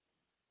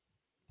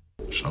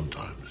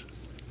Sometimes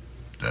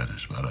dead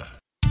is better.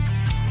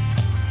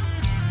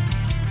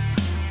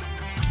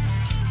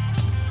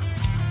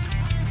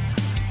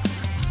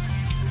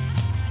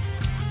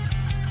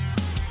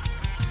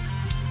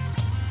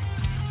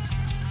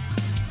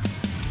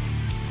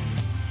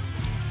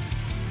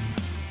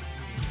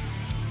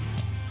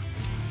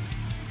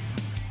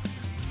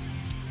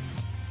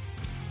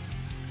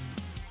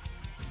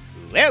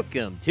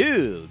 Welcome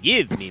to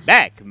Give Me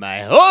Back My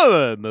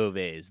Horror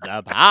Movies,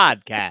 the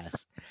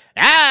podcast.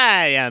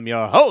 I am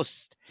your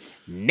host,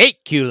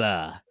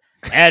 Dracula,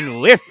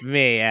 and with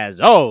me, as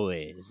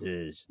always,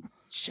 is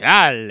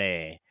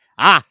Charlie.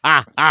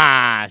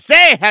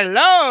 Say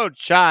hello,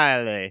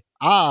 Charlie.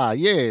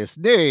 Yes,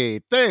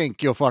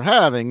 thank you for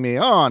having me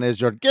on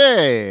as your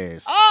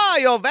guest. Oh,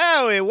 you're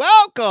very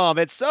welcome.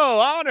 It's so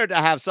honored to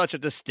have such a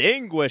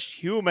distinguished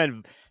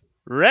human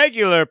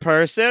regular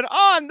person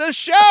on the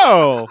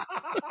show.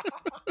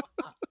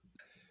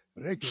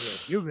 Regular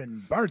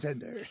human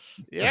bartender.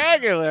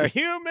 Regular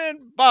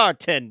human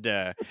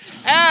bartender.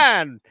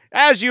 And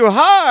as you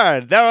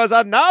heard, there was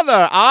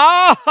another.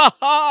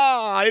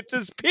 It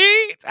is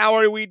Pete. How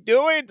are we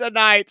doing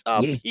tonight,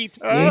 Peter?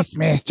 Yes,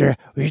 master.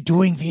 We're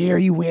doing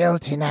very well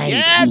tonight.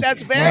 Yeah,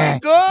 that's very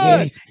good.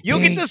 Yes, you'll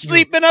get to you,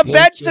 sleep in a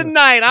bed you.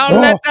 tonight. I'll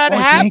let that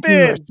thank you.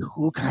 happen. You're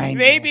too kind,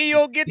 Maybe master.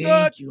 you'll get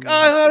Thank you,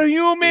 master. a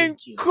human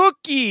Thank you.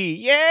 cookie.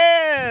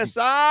 Yes.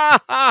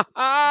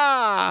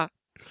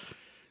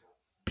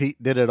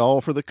 Pete did it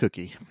all for the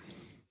cookie.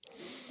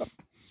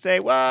 Say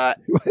what?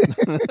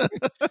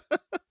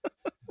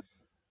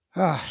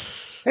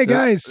 Hey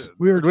guys,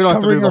 We don't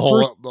have to do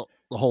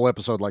the whole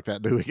episode like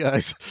that, do we,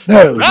 guys?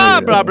 No, Blah,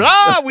 no, blah, no.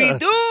 blah. We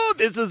do.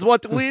 This is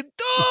what we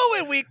do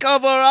when we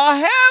cover a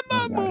Hammer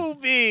Oh, God.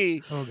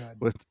 movie. Oh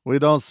god. We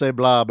don't say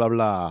blah, blah,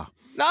 blah.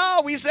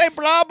 No, we say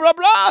blah, blah,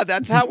 blah.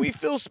 That's how we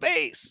fill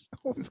space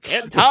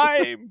and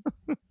time.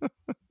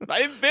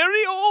 I'm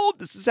very old.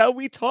 This is how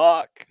we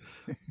talk.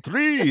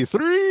 Three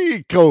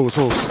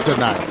co-hosts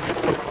tonight.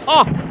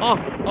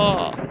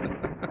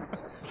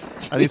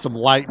 I need some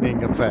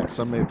lightning effects.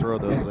 I may throw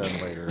those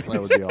in later.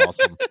 That would be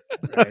awesome.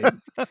 Right.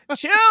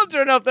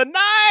 Children of the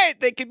night,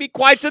 they can be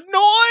quite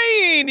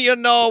annoying, you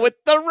know, with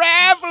the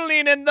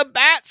raveling and the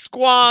bat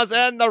squaws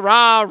and the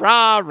rah,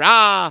 rah,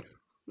 rah.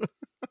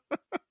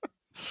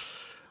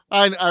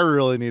 I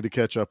really need to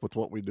catch up with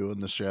what we do in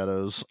the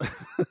shadows.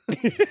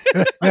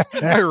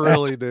 I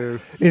really do.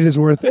 It is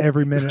worth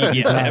every minute of the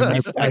Yeah, time, every I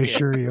second.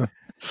 assure you.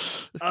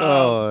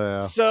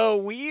 Yeah. So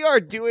we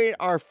are doing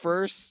our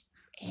first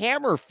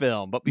Hammer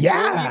film, but before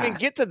Yeah. we even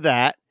get to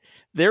that,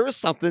 there was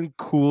something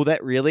cool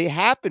that really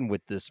happened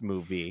with this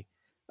movie.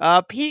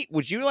 Pete,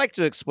 would you like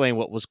to explain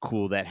what was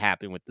cool that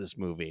happened with this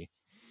movie?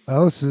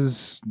 Well, this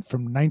is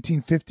from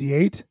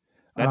 1958.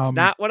 That's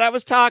not what I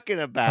was talking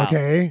about.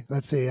 Okay,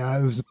 let's see.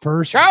 It was the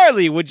first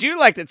Charlie, would you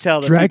like to tell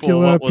the people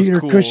Dracula, what was Peter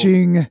cool?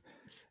 Cushing.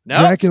 Nope,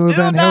 Dracula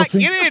still Van not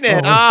Helsing. getting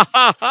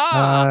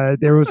it.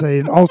 There was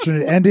an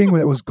alternate ending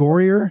that was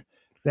gorier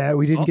that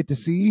we didn't get to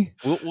see.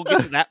 We'll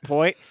get to that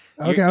point.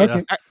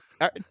 Okay.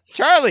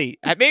 Charlie,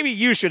 maybe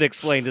you should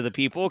explain to the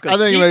people I because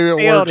think he maybe it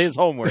failed works. his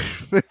homework.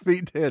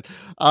 He did.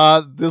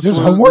 There's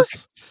homework?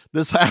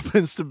 This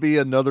happens to be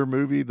another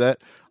movie that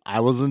I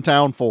was in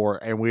town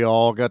for, and we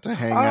all got to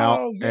hang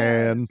out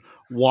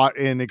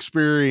and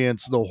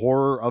experience the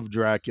horror of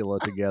Dracula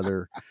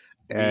together.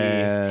 We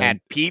And had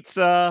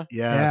pizza.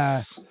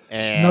 yes,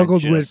 and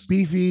Snuggled with just-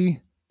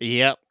 Beefy.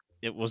 Yep.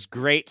 It was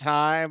great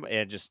time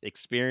and just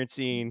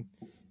experiencing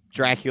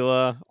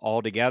Dracula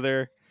all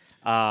together.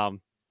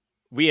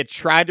 We had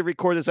tried to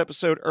record this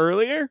episode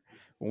earlier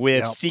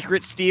with Yep.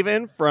 Secret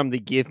Steven from the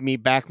Give Me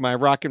Back My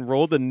Rock and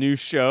Roll, the new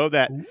show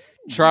that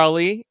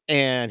Charlie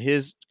and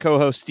his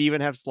co-host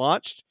Steven have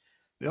launched.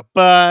 Yep.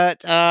 But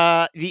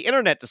the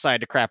internet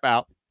decided to crap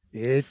out.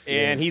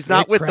 And he's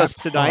not with us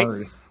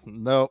tonight.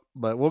 nope.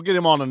 But we'll get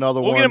him on another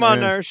one. We'll get him on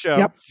and our show.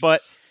 Yep.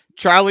 But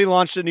Charlie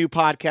launched a new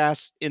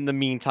podcast in the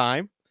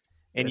meantime.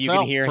 And it's you can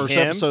out. hear First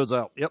him episode's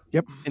out.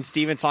 Yep, and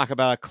Steven talk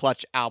about a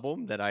Clutch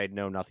album that I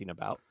know nothing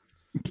about.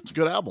 it's a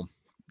good album.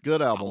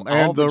 Good album.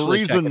 I'll And the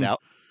eventually check it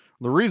out.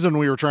 reason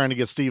we were trying to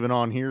get Steven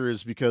on here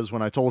is because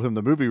when I told him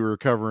the movie we were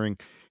covering,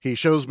 he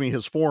shows me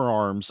his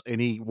forearms,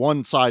 and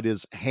one side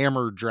is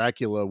Hammer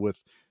Dracula with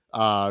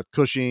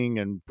Cushing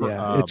and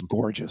It's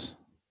gorgeous.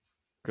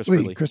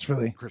 Christopher Lee. Christopher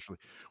Lee.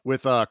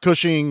 with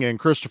Cushing and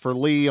Christopher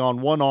Lee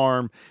on one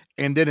arm,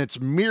 and then it's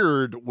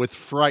mirrored with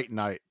Fright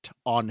Night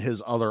on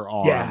his other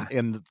arm, Yeah.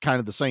 in kind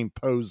of the same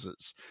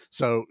poses.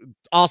 So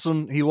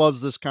awesome. He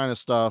loves this kind of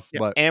stuff. Yeah,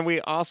 But and we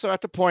also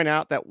have to point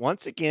out that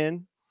once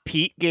again,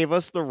 Pete gave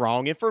us the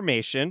wrong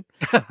information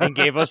and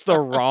gave us the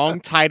wrong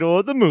title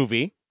of the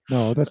movie.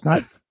 No, that's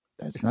not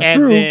And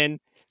true. then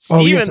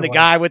Oh, Steven, yes, it the was.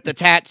 guy with the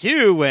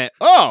tattoo, went,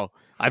 "Oh,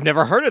 I've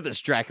never heard of this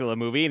Dracula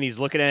movie." And he's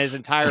looking at his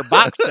entire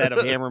box set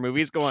of Hammer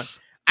movies going,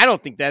 "I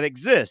don't think that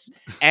exists."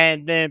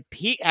 And then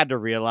Pete had to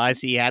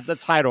realize he had the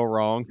title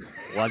wrong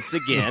once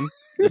again.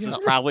 This is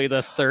probably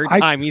the third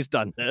time he's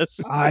done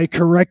this. I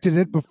corrected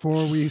it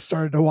before we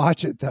started to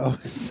watch it, though.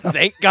 So.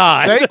 Thank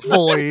God.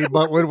 Thankfully,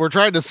 but when we're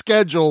trying to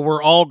schedule,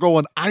 we're all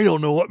going, I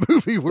don't know what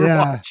movie we're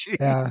watching.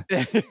 Yeah,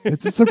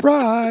 it's a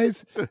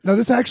surprise. No,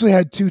 this actually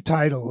had 2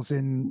 titles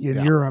in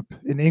Europe.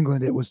 In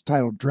England, it was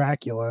titled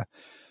Dracula.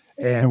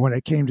 And when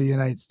it came to the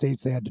United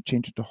States, they had to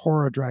change it to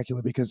Horror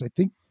Dracula because I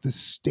think the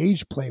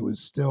stage play was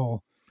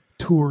still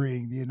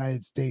touring the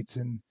United States.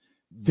 And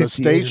the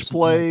stage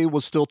play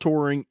was still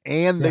touring,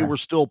 and they were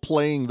still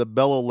playing the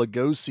Bela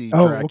Lugosi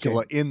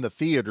Dracula in the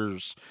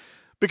theaters.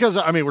 Because,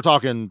 I mean, we're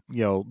talking,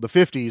 the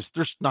 50s.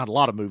 There's not a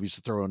lot of movies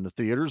to throw in the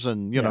theaters.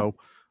 And, you know,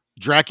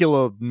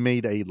 Dracula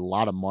made a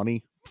lot of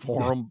money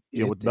for him,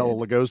 with Bela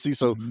Lugosi.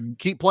 So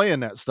keep playing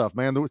that stuff,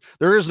 man.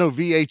 There is no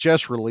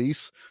VHS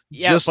release.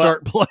 Just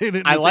start playing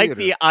it. I like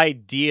the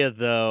idea,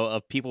 though,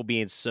 of people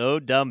being so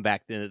dumb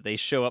back then that they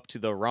show up to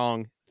the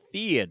wrong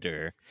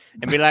theater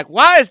and be like,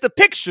 why is the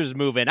pictures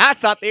moving? I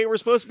thought they were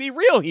supposed to be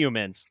real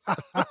humans.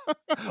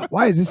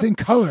 Why is this in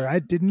color? I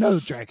didn't know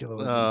Dracula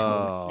was in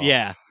color.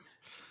 Yeah.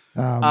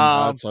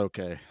 That's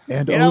okay.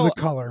 And the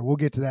color. We'll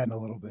get to that in a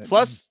little bit.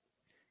 Plus,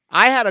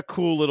 I had a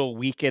cool little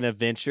weekend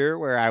adventure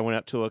where I went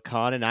up to a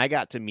con and I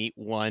got to meet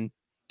one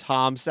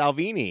Tom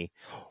Salvini,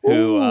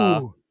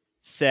 who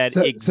said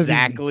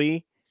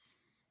exactly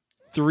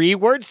 3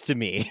 words to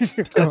me.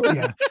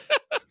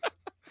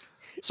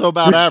 So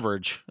about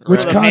average.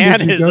 Which con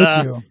did you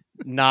go to?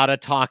 Not a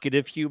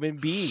talkative human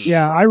being.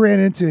 Yeah, I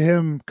ran into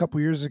him a couple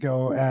years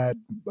ago at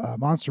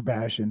Monster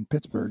Bash in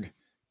Pittsburgh,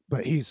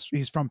 but he's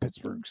from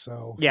Pittsburgh,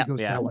 so he goes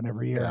to that one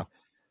every year.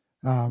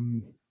 Yeah.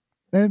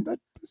 And I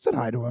said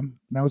hi to him.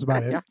 And that was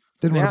about it.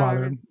 Didn't want to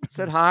bother him.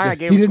 Said hi. I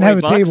gave he him didn't have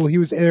a $20. table. He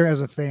was there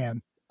as a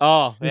fan.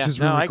 Oh, which is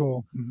really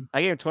cool. Mm-hmm.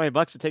 I gave him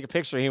 $20 to take a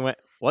picture. He went,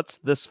 "What's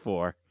this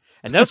for?"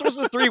 And those was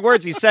the 3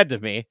 words he said to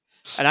me.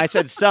 And I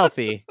said,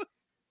 "Selfie."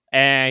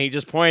 And he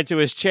just pointed to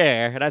his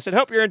chair. And I said,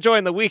 "Hope you're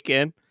enjoying the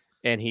weekend."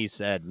 And he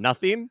said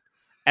nothing.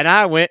 And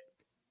I went,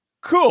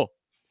 "Cool."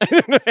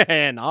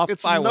 And off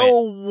I went. It's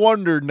no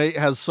wonder Nate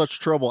has such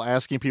trouble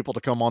asking people to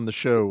come on the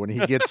show when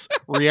he gets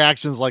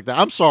reactions like that.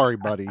 I'm sorry,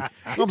 buddy.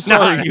 I'm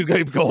sorry you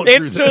keep going through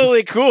this. It's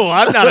totally cool.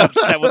 I'm not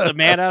upset with the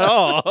man at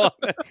all.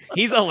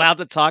 He's allowed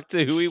to talk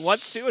to who he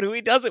wants to and who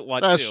he doesn't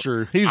want to. That's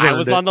true. I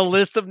was on the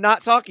list of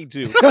not talking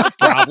to. No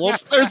problem.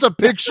 There's a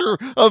picture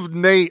of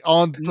Nate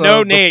on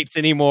no Nates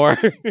anymore.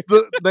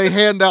 They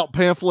hand out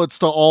pamphlets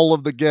to all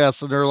of the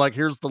guests and they're like,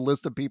 here's the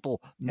list of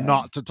people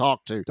not to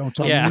talk to. Don't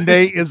talk to me.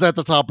 Nate is at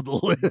the top of the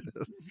list.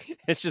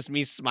 It's just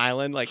me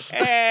smiling like,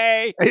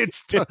 hey.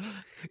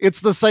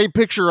 It's the same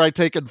picture I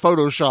take in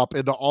Photoshop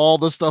into all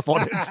the stuff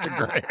on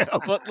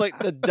Instagram. But like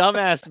the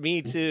dumbass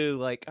me too,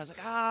 like I was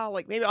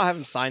like, maybe I'll have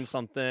him sign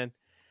something.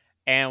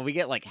 And we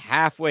get like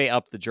halfway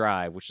up the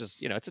drive, which is,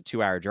 it's a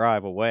 2-hour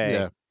drive away.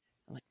 Yeah.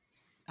 I'm like,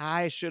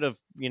 I should have,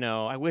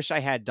 I wish I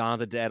had Dawn of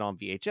the Dead on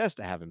VHS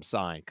to have him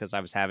sign because I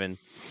was having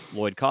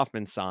Lloyd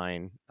Kaufman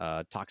sign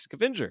Toxic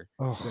Avenger.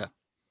 Oh. Yeah.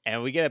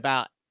 And we get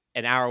about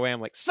an hour away. I'm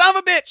like, son of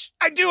a bitch,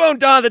 I do own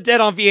Dawn of the Dead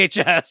on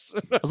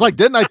VHS. I was like,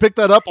 didn't I pick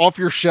that up off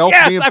your shelf?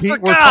 Yes, Me and I Pete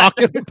forgot. were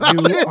talking about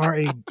You it. are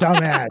a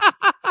dumbass.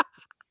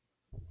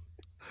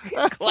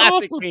 Classic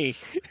awesome. me.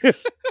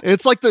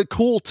 It's like the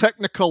cool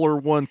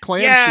Technicolor one,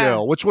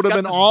 clamshell, which would have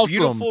been awesome.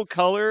 Beautiful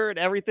color and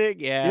everything.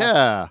 Yeah.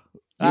 Yeah.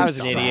 I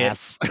was an idiot.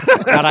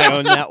 Thought I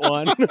owned that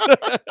one.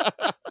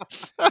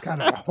 What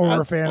kind of a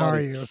horror fan are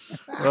you?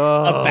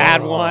 A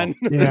bad one.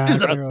 Yeah.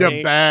 He's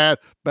a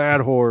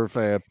bad horror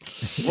fan.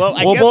 Well,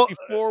 I guess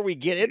before we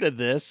get into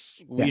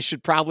this, we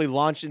should probably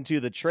launch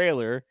into the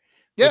trailer.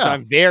 Yeah. Which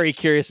I'm very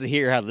curious to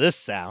hear how this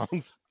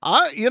sounds.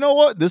 You know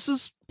what? This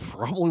is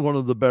probably one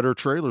of the better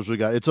trailers we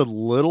got. It's a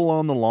little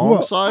on the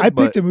long side. I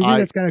picked a movie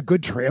that's got a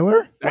good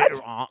trailer.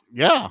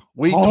 Yeah.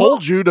 We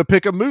told you to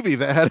pick a movie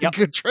that had a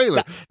good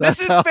trailer.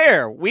 This is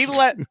fair. We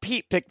let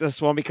Pete pick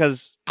this one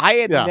because I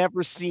had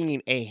never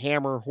seen a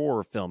Hammer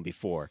horror film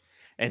before.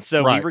 And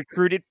so we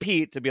recruited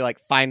Pete to be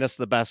like, find us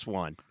the best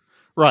one.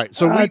 Right.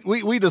 So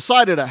we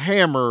decided a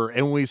Hammer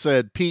and we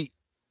said, Pete,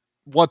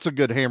 what's a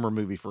good Hammer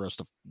movie for us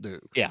to do?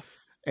 Yeah.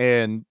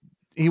 And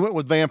he went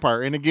with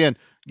Vampire. And again,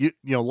 you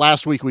know,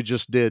 last week we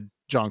just did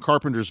John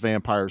Carpenter's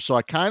Vampires. So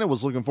I kind of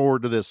was looking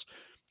forward to this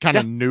kind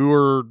of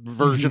newer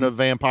version of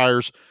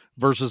Vampires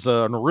versus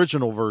an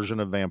original version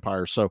of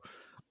Vampires. So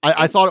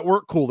I thought it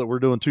worked cool that we're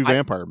doing 2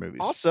 vampire movies.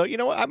 Also, you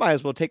know what? I might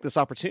as well take this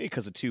opportunity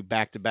because of 2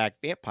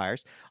 back-to-back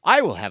vampires.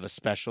 I will have a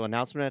special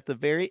announcement at the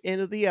very end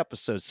of the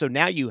episode. So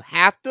now you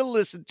have to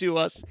listen to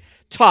us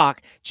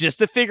talk just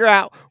to figure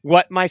out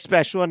what my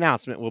special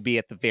announcement will be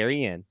at the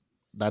very end.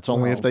 That's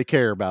only if they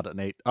care about it,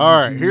 Nate.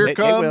 All right, here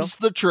comes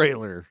the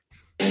trailer.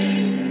 This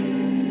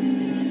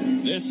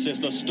is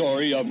the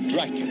story of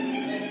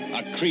Dracula,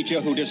 a creature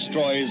who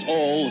destroys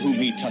all whom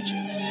he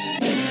touches.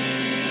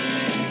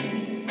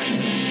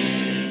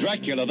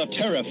 Dracula the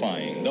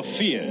terrifying, the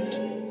feared,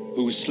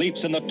 who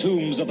sleeps in the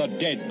tombs of the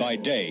dead by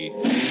day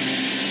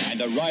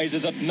and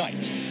arises at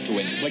night to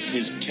inflict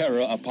his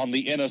terror upon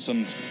the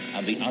innocent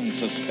and the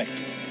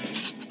unsuspecting.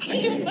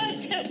 You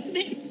must help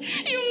me.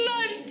 You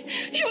must.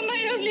 You're my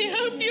I only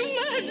hope you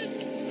must.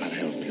 I'll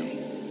help you.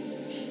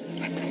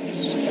 I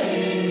promise.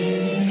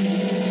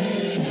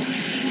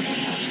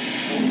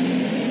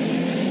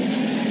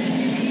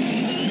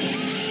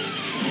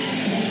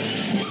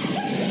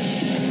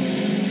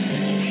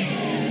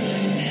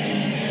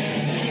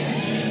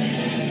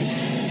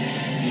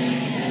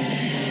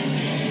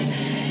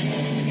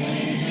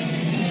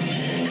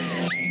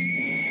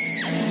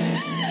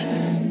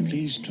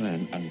 Please try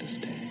and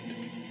understand.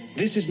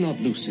 This is not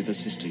Lucy, the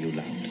sister you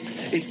loved.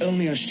 It's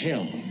only a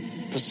shell,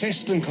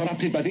 possessed and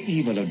corrupted by the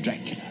evil of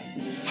Dracula.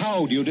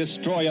 How do you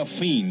destroy a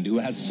fiend who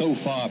has so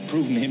far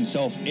proven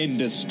himself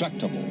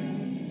indestructible?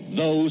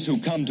 Those who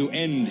come to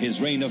end his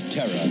reign of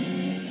terror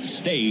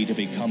stay to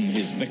become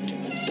his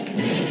victims.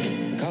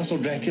 Castle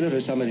Dracula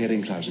is somewhere here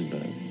in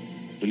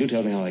Klausenberg. Will you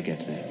tell me how I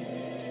get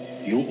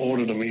there? You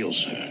ordered a meal,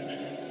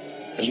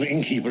 sir. As an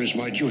innkeeper, it's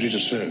my duty to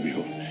serve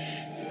you.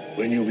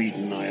 When you've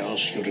eaten, I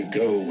ask you to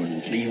go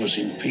and leave us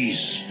in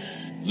peace.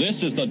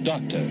 This is the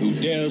doctor who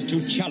dares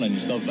to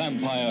challenge the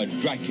vampire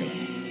Dracula.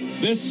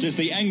 This is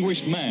the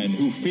anguished man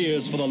who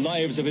fears for the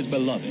lives of his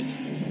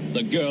beloved,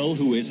 the girl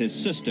who is his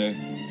sister,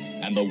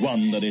 and the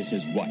one that is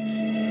his wife.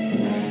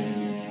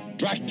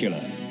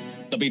 Dracula,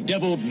 the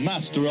bedeviled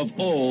master of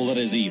all that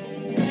is evil.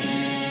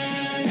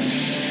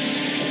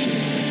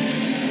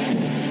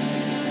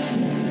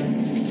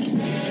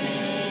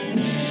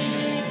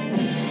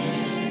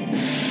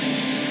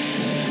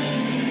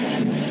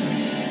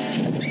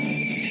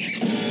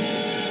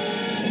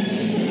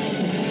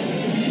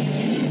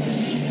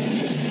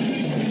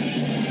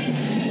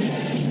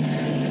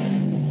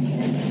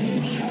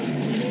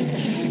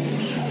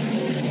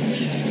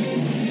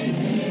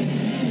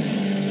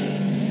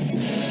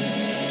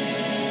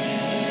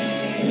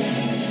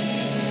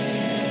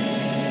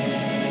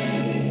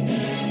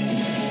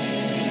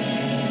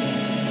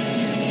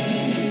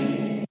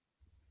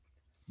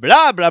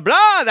 Blah, blah,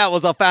 blah. That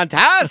was a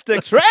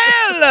fantastic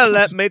trailer,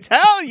 let me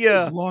tell you.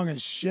 It's long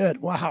as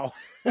shit. Wow.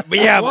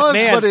 Yeah, It was,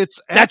 man, but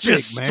it's that epic,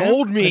 just man.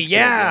 sold me. It's good,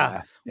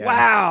 Yeah. yeah.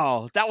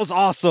 Wow. That was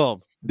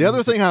awesome. The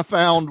other thing I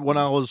found when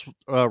I was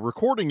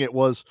recording it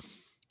was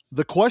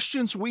the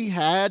questions we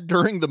had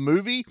during the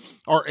movie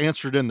are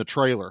answered in the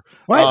trailer.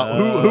 What?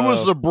 Who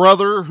was the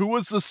brother? Who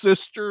was the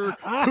sister?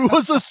 Who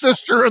was the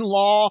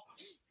sister-in-law?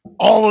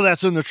 All of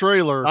that's in the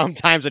trailer.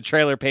 Sometimes a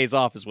trailer pays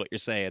off, is what you're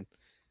saying.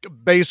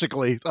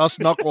 Basically, us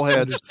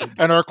knuckleheads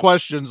and our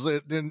questions.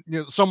 And, you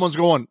know, someone's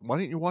going, "Why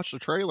didn't you watch the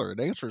trailer? It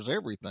answers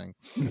everything."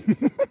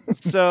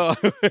 So,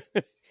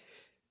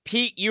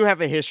 Pete, you have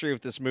a history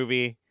with this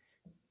movie.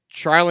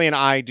 Charlie and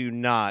I do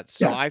not.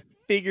 So Yeah. I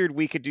figured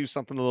we could do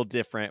something a little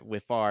different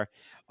with our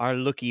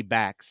looky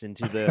backs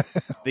into the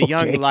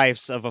young Okay.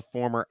 lives of a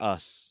former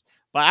us.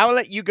 But I will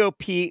let you go,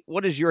 Pete.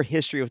 What is your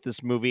history with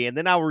this movie? And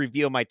then I'll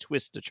reveal my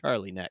twist to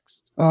Charlie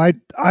next.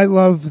 I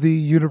love the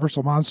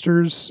Universal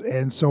monsters,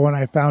 and so when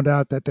I found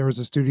out that there was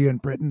a studio in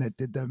Britain that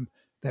did them,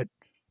 that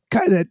I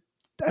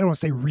don't want to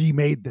say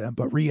remade them,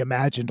 but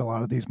reimagined a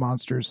lot of these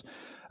monsters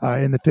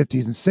in the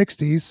 50s and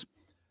 60s,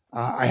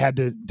 I had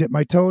to dip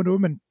my toe into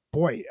them, and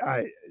boy,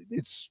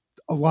 it's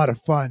a lot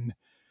of fun.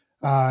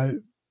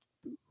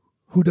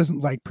 Who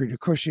doesn't like Peter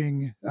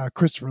Cushing?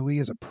 Christopher Lee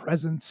is a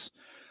presence.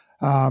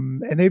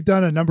 And they've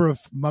done a number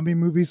of Mummy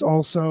movies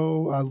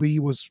also. Lee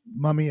was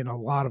Mummy in a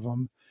lot of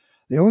them.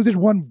 They only did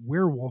one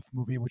werewolf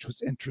movie, which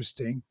was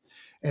interesting.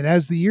 And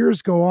as the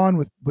years go on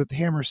with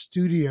Hammer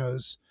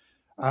Studios,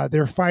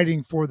 they're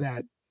fighting for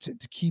that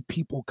to keep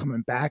people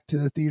coming back to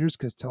the theaters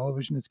because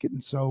television is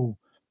getting so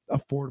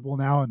affordable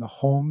now in the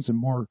homes and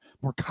more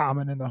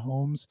common in the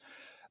homes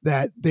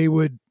that they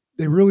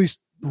really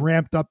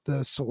ramped up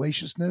the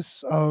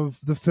salaciousness of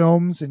the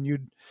films,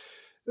 and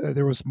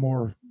there was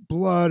more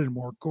blood and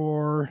more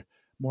gore,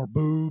 more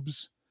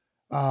boobs,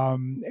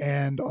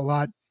 and a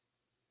lot.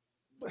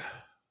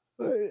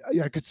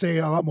 I could say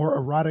a lot more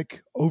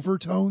erotic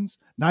overtones,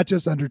 not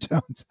just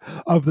undertones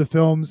of the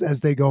films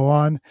as they go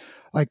on.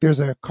 Like there's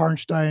a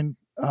Karnstein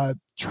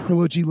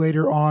trilogy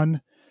later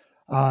on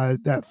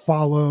that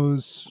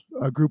follows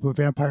a group of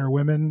vampire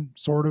women,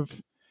 sort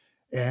of,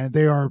 and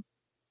they're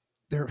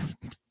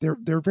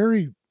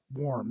very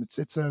warm.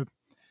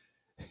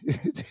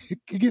 It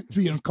can get to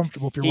be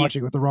uncomfortable if you're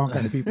watching with the wrong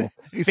kind of people.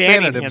 He's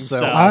Fanning fanning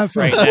himself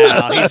right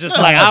now. He's just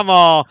like, I'm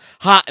all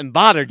hot and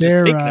bothered just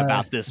thinking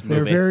about this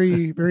movie. They're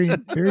very, very,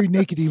 very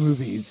nakedy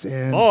movies,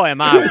 and boy,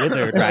 am I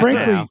withered and right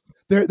frankly, now.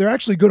 they're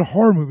actually good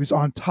horror movies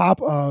on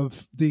top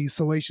of the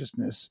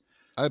salaciousness.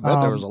 I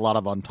bet there was a lot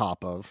of on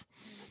top of.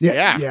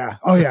 Yeah.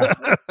 Oh yeah.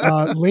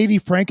 Lady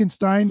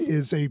Frankenstein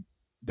is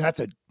that's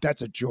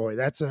a joy.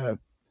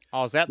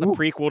 Oh, is that the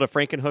prequel to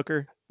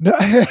Frankenhooker? No,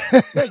 you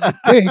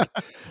think.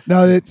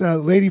 No, it's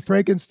Lady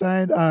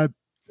Frankenstein.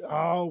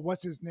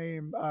 What's his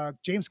name?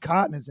 James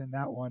Cotton is in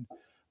that one,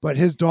 but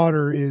his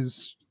daughter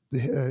is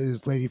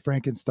Lady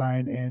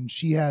Frankenstein, and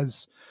she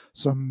has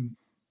some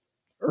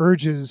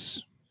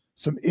urges,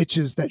 some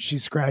itches that she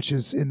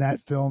scratches in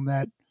that film.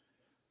 That,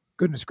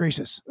 goodness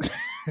gracious,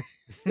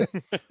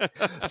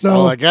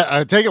 So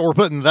I take it we're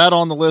putting that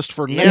on the list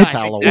for next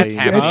Halloween. That's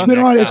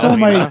it's on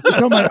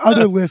my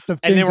other list of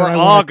things. And then we're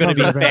all going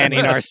to be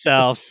fanning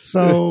ourselves.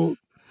 So,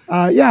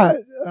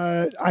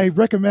 I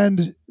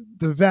recommend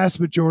the vast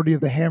majority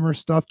of the Hammer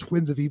stuff.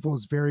 Twins of Evil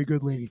is very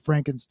good. Lady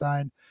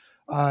Frankenstein,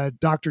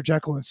 Dr.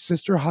 Jekyll and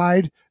Sister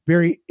Hyde,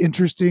 very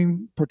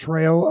interesting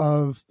portrayal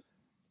of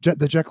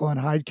the Jekyll and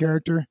Hyde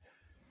character.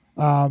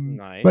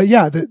 Nice. But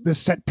yeah, the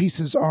set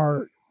pieces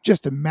are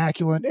just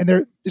immaculate,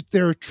 and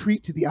they're a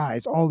treat to the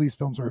eyes. All these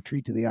films are a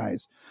treat to the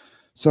eyes.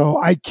 So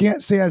I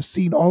can't say I've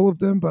seen all of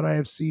them, but I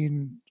have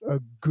seen a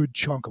good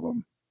chunk of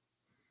them.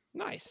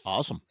 Nice.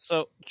 Awesome.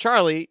 So,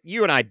 Charlie,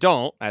 you and I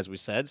don't, as we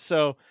said.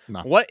 So,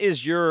 What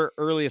is your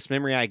earliest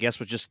memory, I guess,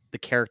 with just the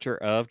character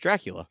of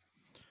Dracula?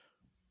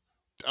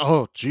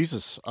 Oh,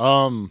 Jesus.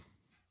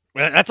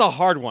 That's a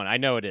hard one. I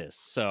know it is.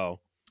 So,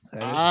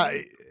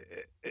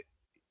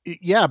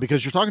 yeah,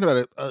 because you're talking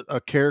about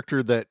a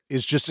character that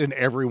is just in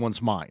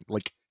everyone's mind.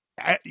 Like,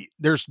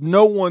 there's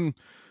no one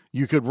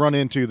you could run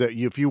into that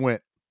if you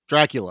went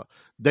Dracula,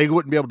 they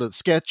wouldn't be able to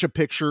sketch a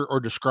picture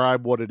or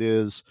describe what it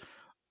is.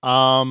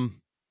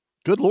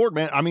 Good Lord,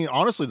 man. I mean,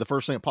 honestly, the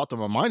first thing that popped in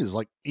my mind is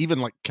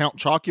even Count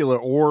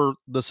Chocula or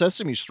the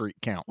Sesame Street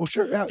Count. Oh,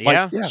 sure.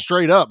 Yeah.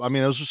 Straight up. I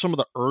mean, those are some of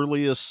the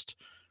earliest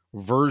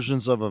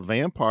versions of a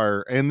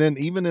vampire. And then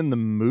even in the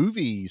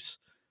movies,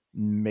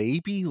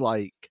 maybe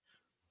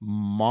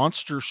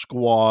Monster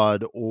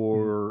Squad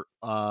or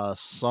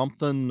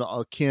something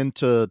akin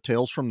to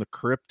Tales from the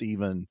Crypt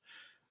even.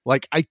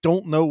 I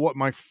don't know what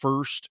my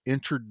first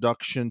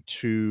introduction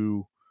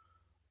to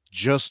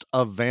just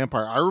a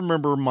vampire. I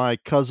remember my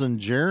cousin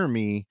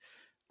Jeremy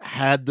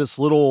had this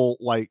little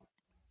you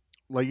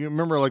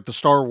remember the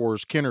Star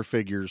Wars Kenner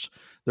figures.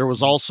 There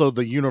was also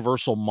the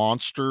Universal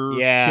Monster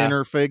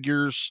Kenner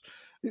figures,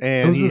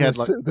 and those he had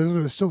those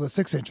were still the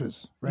 6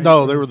 inches, right?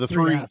 No, they were the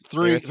three and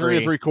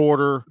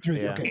 3/4.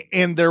 Okay.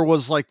 And there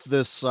was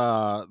this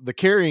the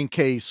carrying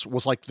case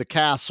was the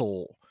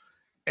castle.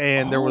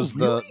 And there was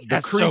the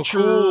creature,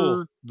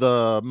 so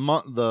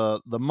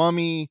cool. the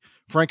mummy,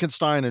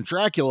 Frankenstein, and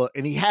Dracula,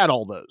 and he had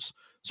all those.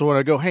 So when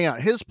I go hang out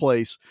at his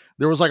place,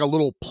 there was a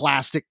little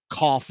plastic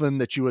coffin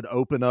that you would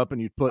open up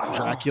and you'd put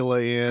Dracula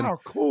in. How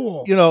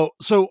cool!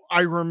 So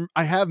I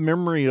have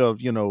memory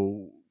of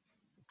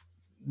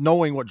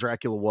knowing what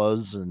Dracula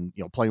was, and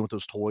playing with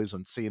those toys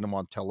and seeing them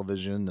on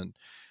television, and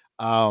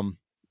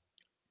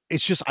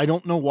it's just I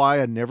don't know why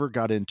I never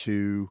got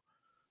into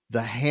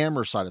the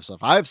Hammer side of stuff.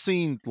 I've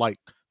seen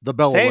the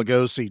Bela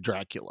Lugosi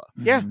Dracula.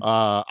 Yeah.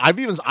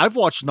 I've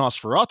watched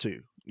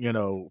Nosferatu,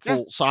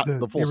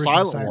 the full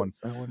silent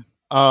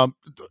one.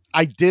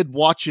 I did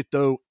watch it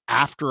though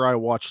after I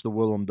watched the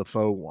Willem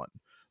Dafoe one.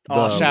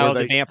 Shadow of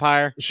the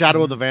Vampire.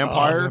 Shadow of the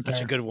Vampire. That's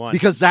such a good one.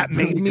 Because that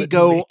made me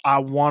go, I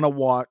want to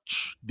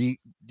watch the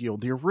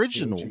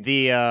original.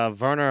 The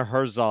Werner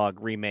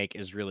Herzog remake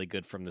is really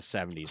good from the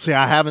 70s. See,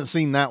 I haven't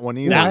seen that one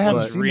either. That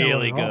one's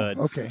really good.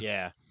 Okay.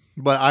 Yeah.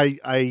 But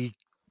I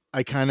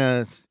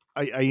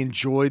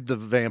enjoyed the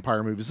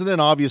vampire movies. And then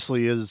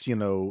obviously as,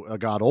 I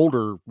got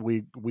older,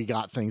 we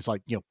got things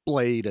like,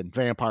 Blade and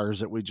Vampires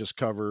that we just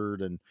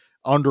covered, and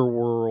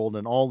Underworld,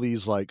 and all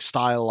these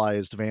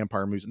stylized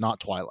vampire movies, not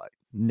Twilight,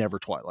 never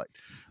Twilight.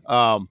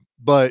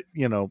 But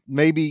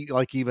maybe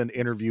even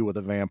Interview with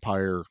a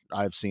Vampire,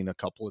 I've seen a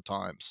couple of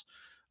times.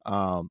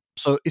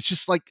 So it's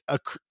just a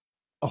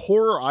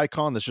horror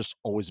icon that's just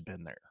always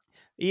been there.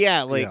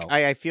 Yeah.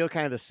 I feel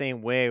kind of the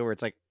same way, where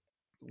it's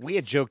we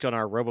had joked on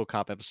our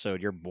RoboCop episode,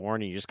 you're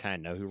born and you just kind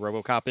of know who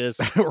RoboCop is.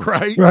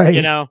 Right.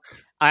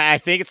 I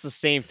think it's the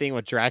same thing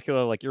with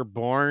Dracula. You're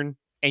born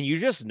and you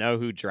just know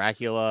who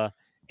Dracula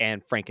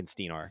and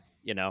Frankenstein are,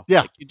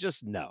 Yeah. You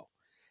just know.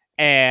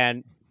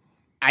 And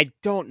I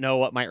don't know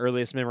what my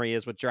earliest memory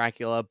is with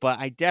Dracula, but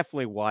I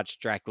definitely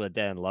watched Dracula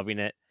Dead and Loving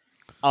It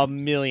a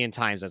million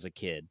times as a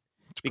kid,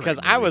 because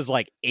I was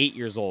 8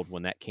 years old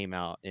when that came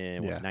out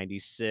in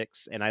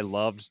 96. And I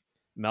loved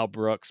Mel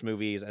Brooks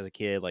movies as a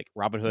kid, like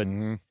Robin Hood,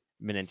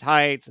 Men in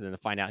Tights, and then to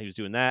find out he was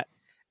doing that.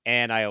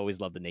 And I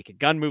always loved the Naked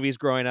Gun movies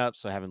growing up,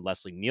 so having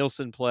Leslie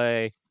Nielsen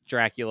play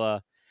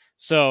Dracula.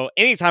 So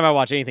anytime I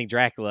watch anything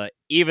Dracula,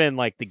 even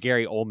the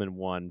Gary Oldman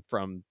one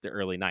from the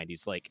early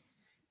 90s,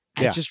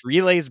 it just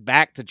relays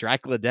back to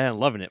Dracula Dead and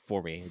Loving It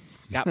for me.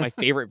 It's got my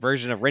favorite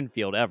version of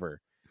Renfield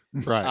ever.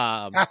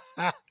 Right.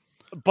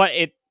 But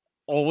it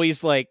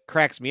always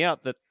cracks me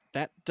up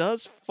that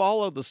does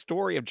follow the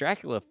story of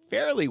Dracula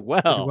fairly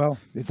well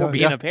for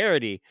being a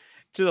parody,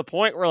 to the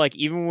point where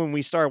even when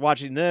we started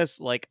watching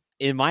this,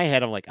 in my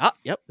head, I'm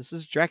yep, this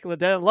is Dracula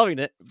Dead and Loving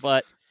It,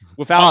 but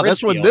without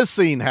that's when this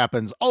scene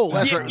happens. Oh,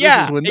 that's right. Yeah,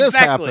 this is when this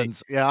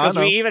happens. Yeah,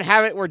 because we even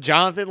have it where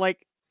Jonathan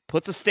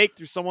puts a stake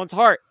through someone's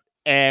heart,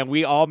 and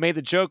we all made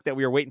the joke that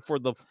we were waiting for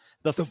the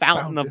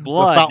fountain of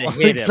blood to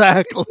hit him.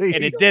 Exactly.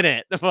 And it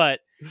didn't,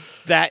 but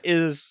that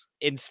is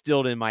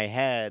instilled in my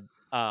head.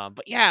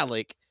 But yeah,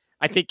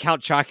 I think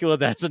Count Chocula,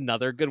 that's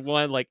another good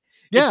one.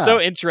 It's so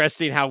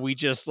interesting how we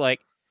just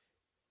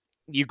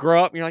you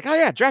grow up and you're oh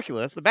yeah,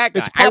 Dracula, that's the bad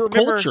guy. It's pop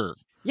culture.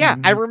 Yeah,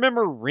 I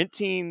remember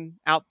renting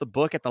out the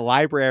book at the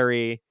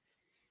library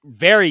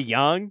very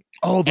young.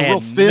 Oh, the and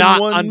real thin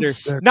not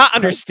ones. not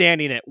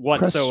understanding it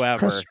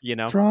whatsoever.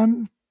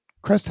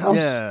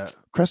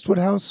 Crestwood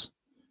House.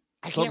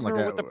 I can't Something like remember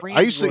that. what the I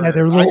brands used to- were. Yeah,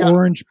 they're little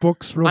orange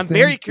books. Real I'm thin.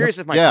 very curious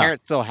if my Yeah.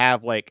 parents still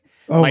have like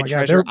Oh my my God,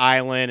 Treasure they're-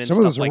 Island and Some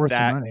of those stuff are like worth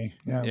that. some money.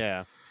 Yeah.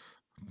 Yeah.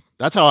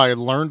 That's how I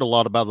learned a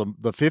lot about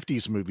the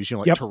 50s movies, you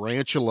know, like Yep.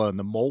 Tarantula and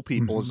the Mole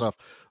People and Mhm. stuff.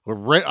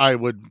 I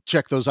would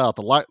check those out at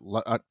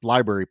the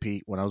library,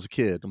 Pete, when I was a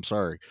kid. I'm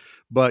sorry.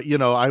 But, you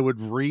know, I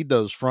would read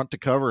those front to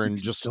cover and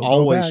can just still go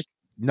always, back.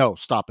 no,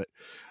 stop it.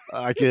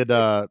 I could,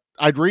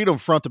 I'd read them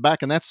front to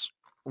back. And that's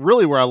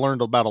really where I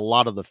learned about a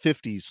lot of the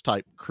 50s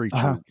type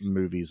creature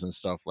movies and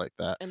stuff like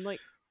that. And like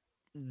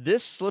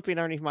this slipping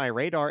underneath my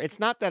radar, it's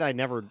not that I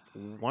never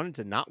wanted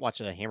to not watch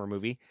a Hammer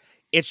movie.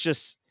 It's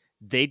just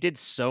they did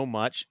so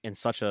much in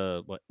such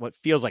a what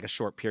feels like a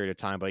short period of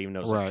time, but even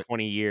though it's like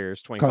 20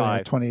 years,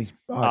 25. 20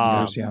 odd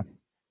years, yeah.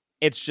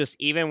 It's just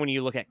even when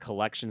you look at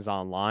collections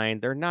online,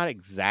 they're not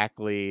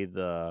exactly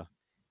the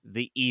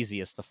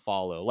easiest to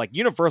follow. Like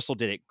Universal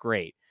did it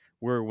great,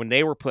 where when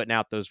they were putting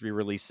out those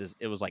re-releases,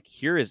 it was like,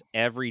 here is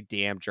every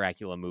damn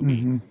Dracula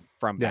movie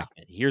from back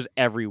then. Here's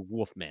every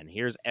Wolfman.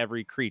 Here's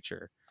every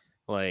creature.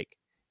 Like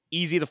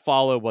easy to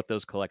follow what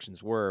those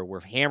collections were.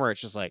 Where Hammer,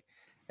 it's just like,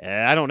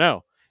 I don't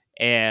know.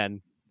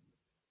 And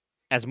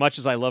as much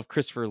as I love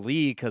Christopher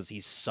Lee because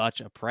he's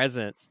such a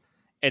presence,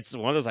 it's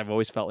one of those I've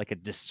always felt like a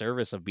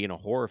disservice of being a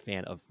horror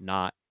fan of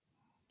not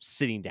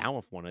sitting down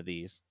with one of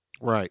these.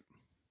 Right.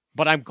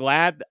 But I'm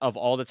glad of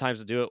all the times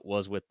to do it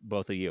was with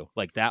both of you.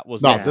 Like that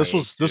was this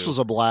was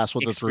a blast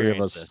with the three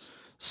of us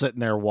sitting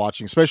there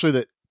watching, especially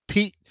that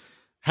Pete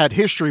had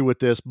history with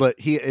this, but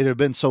it had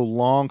been so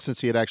long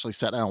since he had actually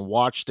sat down and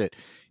watched it.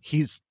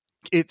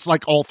 It's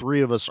like all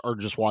three of us are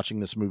just watching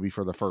this movie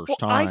for the first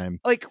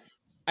time.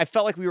 I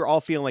felt like we were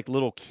all feeling like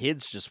little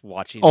kids just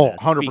watching. Oh, this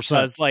 100%.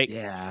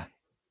 Because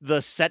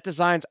the set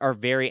designs are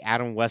very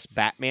Adam West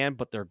Batman,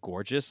 but they're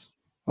gorgeous.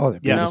 Oh, they're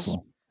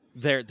beautiful.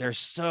 They're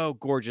so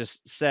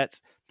gorgeous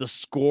sets. The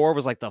score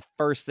was like the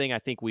first thing I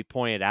think we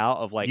pointed out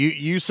of like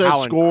you said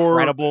how score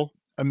incredible.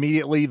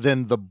 Immediately,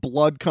 then the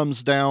blood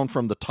comes down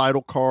from the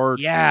title card.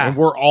 Yeah. And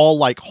we're all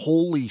like,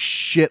 holy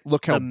shit,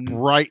 look how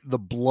bright the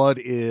blood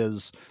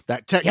is.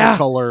 That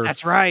Technicolor.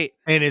 That's right.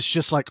 And it's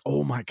just like,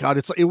 oh my God.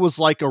 It was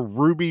like a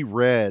ruby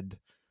red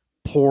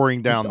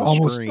pouring down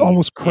the screen.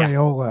 Almost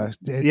Crayola.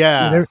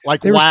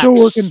 They were still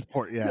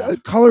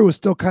working. Color was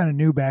still kind of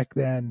new back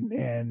then,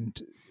 and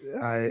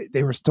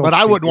they were still. But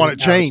I wouldn't want it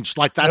changed.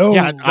 Like that's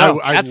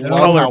that's the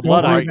color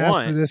blood I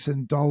want. For this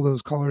and all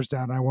those colors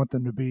down. I want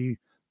them to be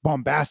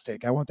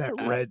bombastic. I want that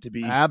red to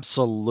be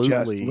absolutely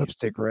just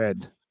lipstick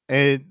red.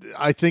 And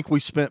I think we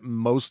spent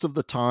most of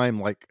the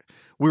time like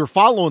we were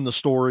following the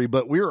story,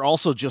 but we were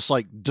also just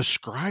like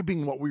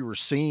describing what we were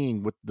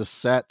seeing with the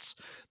sets,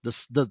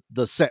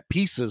 the set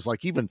pieces,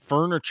 like even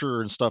furniture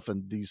and stuff,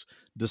 and these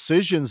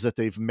decisions that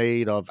they've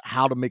made of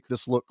how to make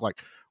this look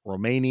like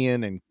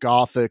Romanian and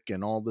Gothic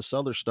and all this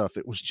other stuff.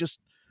 It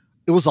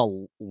was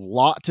a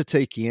lot to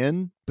take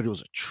in, but it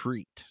was a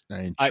treat.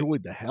 I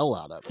enjoyed the hell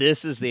out of it.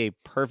 This is the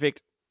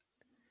perfect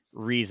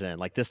reason,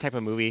 like this type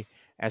of movie,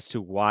 as to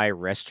why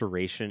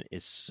restoration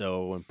is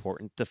so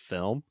important to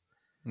film,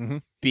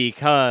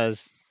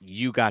 because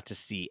you got to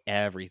see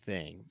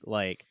everything.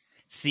 Like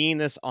seeing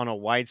this on a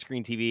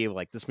widescreen TV,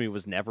 like this movie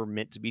was never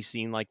meant to be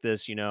seen like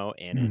this, you know,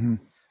 and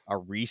a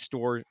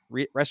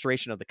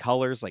restoration of the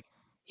colors, like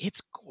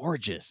it's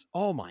gorgeous.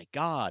 Oh my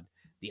God.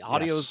 The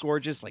audio is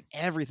gorgeous. Like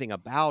everything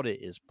about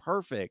it is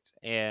perfect.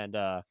 And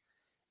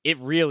it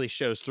really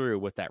shows through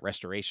with that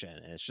restoration.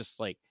 And it's just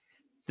like,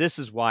 this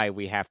is why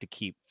we have to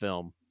keep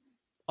film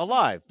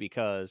alive,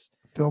 because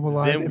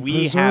then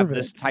we have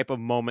this type of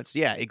moments.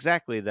 Yeah,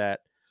 exactly. That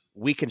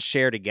we can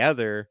share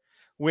together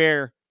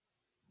where,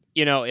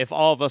 you know, if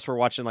all of us were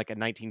watching like a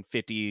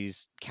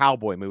 1950s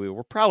cowboy movie,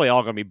 we're probably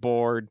all going to be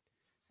bored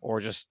or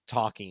just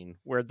talking,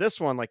 where this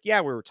one, like,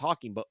 yeah, we were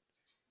talking, but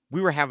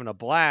we were having a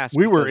blast.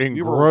 We were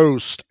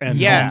engrossed and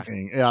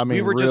talking. Yeah, I mean,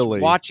 we were really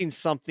just watching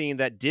something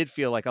that did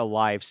feel like a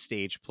live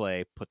stage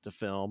play put to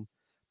film,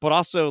 but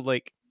also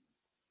like,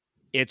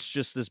 it's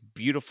just this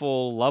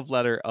beautiful love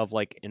letter of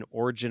like an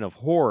origin of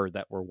horror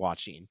that we're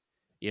watching,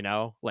 you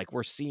know, like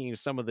we're seeing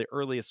some of the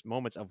earliest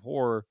moments of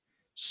horror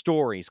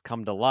stories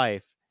come to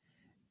life,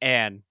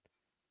 and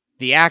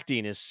the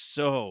acting is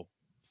so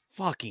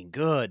fucking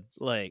good.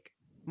 Like,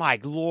 my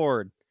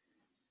Lord,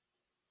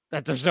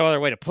 that there's no other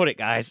way to put it,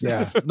 guys.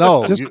 Yeah.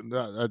 No,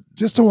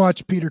 just to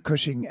watch Peter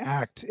Cushing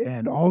act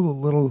and all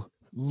the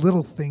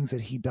little things that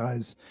he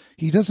does.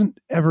 He doesn't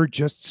ever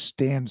just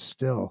stand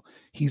still.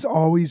 He's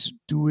always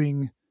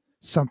doing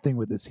something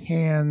with his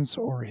hands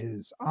or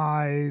his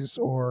eyes,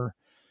 or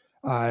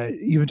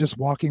even just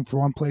walking from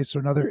one place to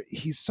another.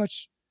 He's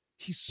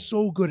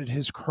so good at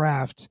his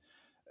craft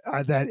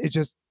that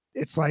it's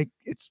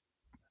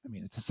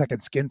a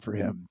second skin for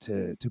him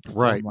to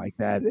perform like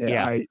that.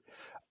 Yeah.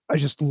 I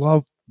just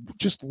love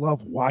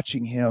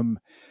watching him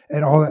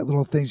and all that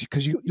little things,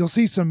 because you'll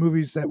see some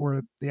movies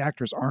where the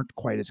actors aren't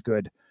quite as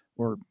good,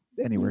 or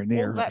anywhere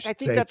near. Well, I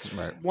think that's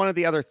one of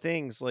the other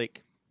things.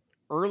 Like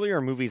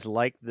earlier movies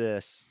like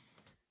this,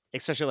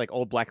 especially like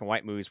old black and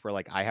white movies where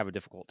like I have a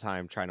difficult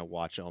time trying to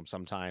watch them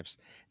sometimes.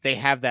 They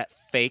have that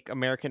fake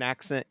American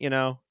accent,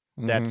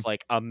 that's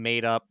like a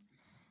made up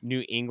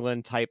New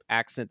England type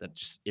accent that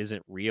just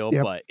isn't real,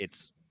 but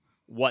it's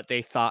what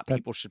they thought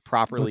people should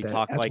properly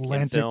talk like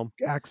in film.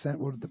 Accent.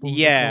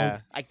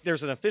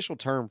 There's an official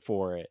term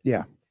for it.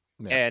 Yeah.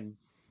 And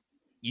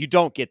you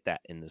don't get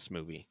that in this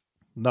movie.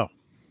 No.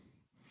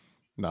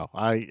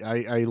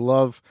 I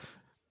love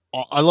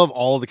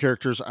all the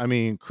characters. I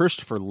mean,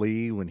 Christopher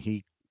Lee, when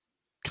he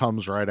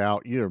comes right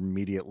out, you're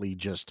immediately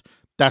just,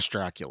 that's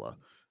Dracula.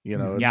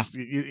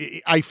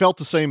 I felt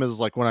the same as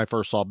like when I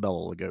first saw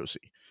Bela Lugosi,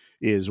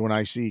 is when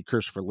I see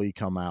Christopher Lee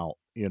come out,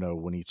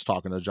 when he's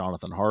talking to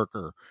Jonathan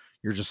Harker,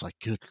 you're just like,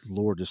 good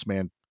Lord, this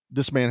man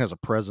has a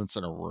presence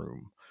in a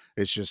room.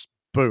 It's just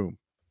boom,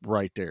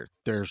 right there.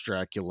 There's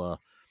Dracula.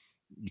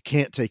 You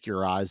can't take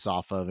your eyes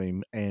off of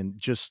him, and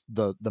just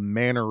the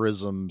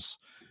mannerisms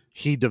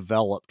he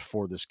developed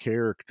for this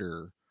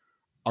character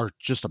are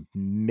just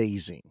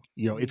amazing.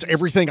 It's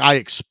everything I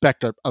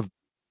expect of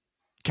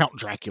Count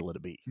Dracula to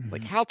be.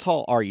 Like, how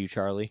tall are you,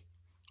 Charlie?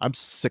 I'm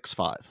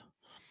 6'5".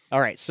 All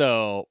right,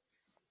 so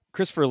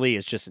Christopher Lee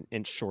is just an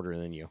inch shorter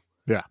than you.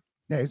 Yeah,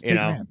 he's a big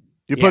man.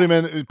 You put him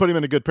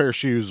in a good pair of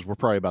shoes, we're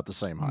probably about the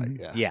same height.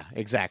 Yeah,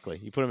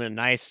 exactly. You put him in a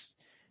nice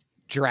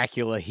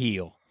Dracula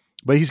heel.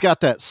 But he's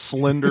got that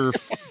slender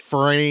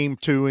frame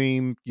to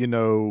him,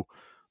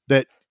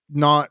 that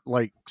not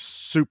like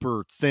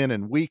super thin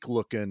and weak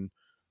looking,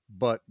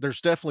 but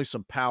there's definitely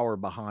some power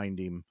behind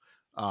him.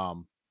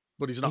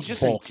 But he's not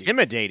just bulky.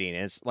 Intimidating.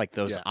 It's like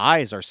those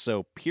eyes are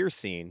so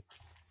piercing.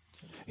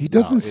 He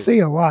doesn't say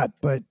a lot,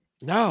 but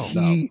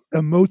he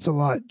emotes a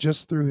lot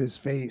just through his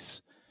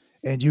face,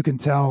 and you can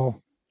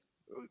tell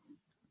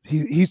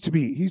he's to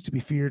be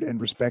feared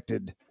and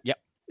respected. Yep.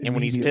 And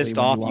when he's pissed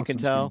off, you can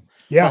tell.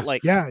 Yeah.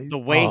 But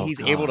the way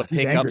he's able to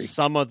pick up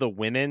some of the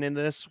women in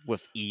this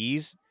with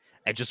ease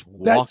and just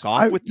walk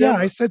off with them. Yeah,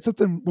 I said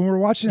something when we were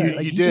watching it.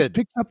 He just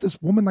picks up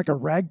this woman like a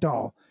rag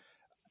doll.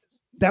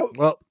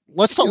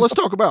 Let's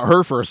talk about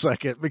her for a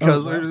second,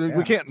 because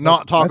we can't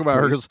not talk about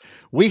her, because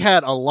we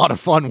had a lot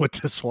of fun with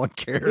this one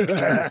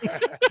character.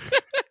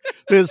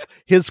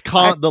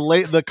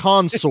 The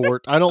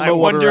consort. I don't know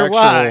what her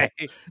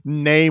actual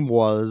name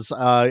was.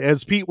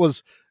 As Pete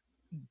was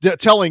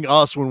telling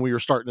us when we were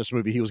starting this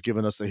movie, he was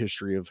giving us the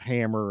history of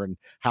Hammer and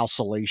how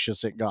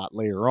salacious it got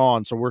later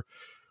on. So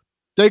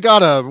they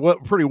got a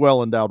pretty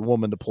well endowed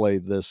woman to play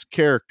this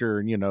character,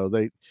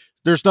 and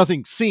there's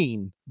nothing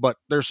seen, but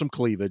there's some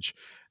cleavage.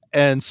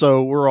 And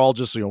so we're all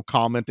just,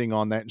 commenting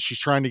on that. And she's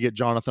trying to get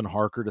Jonathan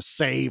Harker to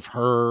save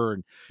her.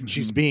 And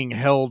she's being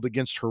held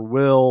against her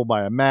will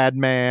by a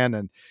madman.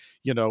 And,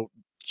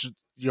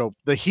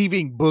 the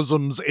heaving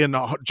bosoms in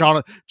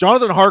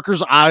Jonathan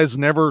Harker's eyes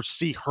never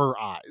see her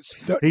eyes.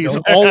 He's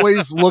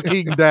always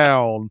looking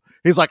down.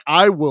 He's like,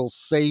 I will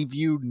save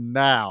you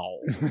now.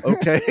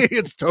 Okay.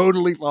 It's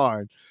totally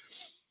fine.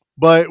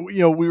 But,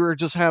 we were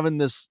just having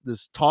this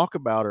talk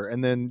about her.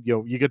 And then,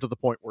 you get to the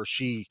point where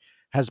she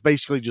has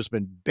basically just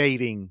been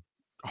baiting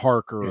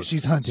Harker. Yeah,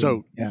 she's hunting.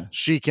 So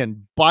she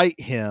can bite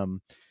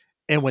him.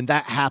 And when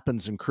that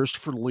happens and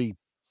Christopher Lee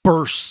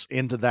bursts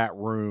into that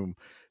room,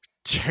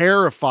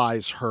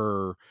 terrifies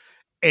her,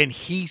 and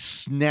he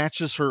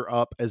snatches her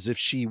up as if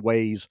she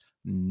weighs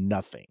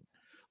nothing.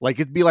 Like,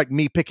 it'd be like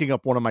me picking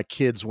up one of my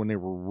kids when they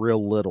were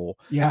real little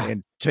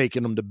and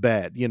taking them to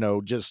bed,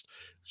 just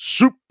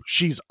soup.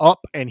 She's up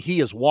and he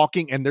is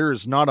walking, and there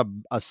is not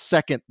a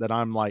second that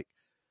I'm like,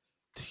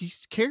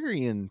 he's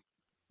carrying,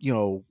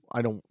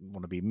 I don't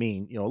want to be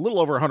mean, a little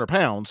over 100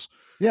 pounds.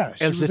 Yeah.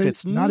 As if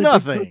it's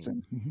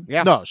nothing.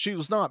 Yeah. No, she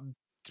was not.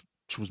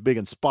 She was big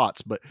in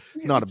spots, but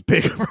not a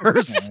big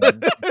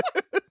person.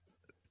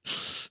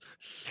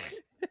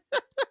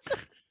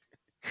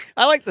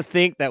 I like to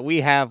think that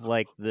we have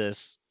like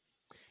this.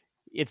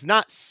 It's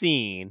not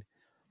seen,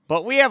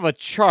 but we have a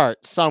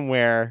chart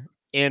somewhere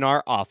in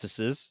our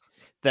offices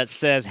that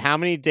says how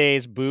many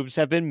days boobs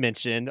have been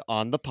mentioned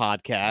on the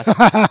podcast,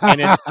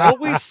 and it's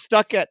always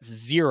stuck at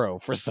 0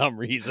 for some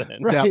reason.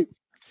 Right.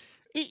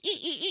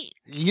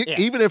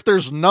 Even if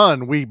there's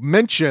none, we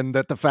mentioned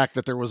that the fact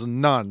that there was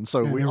none.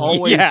 So we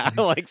always,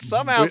 like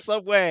somehow,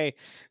 some way,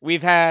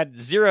 we've had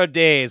 0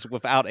 days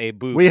without a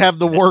boob. We have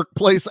the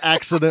workplace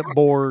accident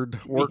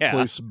board,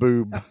 workplace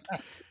boob.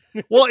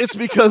 Well, it's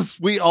because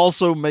we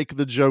also make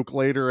the joke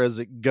later as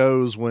it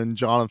goes when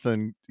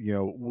Jonathan,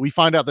 we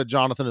find out that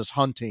Jonathan is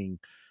hunting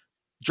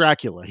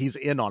Dracula. He's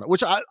in on it,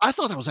 which I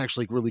thought that was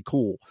actually really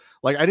cool.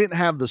 Like, I didn't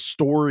have the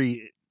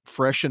story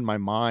fresh in my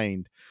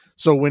mind.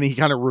 So when he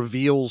kind of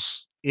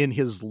reveals in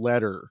his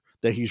letter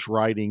that he's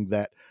writing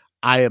that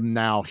I am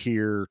now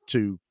here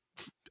to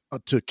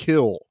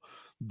kill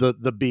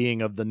the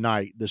being of the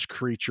night, this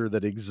creature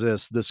that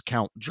exists, this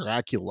Count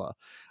Dracula.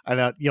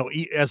 And,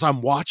 as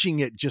I'm watching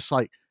it, just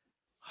like,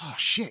 oh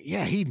shit.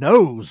 Yeah, he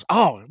knows.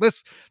 Oh,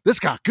 this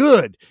got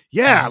good.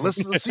 Yeah. Let's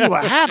see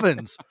what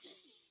happens.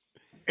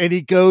 and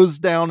he goes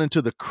down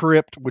into the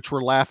crypt, which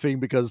we're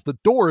laughing because the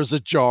door is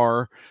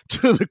ajar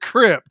to the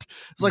crypt.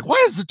 It's like,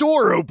 why is the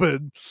door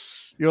open?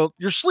 You're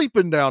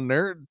sleeping down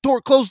there.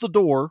 Close the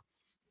door.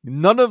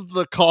 None of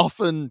the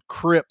coffin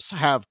crypts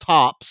have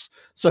tops,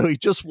 so he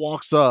just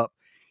walks up.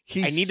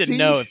 I need to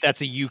know if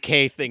that's a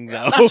UK thing,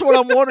 though. That's what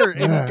I'm wondering.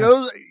 And he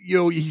goes,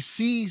 he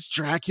sees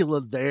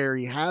Dracula there.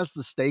 He has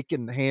the stake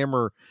and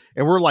hammer,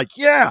 and we're like,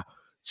 yeah,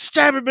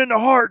 stab him in the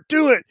heart,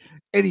 do it.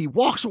 And he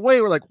walks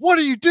away. We're like, what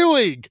are you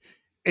doing?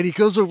 And he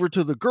goes over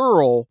to the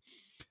girl,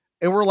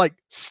 and we're like,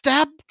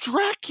 stab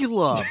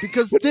Dracula,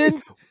 because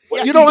then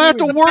you don't have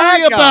to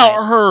worry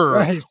about her.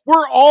 Right.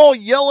 We're all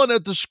yelling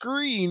at the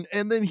screen,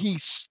 and then he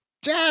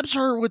stabs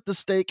her with the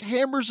stake,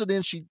 hammers it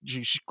in. She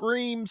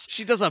screams.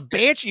 She does a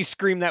banshee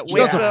scream that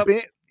wakes up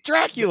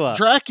Dracula.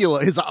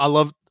 I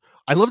love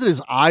that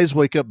his eyes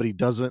wake up, but he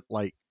doesn't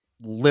like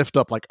lift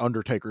up like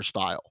Undertaker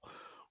style.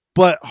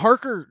 But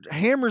Harker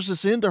hammers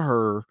this into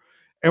her,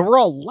 and we're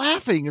all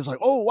laughing. It's like,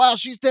 oh wow,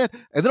 she's dead.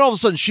 And then all of a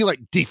sudden, she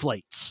like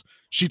deflates.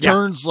 She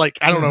turns like,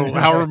 I don't know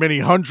however many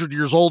 100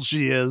 years old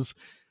she is.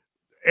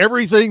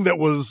 Everything that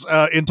was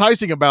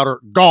enticing about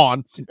her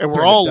gone, and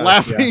we're all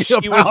laughing about it.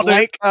 She was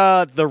like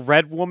the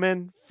red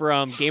woman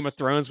from Game of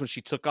Thrones when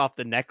she took off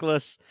the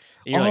necklace.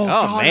 And you're like,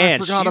 God,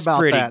 man, I forgot she's about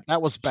pretty, that.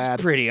 That was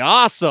bad. Pretty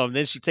awesome.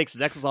 Then she takes the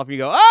necklace off, and you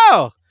go,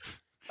 oh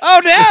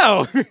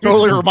no!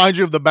 Totally reminds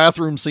you of the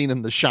bathroom scene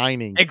in The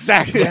Shining.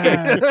 Exactly.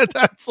 Yeah.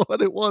 That's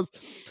what it was.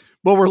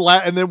 But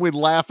and then we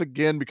laugh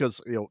again because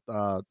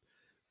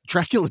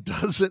Dracula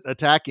doesn't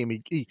attack him.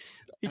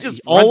 He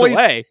just runs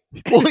away.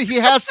 Well, he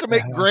has to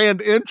make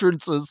grand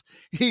entrances.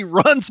 He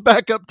runs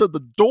back up to the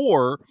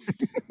door.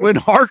 When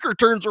Harker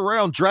turns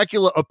around,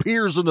 Dracula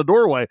appears in the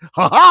doorway.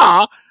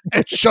 Ha-ha!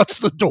 And shuts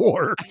the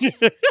door.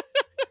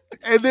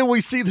 And then we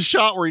see the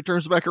shot where he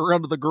turns back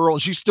around to the girl,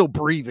 and she's still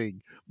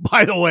breathing,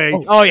 by the way.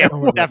 Oh yeah,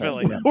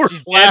 definitely. We're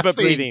she's laughing. Dead but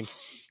breathing.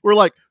 We're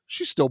like,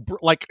 she's still,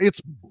 like,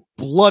 it's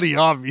bloody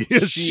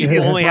obvious. She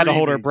only had to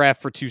hold her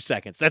breath for 2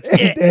 seconds. That's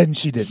it. And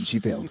she didn't. She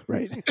failed.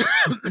 Right.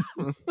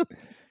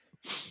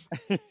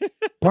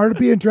 Part of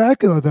being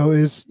Dracula, though,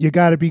 is you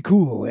got to be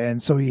cool,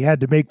 and so he had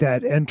to make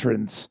that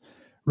entrance,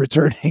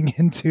 returning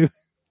into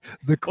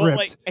the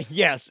crypt. Well,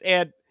 yes,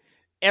 and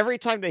every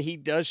time that he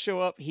does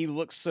show up, he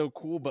looks so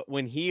cool. But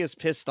when he is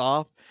pissed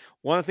off,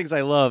 one of the things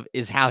I love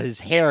is how his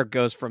hair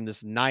goes from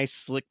this nice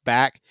slick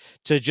back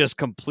to just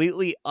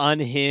completely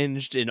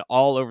unhinged and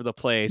all over the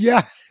place.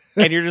 Yeah,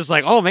 and you're just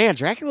like, oh man,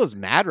 Dracula's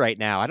mad right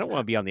now. I don't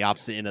want to be on the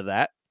opposite end of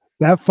that.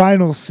 That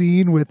final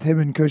scene with him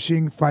and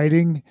Cushing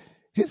fighting.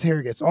 His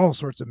hair gets all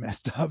sorts of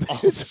messed up.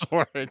 All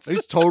sorts.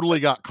 He's totally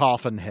got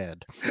coffin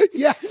head.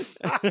 Yeah.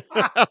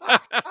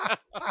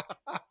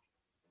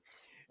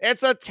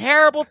 It's a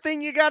terrible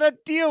thing you got to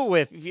deal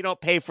with if you don't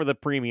pay for the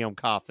premium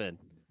coffin.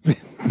 That's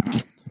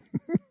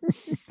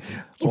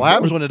what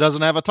happens when it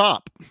doesn't have a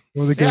top.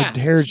 Well, the good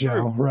hair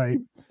gel, right.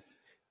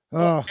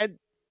 Well, and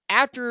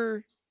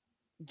after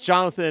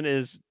Jonathan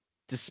is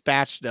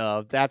dispatched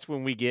of, that's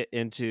when we get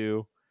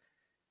into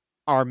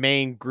our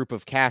main group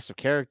of cast of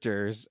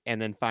characters,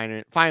 and then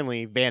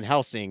finally Van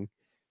Helsing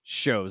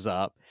shows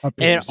up,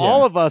 and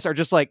all of us are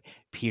just like,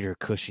 Peter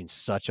Cushing's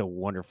such a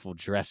wonderful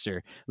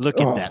dresser. Look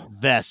at that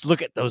vest.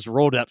 Look at those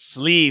rolled up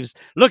sleeves.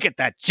 Look at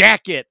that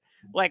jacket.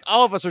 Like,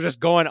 all of us are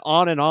just going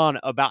on and on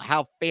about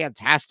how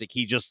fantastic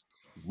he just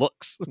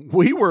looks.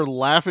 We were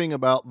laughing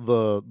about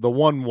the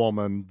one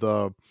woman.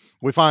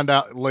 We find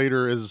out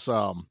later is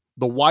the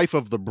wife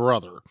of the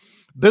brother.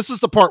 This is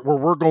the part where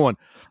we're going,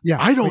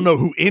 I don't know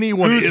who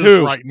anyone is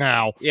right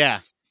now. Yeah.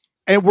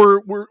 And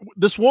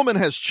this woman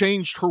has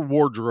changed her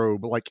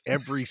wardrobe like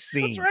every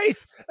scene.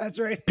 That's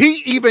right.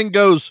 Pete even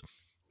goes,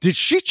 did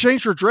she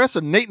change her dress?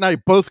 And Nate and I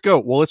both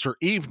go, well, it's her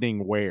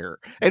evening wear.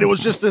 And it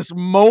was just this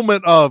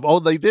moment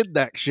of, they did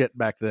that shit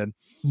back then.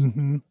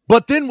 Mm-hmm.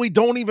 But then we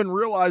don't even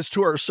realize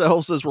to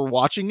ourselves as we're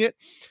watching it,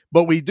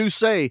 but we do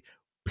say,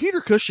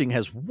 Peter Cushing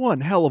has one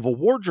hell of a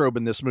wardrobe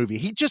in this movie.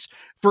 He just,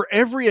 for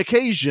every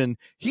occasion,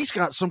 he's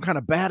got some kind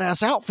of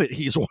badass outfit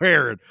he's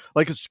wearing.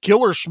 Like his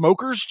killer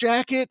smoker's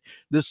jacket,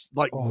 this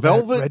like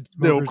velvet,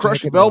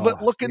 crushed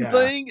velvet looking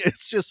thing.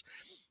 It's just,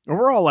 and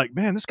we're all like,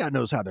 man, this guy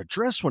knows how to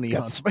dress when he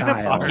hunts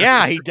vampires.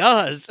 Yeah, he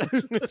does.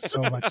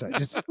 So much,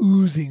 just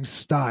oozing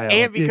style.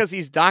 And because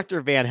he's Dr.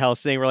 Van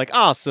Helsing, we're like,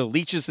 so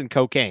leeches and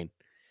cocaine.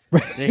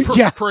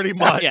 Pretty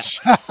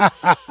much.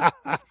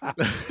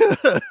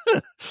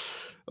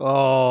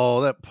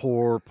 Oh, that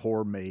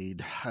poor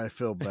maid. I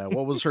feel bad.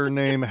 What was her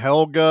name?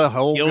 Helga,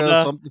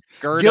 Gilda, something.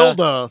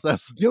 Gerda.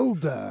 That's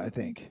Gilda, I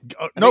think.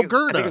 No,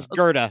 Gerda. I think it's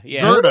Gerda.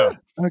 Yeah. Gerda.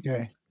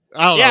 Okay.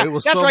 I don't know. It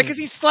was that's right, because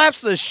he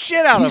slaps the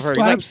shit out of her.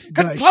 He's like,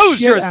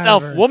 compose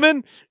yourself,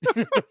 woman.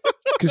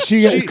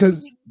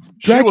 Because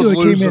Dracula was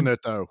losing it,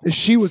 though.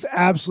 She was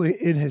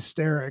absolutely in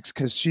hysterics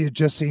because she had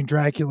just seen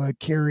Dracula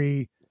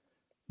carry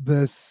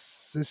the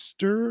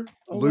sister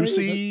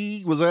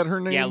Lucy, was that her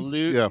name?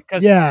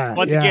 Yeah,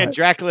 Once again,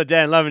 Dracula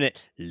dead and loving it.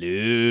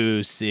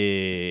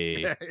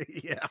 Lucy.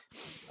 Yeah.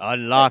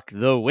 Unlock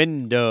the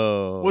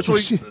window.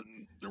 Which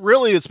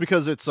really it's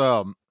because it's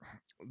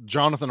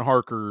Jonathan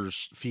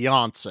Harker's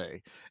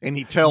fiance, and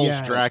he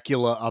tells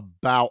Dracula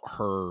about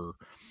her,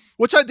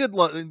 which I did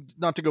love.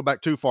 Not to go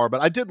back too far,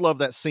 but I did love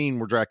that scene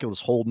where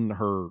Dracula's holding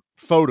her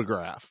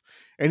photograph,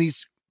 and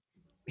he's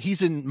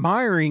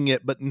admiring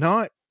it, but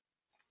not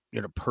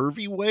in a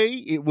pervy way.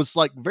 It was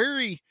like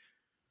very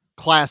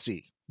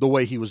classy the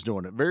way he was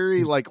doing it,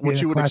 very like what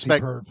you would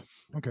expect.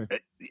 Okay.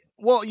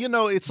 Well,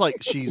 it's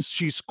like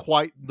she's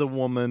quite the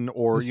woman,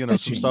 or some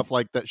stuff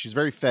like that. She's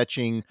very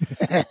fetching.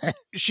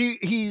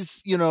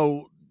 He's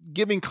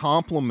giving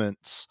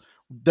compliments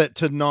that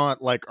to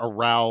not like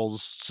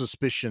arouse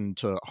suspicion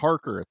to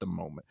Harker at the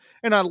moment,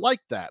 and I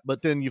like that.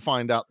 But then you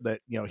find out that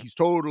he's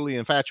totally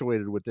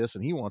infatuated with this,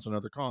 and he wants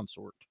another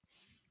consort.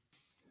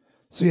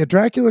 So yeah,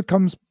 Dracula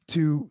comes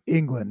to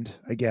England.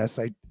 I guess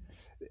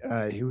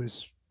he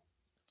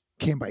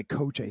came by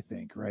coach, I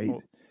think, right?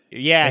 Well,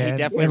 yeah, he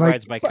definitely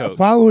rides by coach.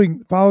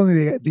 Following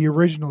the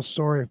original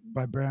story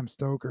by Bram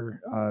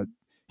Stoker,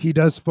 he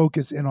does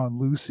focus in on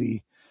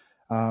Lucy.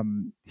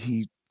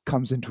 He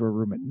comes into her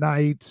room at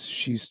night.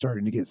 She's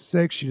starting to get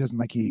sick. She doesn't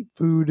like to eat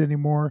food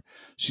anymore.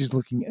 She's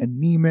looking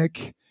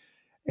anemic.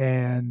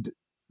 And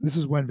this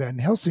is when Van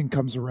Helsing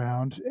comes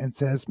around and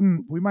says,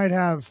 we might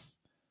have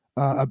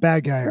a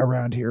bad guy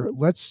around here.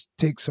 Let's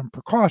take some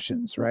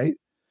precautions, right?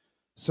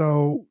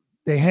 So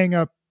they hang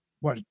up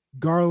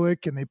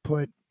garlic, and they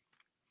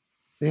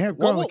have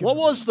garlic. What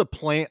was the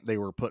plant they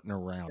were putting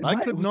around?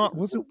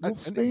 Was it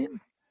Wolfsbane?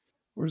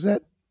 Or is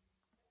that?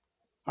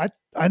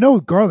 I know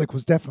garlic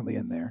was definitely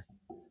in there.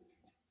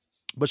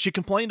 But she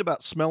complained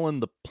about smelling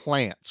the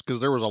plants because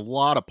there was a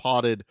lot of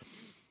potted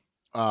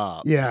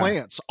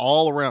plants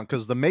all around,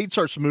 because the maid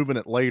starts moving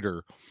it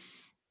later,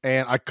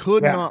 and I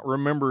could not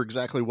remember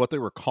exactly what they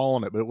were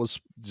calling it, but it was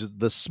just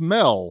the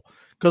smell,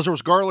 because there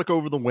was garlic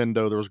over the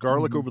window, there was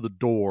garlic over the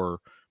door,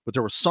 but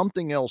there was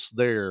something else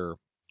there,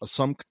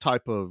 some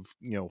type of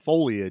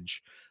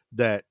foliage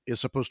that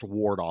is supposed to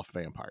ward off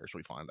vampires,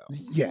 we find out.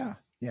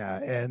 Yeah,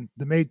 and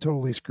the maid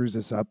totally screws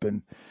this up,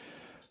 and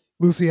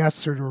Lucy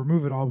asks her to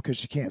remove it all because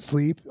she can't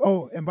sleep.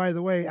 Oh, and by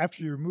the way,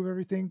 after you remove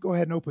everything, go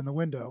ahead and open the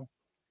window.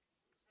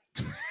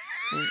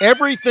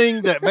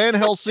 Everything that Van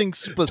Helsing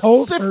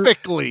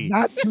specifically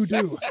not to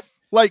do.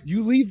 Like,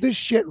 you leave this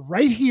shit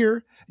right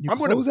here. I'm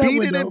going to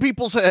beat it in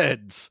people's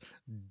heads.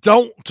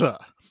 Don't.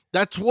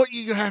 That's what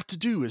you have to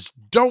do, is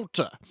don't.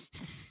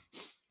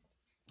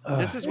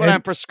 This is what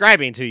I'm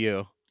prescribing to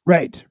you.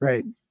 Right.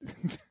 Oh,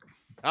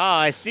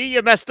 I see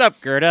you messed up,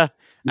 Gerda.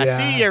 I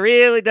see you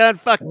really done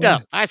fucked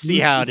up. I see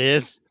how it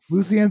is.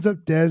 Lucy ends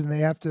up dead, and they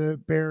have to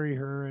bury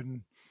her.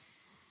 And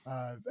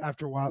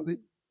after a while,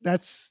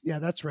 that's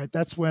right.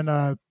 That's when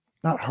not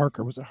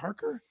Harker. Was it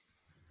Harker?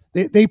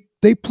 They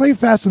play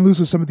fast and loose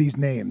with some of these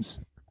names.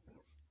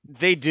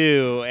 They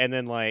do, and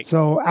then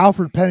so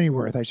Alfred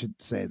Pennyworth, I should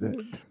say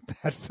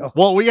that felt.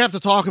 Well, we have to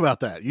talk about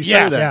that. You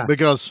say that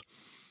because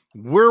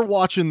we're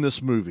watching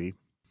this movie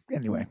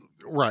anyway,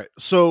 right?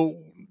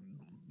 So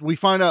we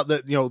find out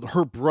that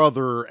her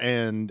brother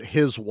and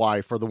his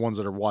wife are the ones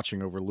that are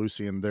watching over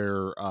Lucy, and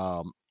they're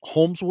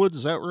Holmeswood.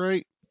 Is that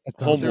right?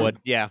 Homewood,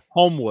 yeah.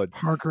 Homewood.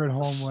 Harker and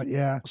Homewood,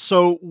 yeah.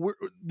 So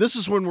this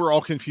is when we're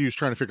all confused,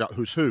 trying to figure out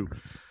who's who.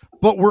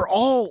 But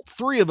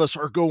three of us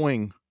are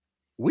going,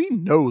 we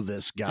know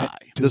this guy,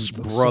 this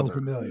brother. So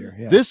familiar.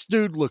 Yeah. This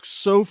dude looks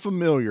so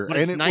familiar. But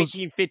and it's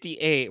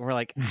 1958. We're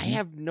like, I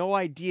have no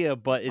idea,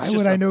 but it's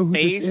just a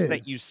face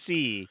that you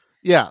see.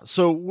 Yeah,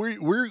 so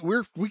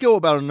we go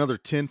about another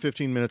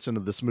 10-15 minutes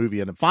into this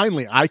movie, and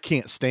finally I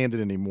can't stand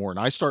it anymore, and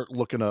I start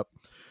looking up,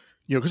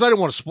 because I didn't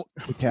want to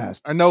the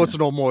cast. I know it's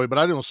an old movie, but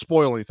I didn't want to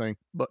spoil anything.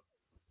 But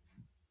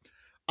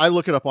I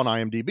look it up on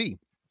IMDb.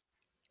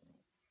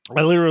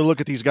 I literally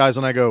look at these guys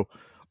and I go,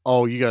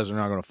 "Oh, you guys are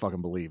not going to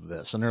fucking believe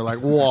this." And they're like,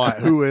 "What?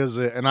 Who is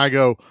it?" And I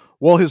go,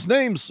 "Well, his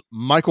name's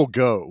Michael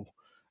Gough."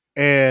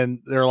 And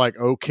they're like,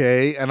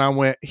 "Okay." And I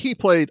went, "He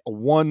played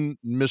one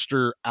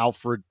Mr.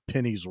 Alfred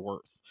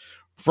Pennyworth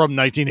from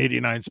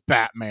 1989's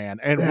Batman."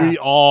 And we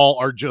all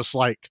are just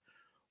like,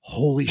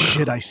 holy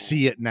shit, I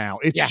see it now.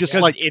 It's just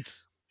like,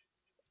 it's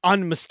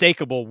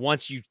unmistakable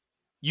once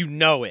you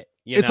know it.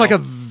 It's like a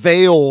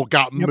veil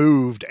got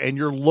moved, and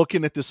you're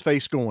looking at this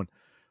face going,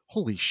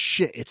 holy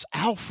shit, it's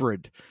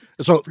Alfred.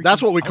 So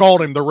that's what we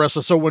called him the rest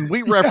of. So when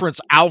we reference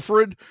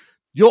Alfred,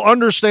 you'll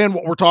understand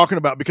what we're talking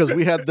about, because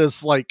we had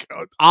this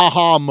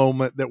aha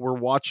moment that we're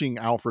watching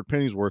Alfred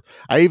Pennyworth.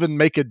 I even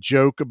make a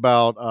joke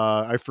about,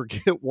 I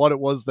forget what it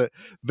was, that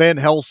Van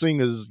Helsing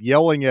is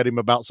yelling at him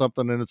about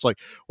something. And it's like,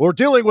 we're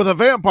dealing with a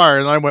vampire.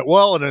 And I went,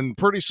 well, and then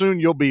pretty soon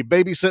you'll be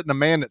babysitting a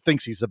man that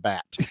thinks he's a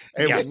bat.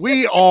 And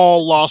we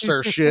all lost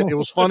our shit. It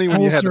was funny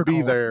when you had to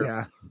be there.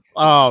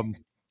 Yeah.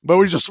 But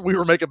we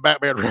were making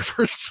Batman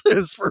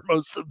references for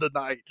most of the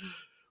night.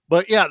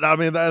 But yeah, I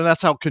mean, and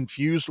that's how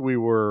confused we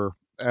were.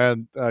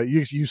 And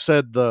you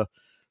said the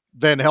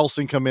Van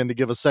Helsing come in to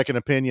give a second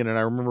opinion, and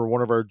I remember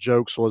one of our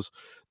jokes was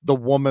the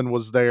woman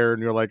was there,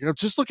 and you're like, I'm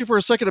just looking for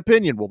a second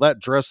opinion. Well, that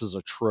dress is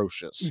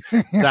atrocious.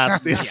 That's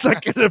the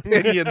second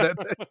opinion that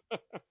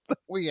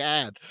we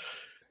had.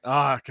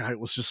 God, it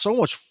was just so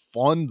much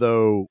fun,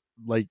 though.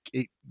 Like,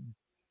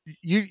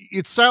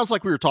 it sounds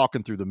like we were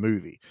talking through the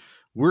movie.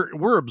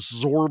 We're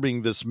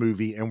absorbing this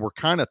movie and we're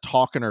kind of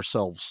talking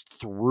ourselves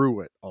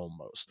through it,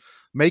 almost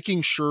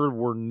making sure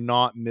we're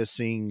not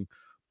missing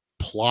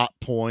plot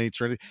points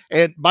or anything.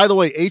 And by the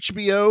way,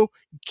 HBO,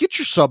 get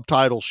your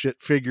subtitle shit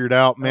figured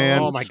out,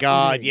 man. Oh my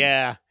God.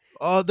 Yeah.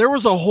 There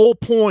was a whole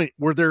point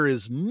where there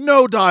is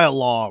no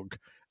dialogue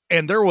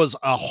and there was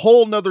a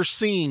whole nother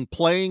scene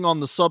playing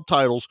on the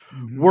subtitles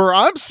where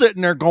I'm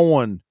sitting there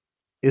going,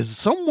 is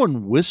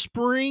someone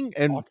whispering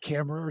and off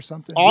camera or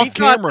something? We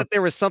thought that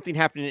there was something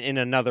happening in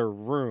another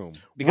room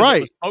because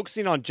it was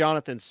focusing on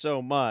Jonathan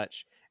so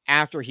much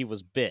after he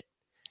was bit.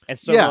 And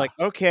so we're like,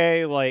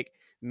 okay, like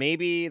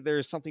maybe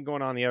there's something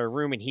going on in the other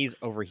room and he's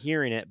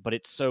overhearing it, but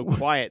it's so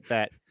quiet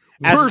that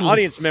as an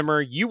audience member,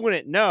 you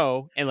wouldn't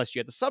know unless you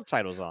had the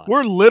subtitles on.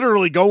 We're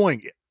literally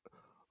going,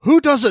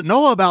 who doesn't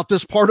know about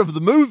this part of the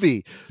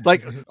movie?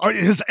 Like,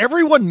 has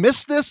everyone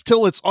missed this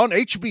till it's on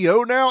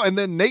HBO now? And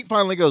then Nate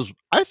finally goes,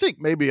 I think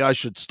maybe I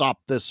should stop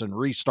this and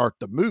restart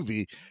the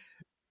movie.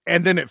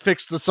 And then it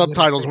fixed the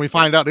subtitles and we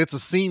find out it's a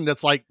scene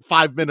that's like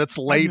 5 minutes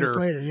later.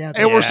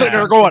 And we're sitting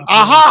there going,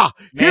 aha,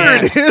 here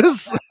it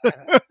is.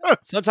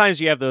 Sometimes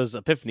you have those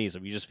epiphanies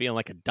of you just feeling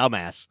like a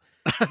dumbass.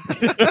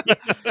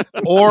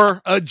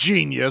 Or a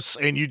genius,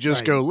 and you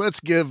just go, let's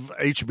give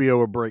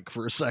HBO a break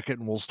for a second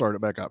and we'll start it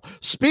back up.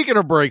 Speaking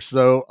of breaks,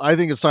 though, I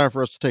think it's time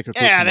for us to take a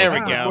quick there we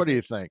go. What do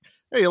you think?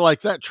 Hey, you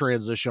like that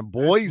transition,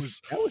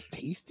 boys? That was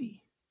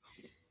tasty.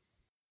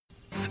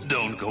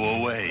 Don't go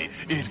away.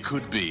 It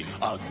could be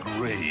a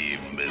grave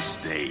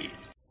mistake.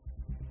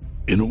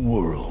 In a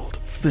world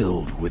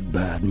filled with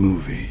bad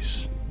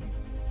movies,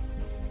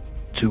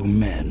 two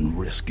men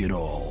risk it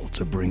all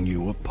to bring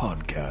you a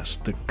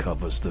podcast that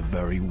covers the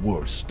very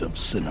worst of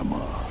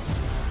cinema.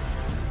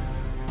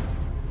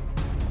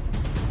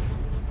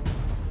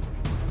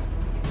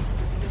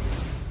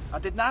 I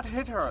did not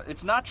hit her.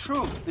 It's not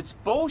true. It's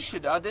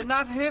bullshit. I did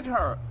not hit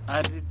her.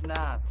 I did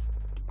not.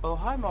 Oh,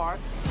 hi, Mark.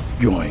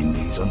 Join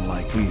these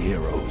unlikely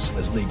heroes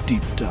as they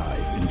deep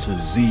dive into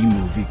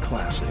Z-movie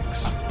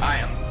classics. I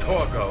am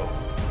Torgo.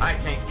 I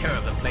take care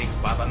of the place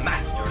while the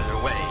master is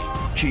away.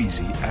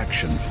 Cheesy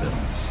action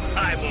films.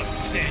 I will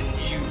send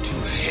you to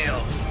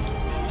hell.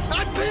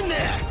 I've been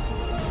there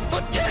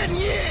for 10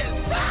 years.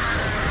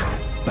 Ah!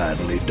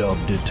 Badly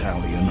dubbed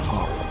Italian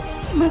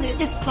horror. Mother,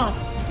 this cloth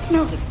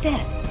smells of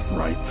death.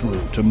 Right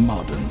through to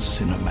modern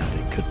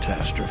cinematic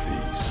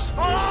catastrophes.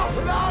 Oh,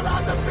 no,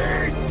 not the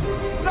beast!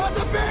 Not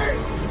the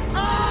beast!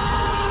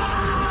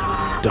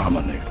 Ah!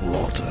 Dominic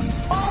Lawton.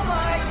 Oh,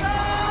 my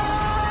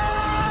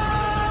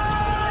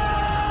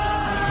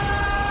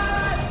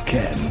God!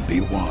 Can be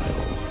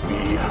wild.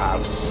 We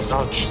have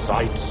such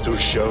sights to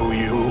show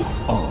you.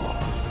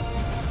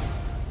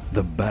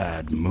 The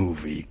Bad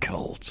Movie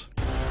Cult.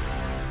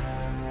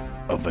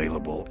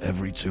 Available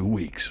every 2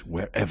 weeks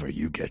wherever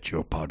you get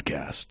your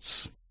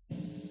podcasts.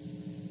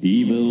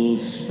 Evil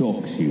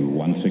stalks you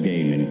once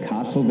again in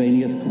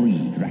Castlevania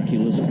 3,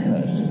 Dracula's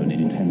Curse for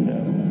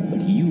Nintendo.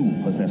 But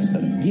you possess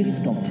the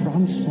gift of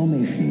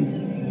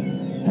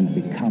transformation and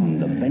become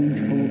the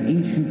vengeful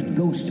ancient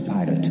ghost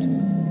pirate,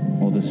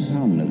 or the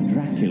son of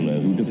Dracula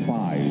who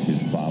defies his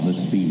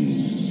father's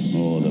fiends,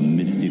 or the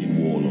mystic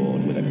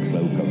warlord with a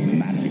cloak of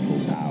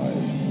magical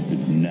powers.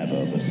 It's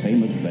never the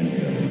same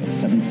adventure in the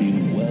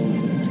 17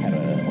 worlds of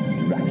terror of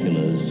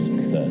Dracula's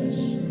Curse.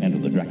 Enter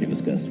the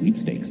Dracula's Curse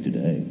sweepstakes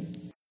today.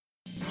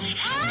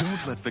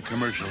 Don't let the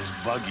commercials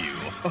bug you.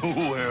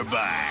 We're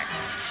back.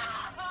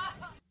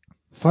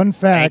 Fun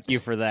fact. Thank you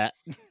for that.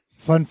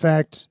 Fun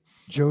fact,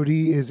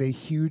 Jody is a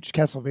huge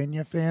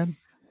Castlevania fan.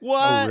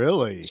 What? Oh,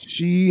 really?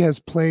 She has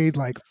played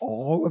like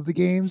all of the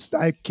games.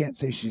 I can't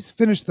say she's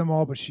finished them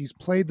all, but she's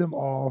played them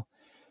all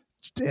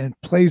and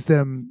plays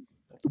them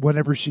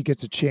whenever she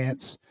gets a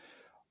chance.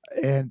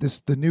 And the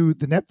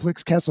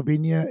Netflix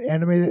Castlevania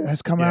anime that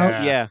has come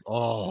out. Yeah.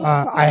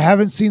 I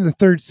haven't seen the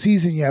third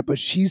season yet, but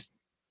she's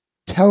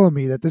telling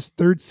me that this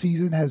third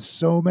season has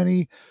so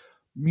many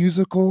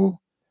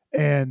musical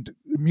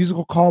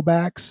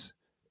callbacks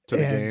to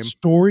the and game.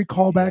 Story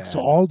callbacks to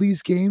all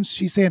these games.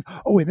 She's saying,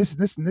 "Oh, and this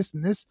and this and this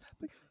and this."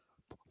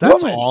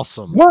 That's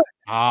awesome. What?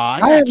 I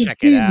haven't check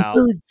seen it out.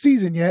 the third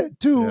season yet.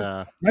 Too.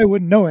 Yeah. I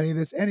wouldn't know any of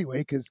this anyway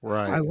because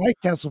Right. I like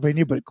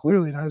Castlevania, but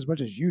clearly not as much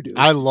as you do.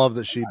 I love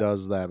that she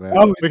does that, man.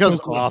 Oh, it's because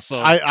so cool.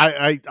 Awesome.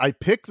 I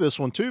picked this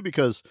one too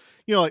because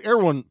like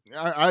everyone,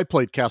 I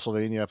played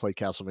Castlevania. I played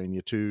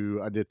Castlevania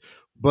 2. I did,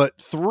 but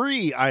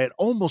 3 I had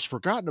almost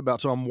forgotten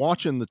about. So I'm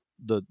watching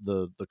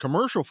the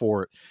commercial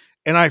for it,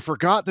 and I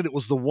forgot that it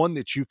was the one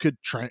that you could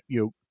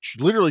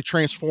literally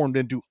transformed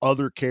into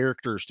other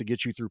characters to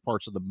get you through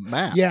parts of the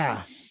map.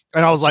 Yeah.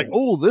 And I was like,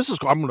 oh, this is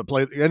cool. I'm going to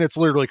play. And it's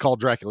literally called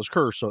Dracula's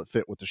Curse, so it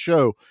fit with the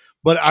show.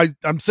 But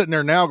I'm sitting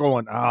there now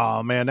going,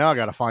 oh, man, now I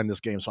got to find this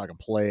game so I can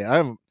play it.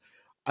 I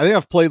think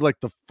I've played like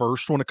the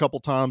first one a couple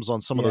times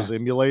on some of those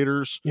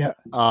emulators. Yeah.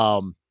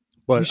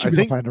 But I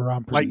think find a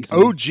ROM like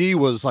easily. OG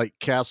was like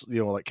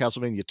like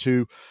Castlevania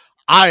 2.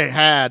 I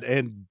had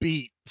and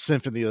beat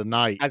Symphony of the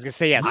Night. I was gonna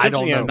say, yeah,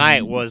 Symphony of the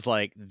Night was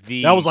like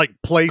that was like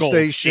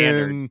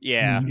PlayStation.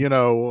 Yeah, you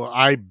know,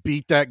 I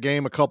beat that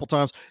game a couple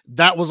times.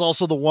 That was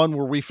also the one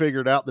where we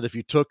figured out that if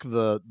you took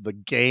the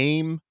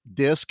game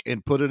disc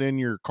and put it in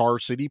your car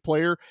CD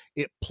player,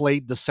 it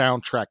played the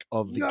soundtrack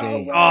of the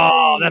game. Way.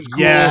 Oh, that's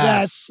cool.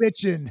 That's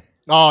bitchin'.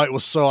 Oh, it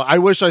was so. I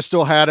wish I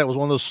still had it. It was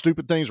one of those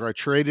stupid things where I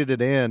traded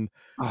it in,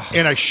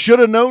 and I should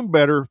have known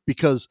better,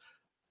 because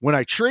when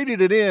I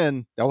traded it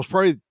in, that was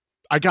probably.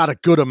 I got a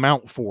good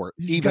amount for it.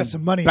 You got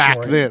some money back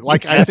for it. then.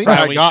 Like I think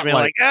I got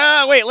like,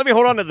 wait, let me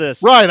hold on to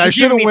this. Right, I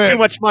should have went too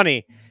much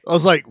money. I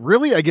was like,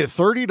 really? I get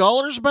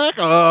 $30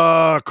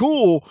 back?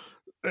 Cool.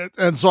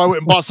 And so I went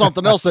and bought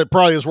something else that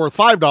probably is worth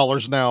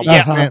 $5 now.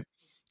 Yeah, man.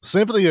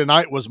 Symphony of the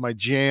Night was my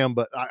jam,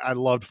 but I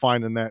loved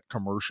finding that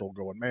commercial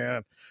going,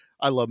 man.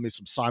 I love me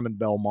some Simon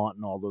Belmont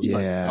and all those type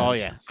of things. Oh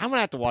yeah, I'm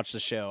gonna have to watch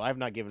the show. I've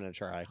not given it a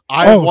try.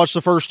 I have watched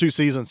the first 2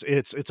 seasons.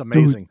 It's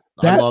amazing.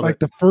 Dude, I love like it.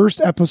 the first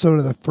episode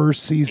of the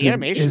first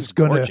season is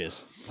going to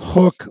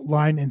hook,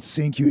 line, and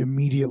sink you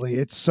immediately.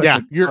 It's such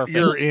a you're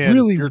in.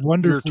 really you're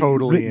wonderfully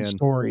totally written in.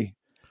 story,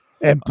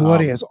 and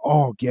bloody as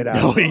all get out.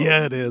 Oh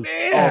yeah, it is.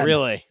 Oh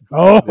really?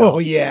 Oh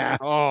yeah.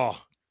 Oh,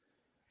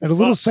 and a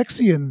little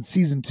sexy in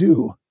season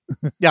 2.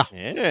 Yeah.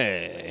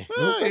 Hey.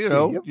 You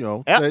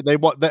know. Yep. They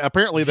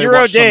apparently they 0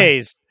 watched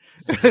days.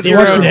 Some,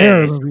 0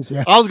 days. Movies,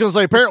 yeah. I was going to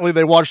say apparently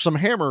they watched some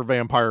Hammer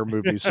vampire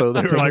movies, so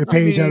they were like,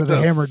 page we out of the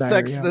need to Hammer Diary,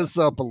 sex this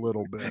up a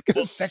little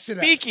bit.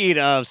 Speaking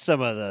of some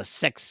of the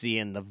sexy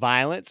and the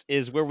violence,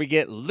 is where we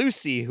get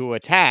Lucy who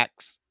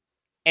attacks,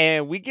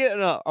 and we get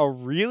a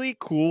really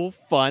cool,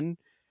 fun,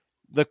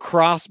 the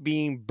cross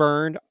being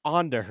burned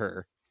onto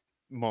her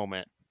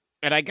moment.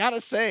 And I gotta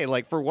say,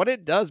 like, for what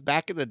it does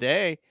back in the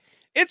day,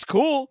 it's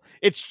cool.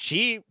 It's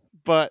cheap,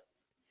 but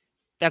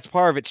that's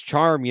part of its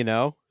charm, you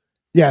know?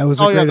 Yeah, it was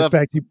a great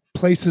effect. He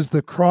places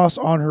the cross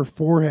on her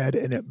forehead,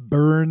 and it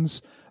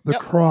burns the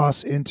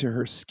cross into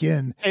her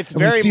skin. It's and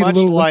very much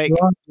like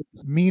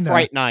Mina.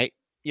 Fright Night,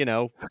 you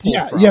know?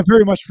 Yeah,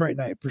 very much Fright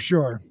Night, for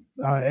sure.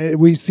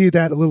 We see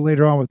that a little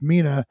later on with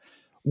Mina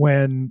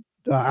when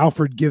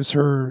Alfred gives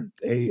her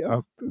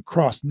a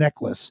cross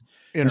necklace.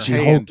 And she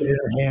holds it in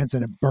her hands,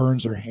 and it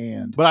burns her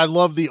hand. But I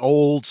love the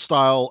old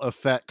style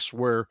effects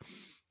where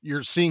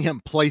you're seeing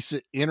him place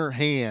it in her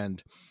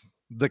hand.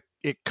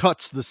 It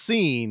cuts the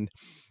scene,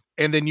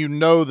 and then you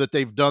know that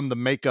they've done the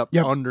makeup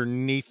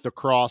underneath the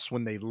cross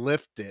when they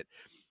lift it.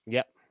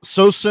 Yep.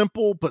 So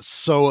simple, but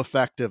so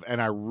effective,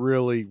 and I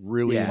really,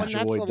 really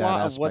enjoyed that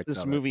aspect of what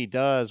this movie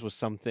does with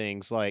some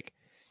things. Like,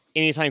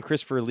 anytime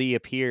Christopher Lee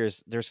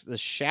appears, there's the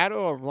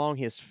shadow along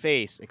his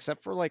face,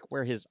 except for like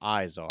where his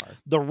eyes are.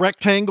 The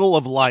rectangle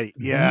of light.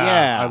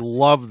 Yeah. I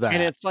love that.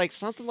 And it's like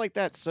something like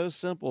that, so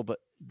simple, but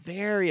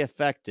very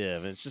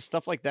effective. And it's just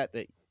stuff like that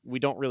we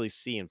don't really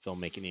see in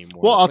filmmaking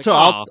anymore. Well,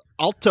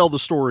 I'll tell the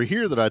story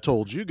here that I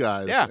told you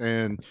guys. Yeah.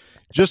 And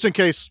just in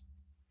case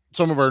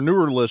some of our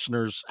newer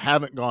listeners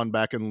haven't gone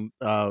back and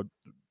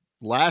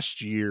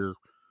last year,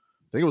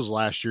 I think it was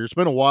last year, it's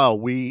been a while,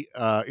 we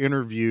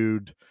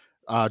interviewed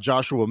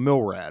Joshua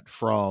Milrad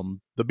from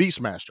The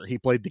Beastmaster. He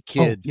played the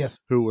kid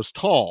who was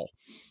tall.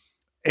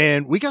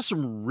 And we got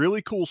some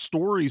really cool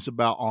stories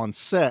about on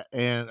set,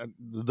 and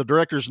the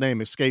director's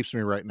name escapes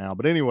me right now.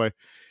 But anyway,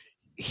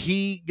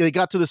 they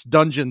got to this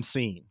dungeon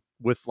scene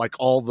with like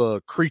all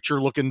the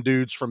creature looking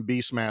dudes from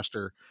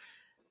Beastmaster.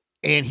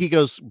 And he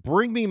goes,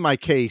 bring me my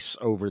case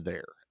over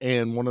there.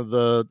 And one of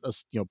the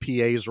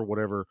PAs or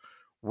whatever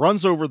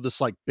runs over this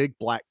like big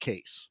black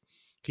case.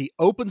 He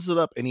opens it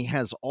up and he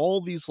has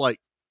all these like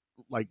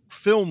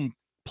film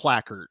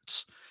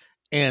placards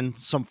and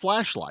some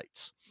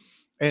flashlights.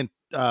 And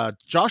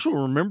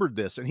Joshua remembered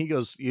this, and he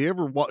goes,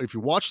 if you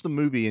watch the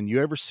movie and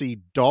you ever see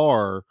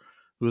Dar,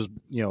 who's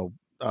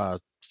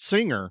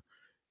singer,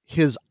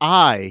 his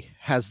eye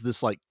has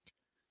this like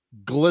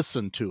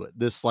glisten to it,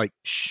 this like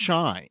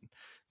shine.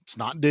 It's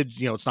not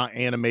it's not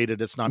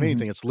animated, it's not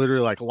anything. It's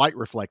literally like light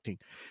reflecting.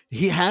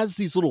 He has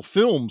these little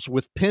films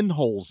with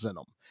pinholes in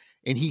them,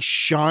 and he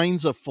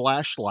shines a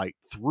flashlight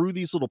through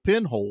these little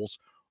pinholes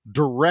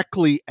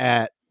directly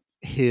at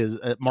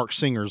Mark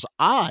Singer's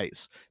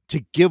eyes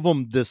to give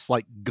him this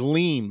like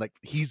gleam, like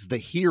he's the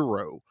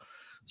hero.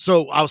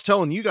 So I was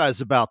telling you guys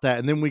about that,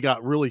 and then we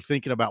got really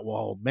thinking about,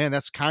 well, man,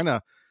 that's kind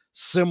of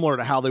similar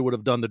to how they would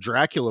have done the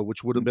Dracula,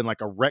 which would have been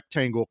like a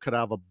rectangle cut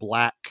out of a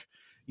black,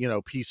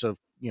 piece of,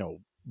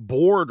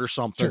 board or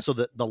something, so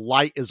that the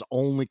light is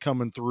only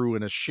coming through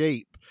in a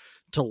shape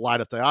to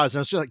light up the eyes.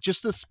 And it's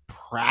just this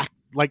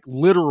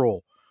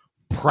literal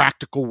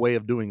practical way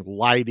of doing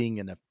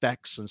lighting and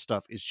effects and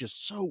stuff is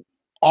just so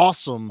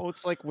awesome. Well,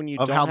 it's like when you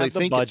don't have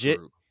the budget,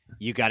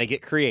 you got to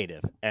get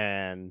creative.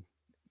 And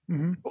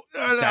we're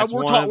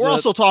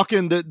also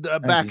talking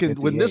that back in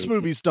when this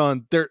movie's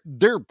done,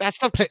 that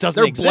stuff just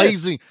doesn't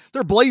exist.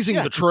 They're blazing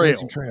the trail.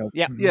 Blazing trails.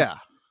 Yeah. Yeah.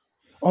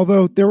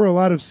 Although there were a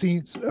lot of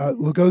scenes,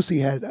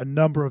 Lugosi had a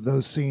number of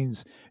those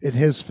scenes in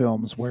his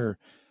films where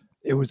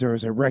there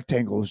was a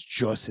rectangle. It was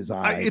just his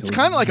eyes. It's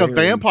kind of like a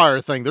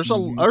vampire thing. There's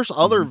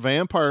other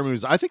vampire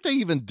movies. I think they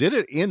even did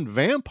it in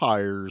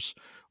Vampires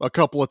a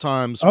couple of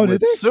times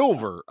with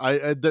Silver.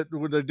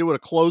 When they do it a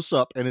close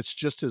up and it's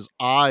just his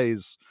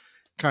eyes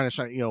kind of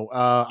shine.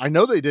 I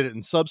know they did it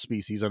in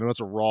Subspecies. I know it's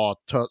a raw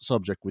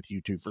subject with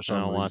you two for some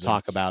reason. I don't want to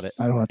talk about it.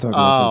 I don't want to talk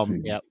about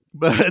Subspecies. Yep.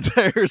 But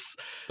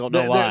don't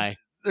know why.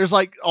 There's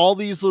like all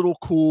these little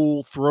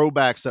cool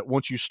throwbacks that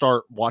once you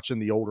start watching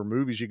the older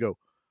movies, you go,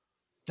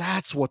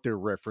 that's what they're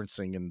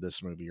referencing in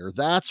this movie, or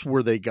that's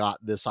where they got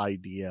this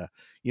idea.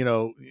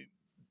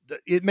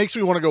 It makes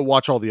me want to go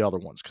watch all the other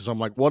ones because I'm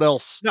like, what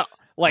else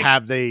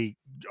have they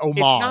homaged? It's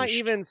not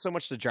even so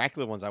much the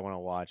Dracula ones I want to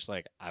watch.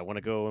 Like, I want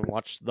to go and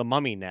watch The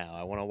Mummy now.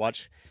 I want to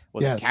watch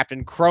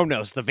Captain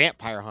Kronos, the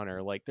Vampire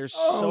Hunter. Like, there's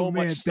so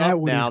much stuff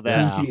now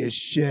that as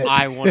shit.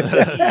 I want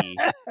to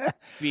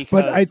see.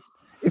 But I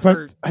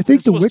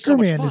think The Wicker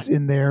Man is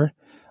in there.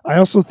 I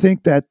also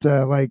think that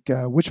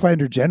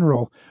Witchfinder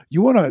General,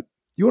 you want to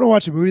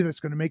watch a movie that's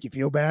going to make you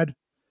feel bad?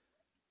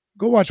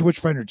 Go watch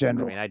Witchfinder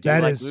General. I do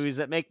like movies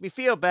that make me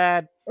feel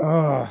bad.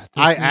 I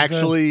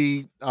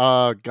actually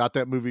got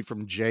that movie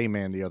from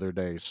J-Man the other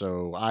day,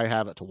 so I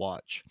have it to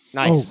watch.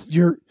 Nice.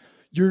 Oh,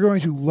 you're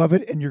going to love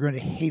it and you're going to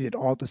hate it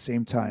all at the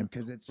same time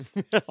because it's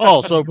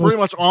so pretty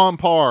much on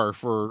par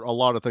for a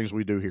lot of things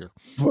we do here.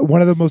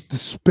 One of the most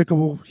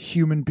despicable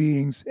human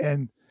beings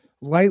and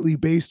lightly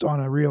based on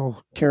a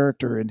real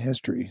character in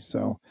history.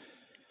 So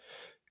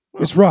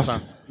it's rough.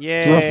 Yay.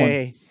 It's a rough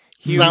one.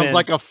 Sounds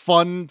like a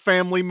fun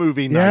family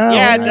movie night.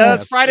 Yeah, it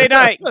does. Friday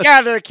night.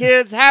 Gather,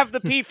 kids. Have the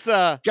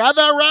pizza.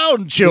 Gather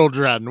around,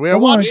 children. We're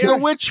watching the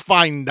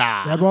Witchfinder.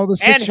 Have all the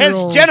and his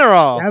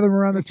general. Gather them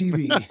around the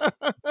TV.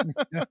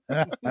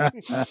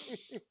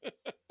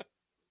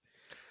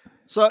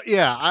 So,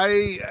 yeah,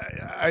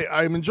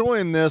 I'm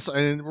enjoying this.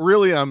 And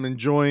really, I'm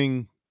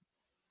enjoying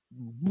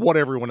what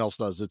everyone else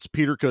does. It's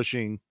Peter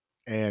Cushing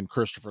and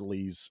Christopher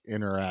Lee's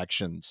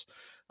interactions.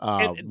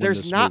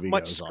 There's not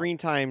much screen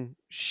time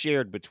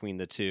shared between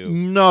the two.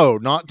 No,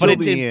 not till but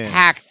it's the end.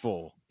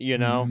 Impactful,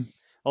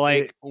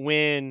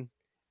 when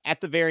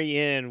at the very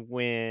end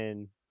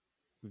when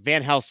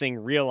Van Helsing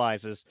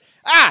realizes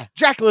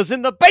Dracula's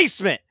in the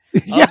basement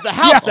of the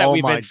house that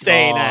we've been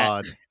staying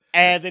at,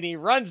 and then he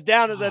runs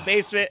down to the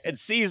basement and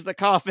sees the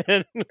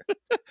coffin.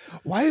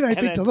 Why did I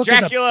think to look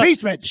Dracula in the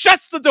basement?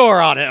 Shuts the door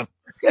on him.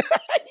 He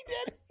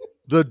did.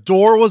 The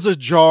door was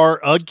ajar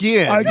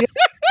again.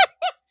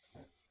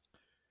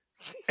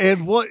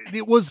 And what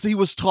it was, he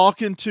was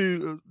talking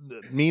to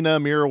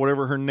Mira,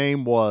 whatever her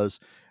name was,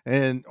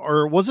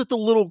 or was it the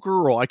little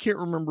girl? I can't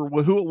remember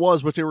who it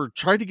was, but they were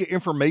trying to get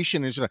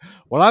information. And she's like,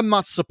 well, I'm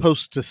not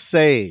supposed to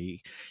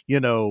say,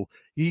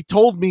 he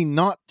told me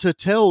not to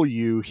tell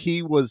you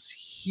he was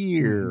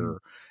here.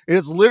 Mm-hmm.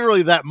 It's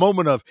literally that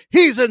moment of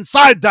he's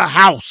inside the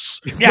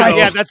house.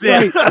 Yeah, that's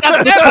it.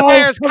 The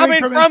vampire's coming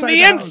from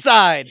the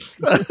inside.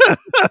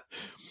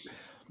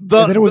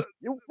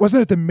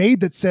 Wasn't it the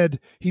maid that said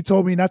he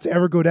told me not to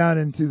ever go down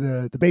into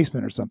the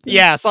basement or something?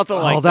 Yeah, something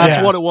like that. Oh,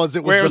 that's what it was.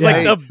 It was where it was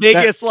like the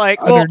biggest,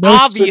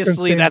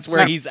 obviously that's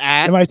where he's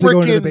at. Am I to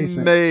go into the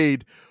basement?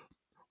 Maid.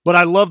 But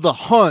I love the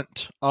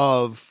hunt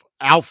of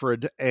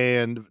Alfred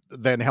and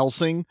Van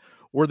Helsing,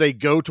 where they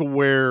go to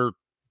where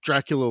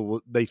Dracula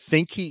they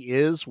think he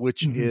is,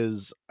 which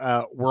is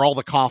where all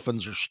the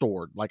coffins are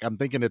stored. Like I'm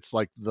thinking it's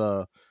like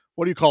what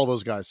do you call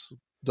those guys?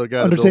 The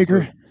guy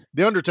Undertaker.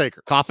 The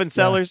Undertaker. Coffin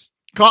sellers.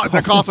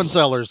 The coffin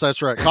sellers.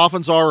 That's right.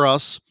 Coffins are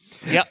us.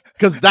 Yep.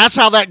 Because that's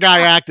how that guy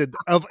acted.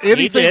 Of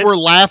anything we're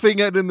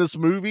laughing at in this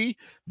movie,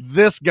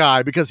 this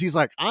guy, because he's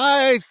like,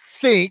 I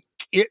think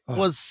it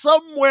was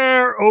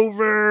somewhere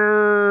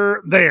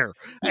over there.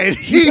 And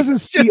he doesn't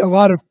see a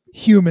lot of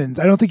humans.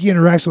 I don't think he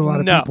interacts with a lot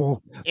of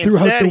people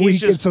throughout the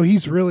week. And so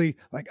he's really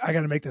like, I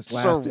got to make this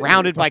last.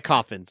 Surrounded by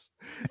coffins.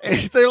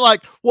 And they're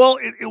like, well,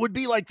 it would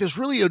be like this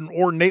really an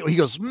ornate. He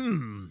goes,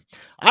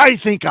 I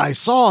think I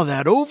saw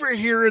that over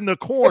here in the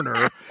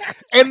corner.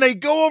 And they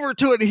go over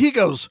to it and he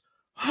goes,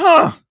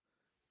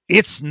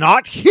 it's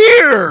not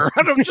here.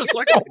 And I'm just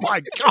like, oh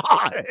my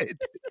God.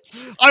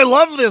 I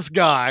love this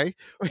guy.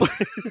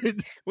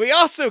 We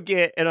also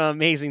get an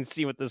amazing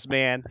scene with this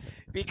man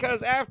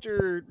because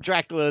after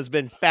Dracula has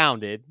been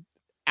founded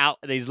out,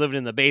 he's living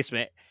in the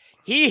basement.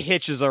 He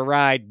hitches a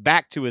ride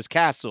back to his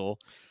castle,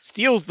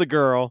 steals the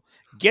girl,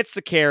 gets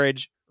the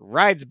carriage,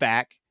 rides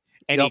back,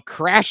 and he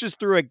crashes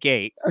through a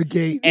gate.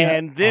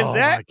 And then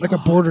like a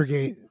border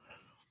gate.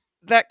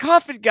 That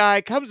coffin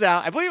guy comes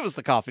out. I believe it was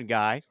the coffin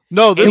guy.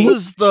 No, this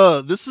is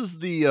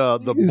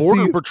the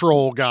border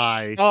patrol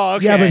guy. Oh,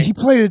 okay. Yeah, but he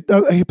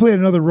played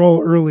another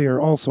role earlier.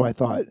 Also, I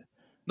thought.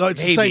 No,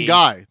 it's the same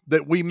guy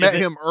that we met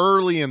him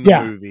early in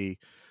the movie,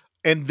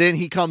 and then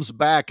he comes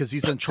back because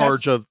he's in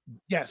charge of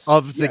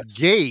the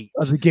gate.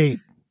 Of the gate,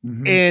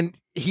 and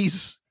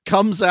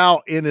comes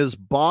out in his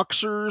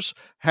boxers,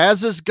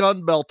 has his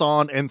gun belt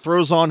on, and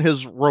throws on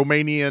his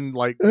Romanian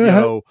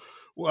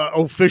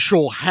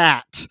official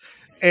hat.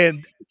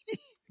 And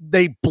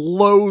they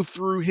blow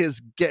through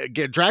his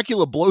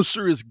Dracula blows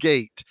through his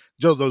gate.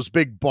 Joe, those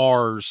big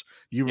bars.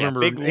 You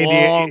remember big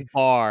long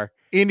bar.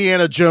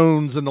 Indiana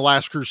Jones and the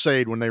Last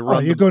Crusade when they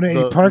run you go to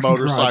any parking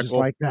motorcycle garages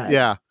like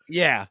that.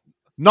 Yeah.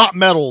 Not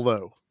metal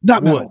though.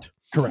 Not wood. Metal.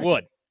 Correct.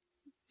 Wood.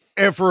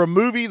 And for a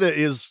movie that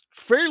is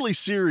fairly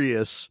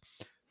serious,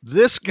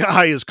 this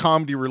guy is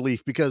comedy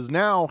relief because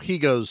now he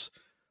goes,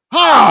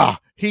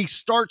 he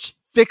starts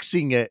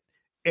fixing it.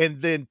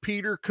 And then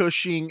Peter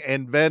Cushing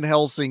and Van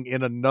Helsing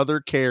in another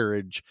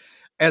carriage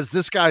as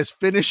this guy's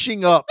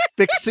finishing up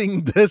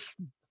fixing this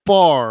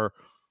bar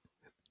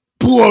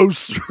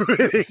blows through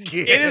it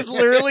again. It is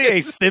literally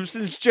a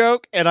Simpsons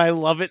joke, and I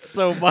love it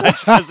so much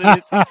because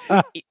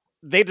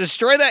they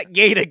destroy that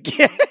gate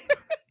again.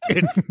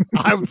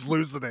 I was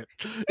losing it.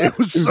 It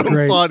was so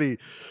funny.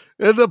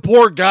 And the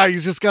poor guy,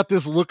 he's just got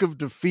this look of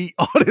defeat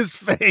on his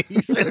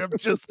face. And I'm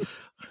just...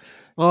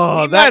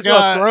 Oh, that as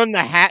well thrown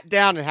the hat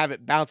down and have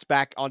it bounce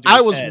back onto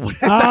his head.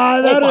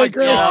 Oh my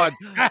God.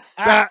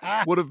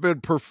 That would have been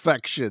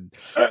perfection.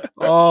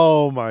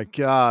 Oh my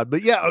God.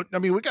 But yeah, I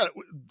mean, we got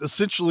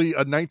essentially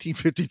a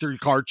 1953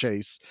 car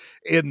chase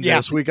in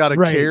this. We got a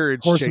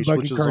carriage chase,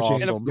 which is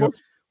awesome. And of course,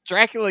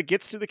 Dracula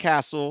gets to the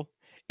castle.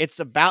 It's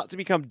about to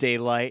become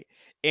daylight,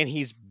 and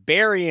he's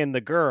burying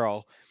the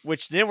girl,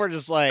 which then we're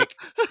just like,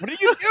 what are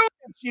you doing?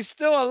 She's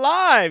still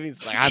alive.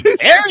 He's like, I'm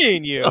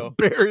burying you. I'm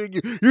burying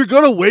you. You're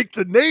going to wake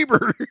the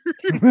neighbor.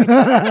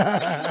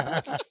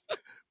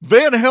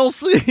 Van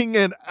Helsing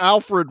and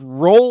Alfred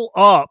roll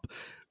up.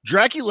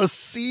 Dracula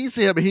sees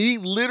him. He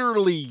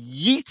literally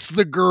yeets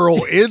the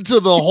girl into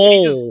the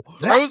hole.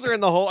 Throws her in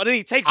the hole, and then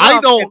he takes it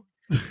off.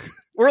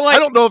 We're like, I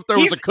don't know if there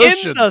was a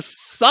cushion. In the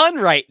sun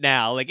right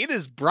now. Like, it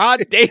is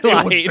broad daylight.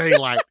 It was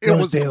daylight. It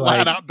was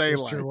flat out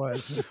daylight. It sure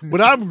was. But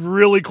I'm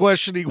really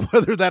questioning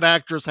whether that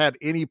actress had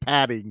any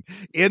padding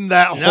in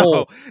that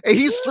hole. And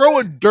he's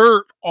throwing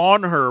dirt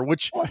on her,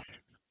 which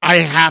I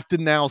have to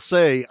now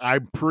say,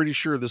 I'm pretty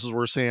sure this is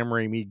where Sam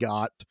Raimi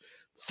got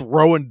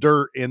throwing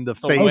dirt in the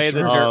face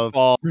of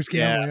Bruce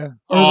Campbell,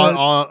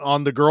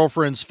 on the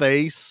girlfriend's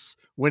face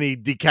when he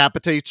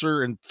decapitates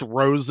her and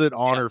throws it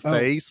on her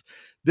face.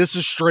 This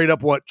is straight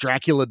up what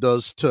Dracula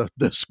does to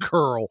this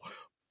girl.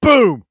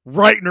 Boom!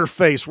 Right in her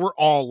face. We're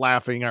all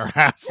laughing our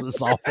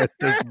asses off at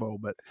this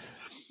moment.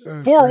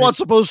 For what's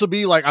supposed to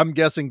be like, I'm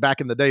guessing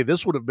back in the day,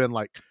 this would have been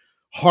like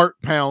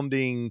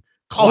heart-pounding,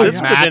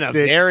 this would have been a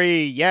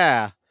very,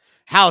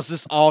 how's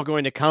this all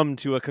going to come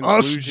to a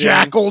conclusion? Us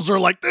jackals are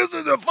like, this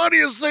is the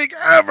funniest thing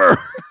ever.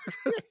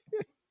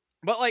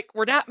 But like,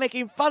 we're not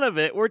making fun of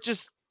it. We're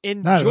just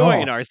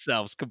enjoying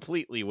ourselves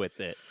completely with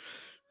it.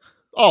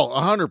 Oh,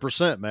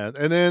 100%, man.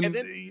 And then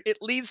it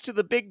leads to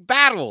the big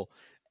battle.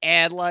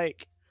 And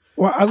like,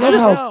 well, I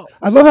love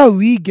how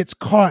Lee gets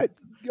caught.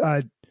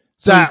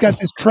 So he's got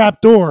this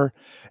trap door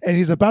and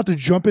he's about to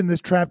jump in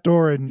this trap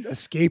door and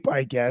escape,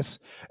 I guess.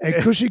 And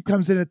Cushing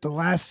comes in at the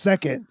last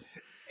second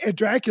and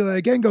Dracula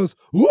again goes,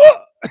 whoa!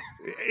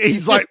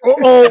 He's like,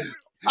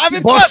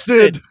 I'm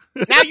busted.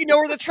 Now you know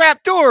where the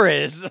trap door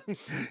is.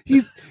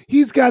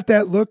 He's got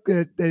that look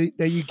that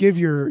you give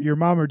your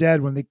mom or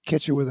dad when they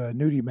catch you with a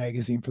nudie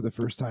magazine for the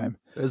first time.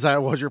 Is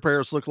that what your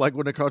parents look like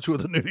when they caught you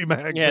with a nudie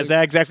magazine? Yeah, is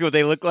that exactly what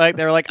they look like?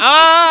 They're like,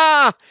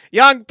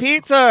 young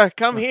Peter,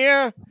 come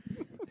here.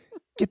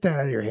 Get that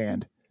out of your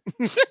hand.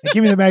 And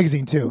give me the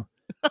magazine too.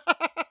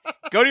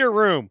 Go to your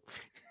room.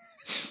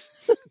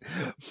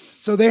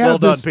 So they have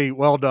done, Pete.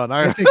 Well done.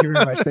 Thank you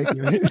very much. Thank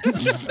you.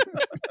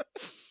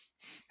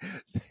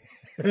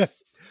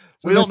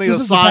 So we don't need a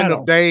sign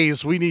of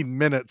days. We need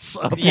minutes.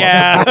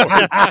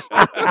 Yeah.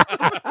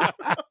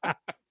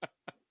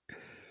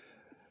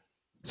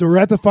 So we're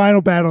at the final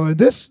battle, and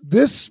this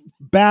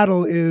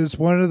battle is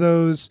one of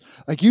those,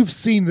 like, you've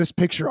seen this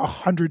picture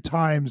 100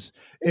 times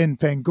in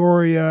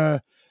Fangoria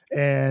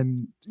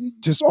and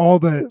just all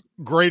the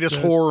greatest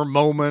horror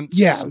moments.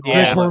 Yeah,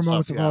 greatest horror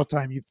moments of all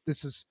time.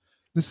 This is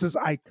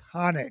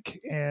iconic,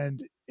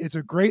 and it's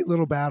a great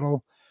little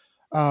battle.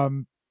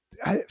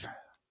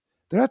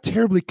 They're not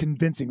terribly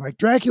convincing. Like,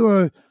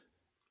 Dracula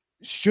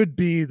should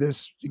be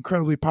this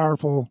incredibly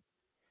powerful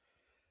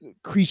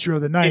creature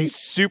of the night. It's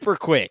super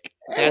quick.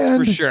 That's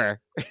for sure.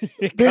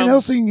 Van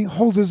Helsing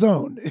holds his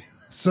own.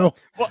 So,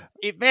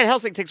 Van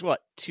Helsing takes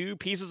 2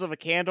 pieces of a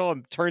candle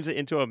and turns it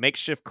into a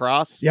makeshift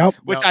cross. Yep.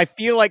 Which I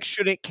feel like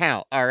shouldn't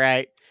count. All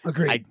right.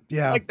 Agreed.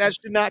 Like that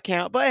should not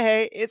count. But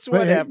hey, it's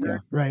whatever. Yeah,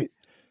 right.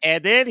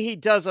 And then he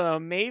does an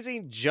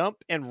amazing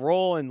jump and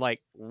roll and like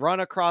run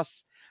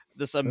across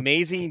this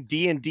amazing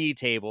D&D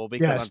table,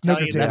 because I'm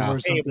telling you,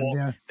 that's the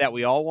table that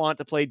we all want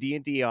to play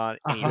D&D on.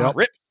 And he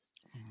rips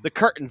the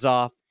curtains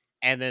off,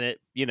 and then it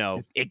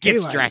gets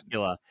daylight.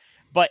 Dracula.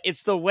 But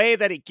it's the way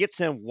that it gets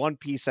him one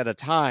piece at a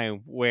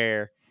time,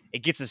 where it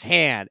gets his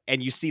hand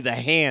and you see the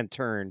hand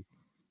turn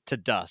to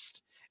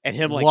dust and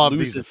him like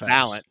lose his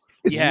balance.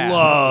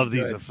 Love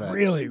these effects.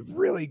 Really,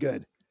 really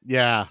good.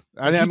 Yeah.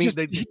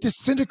 He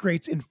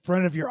disintegrates in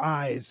front of your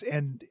eyes,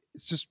 and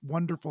it's just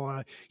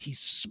wonderful. He's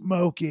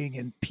smoking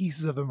and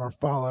pieces of him are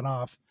falling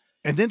off.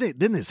 And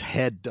then his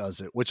head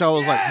does it, which I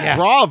was like,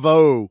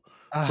 bravo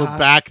for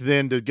back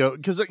then to go,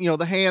 because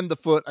the hand, the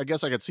foot, I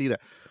guess I could see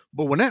that,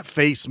 but when that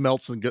face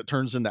melts and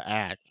turns into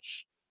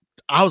ash,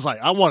 I was like,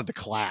 I wanted to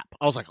clap.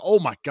 I was like, oh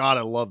my god,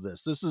 I love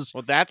this.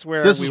 That's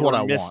where we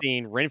were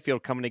missing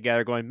Renfield coming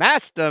together, going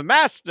master,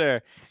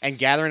 master, and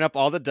gathering up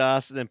all the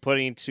dust, and then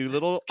putting two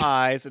little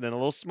eyes and then a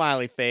little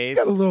smiley face. He's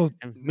got a little,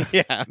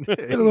 yeah, got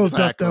a little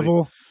dust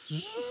devil.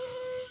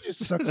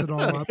 Just sucks it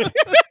all up.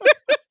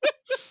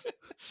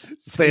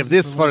 Save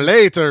this for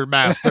later,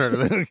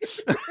 master.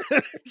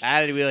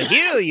 I will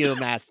heal you,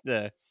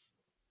 master.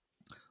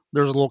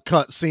 There's a little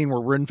cut scene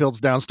where Renfield's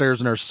downstairs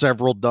and there's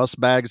several dust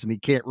bags and he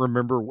can't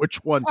remember which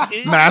one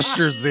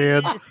Master's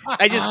in.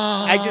 I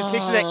just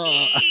picture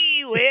that.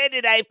 Where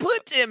did I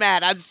put him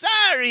at? I'm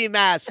sorry,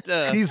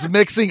 Master. He's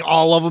mixing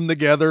all of them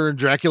together and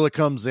Dracula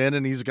comes in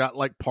and he's got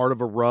like part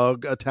of a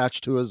rug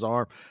attached to his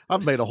arm.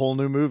 I've made a whole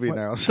new movie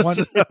now. He's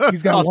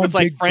got one it's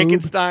like big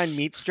Frankenstein boob.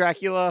 meets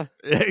Dracula.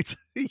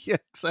 Yeah,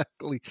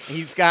 exactly.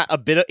 He's got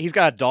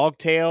a dog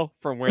tail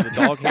from where the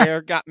dog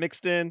hair got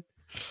mixed in.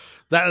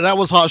 That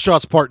was Hot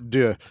Shots Part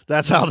 2.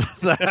 That's how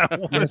that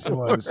one Yes, it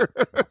was.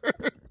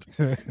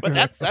 But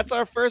that's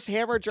our first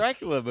Hammer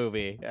Dracula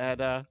movie,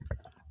 and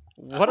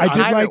what a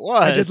time it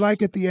was. I did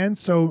like at the end.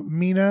 So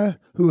Mina,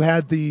 who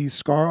had the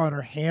scar on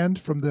her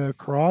hand from the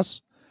cross,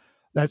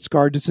 that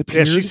scar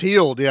disappeared. Yeah, she's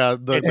healed. Yeah,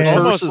 the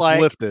curse is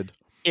lifted.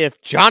 If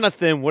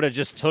Jonathan would have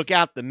just took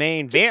out the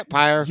main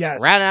vampire,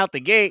 ran out the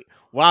gate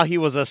while he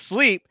was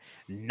asleep,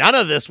 none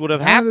of this would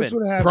have happened.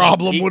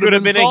 Problem would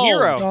have been a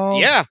hero.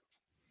 solved. Yeah.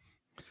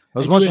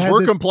 As much as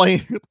we're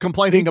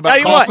complaining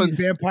about coffins.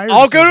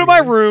 I'll go to my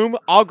room.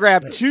 I'll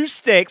grab 2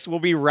 steaks. We'll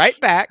be right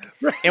back,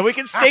 and we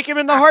can stake him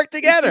in the heart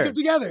together.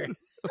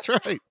 That's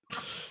right.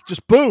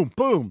 Just boom,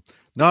 boom.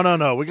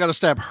 No. We got to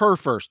stab her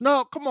first.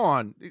 No, come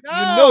on.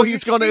 No,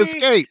 he's going to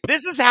escape.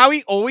 This is how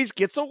he always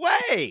gets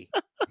away.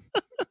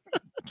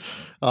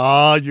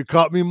 You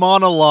caught me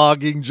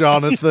monologuing,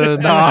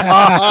 Jonathan.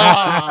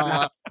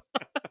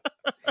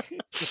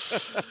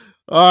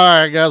 All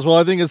right, guys. Well,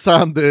 I think it's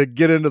time to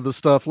get into the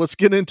stuff. Let's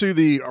get into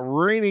the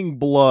raining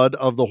blood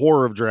of the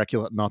horror of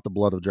Dracula, not the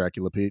blood of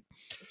Dracula, Pete.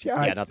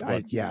 Not the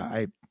blood.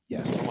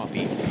 Yes. Come on,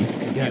 Pete.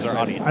 Yes, our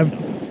audience.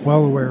 I'm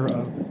well aware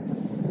of.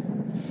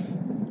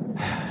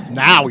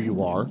 Now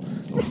you are.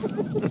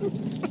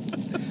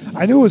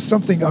 I knew it was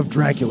something of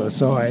Dracula,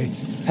 so I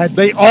had.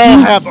 They all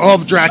have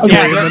of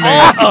Dracula in the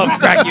name. All of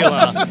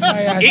Dracula.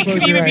 It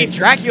could even be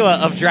Dracula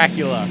of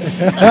Dracula.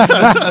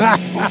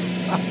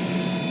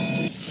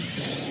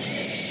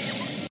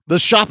 The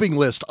shopping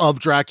list of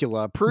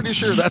Dracula. Pretty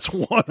sure that's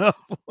one of them.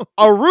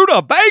 A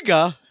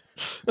rutabaga?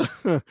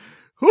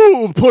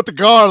 Who put the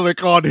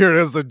garlic on here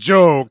as a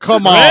joke?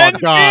 Come on,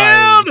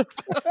 guys.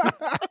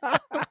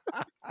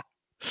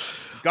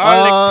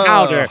 Garlic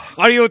powder.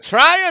 Are you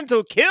trying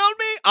to kill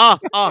me?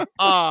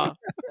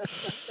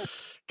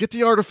 Get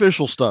the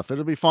artificial stuff.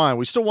 It'll be fine.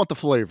 We still want the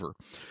flavor.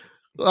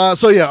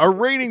 A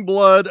raining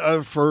blood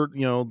for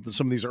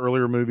some of these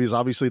earlier movies.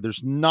 Obviously,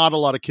 there's not a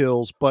lot of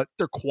kills, but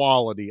they're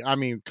quality. I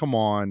mean, come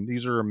on,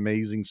 these are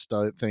amazing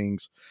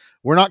things.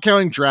 We're not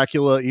counting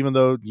Dracula, even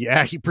though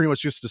he pretty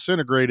much just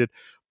disintegrated.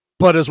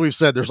 But as we've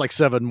said, there's like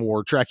 7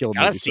 more Dracula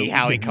movies. Gotta see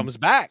how he comes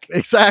back.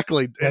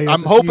 Exactly.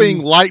 I'm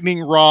hoping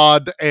lightning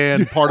rod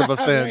and part of a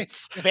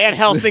fence. Van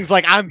Helsing's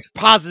like, I'm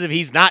positive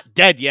he's not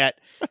dead yet.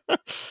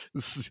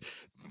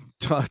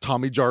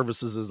 Tommy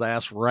Jarvis is his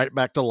ass right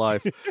back to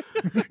life.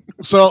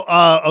 So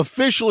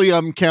officially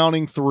I'm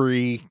counting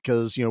 3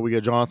 because we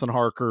got Jonathan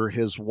Harker,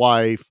 his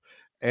wife,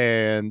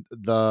 and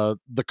the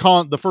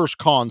first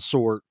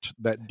consort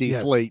that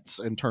deflates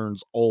and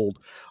turns old.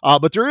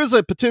 But there is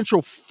a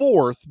potential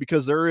 4th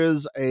because there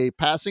is a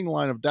passing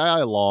line of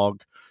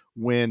dialogue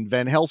when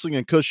Van Helsing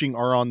and Cushing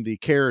are on the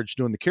carriage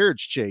doing the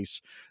carriage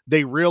chase.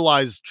 They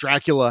realize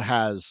Dracula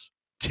has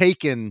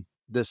taken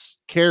this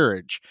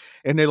carriage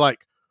and they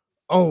like,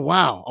 oh,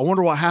 wow, I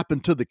wonder what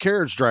happened to the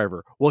carriage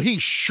driver. Well,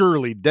 he's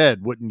surely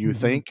dead, wouldn't you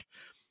think?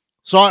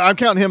 So I'm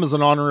counting him as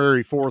an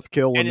honorary 4th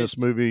kill in this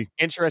movie.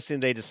 Interesting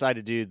they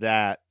decided to do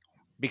that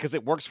because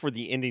it works for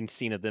the ending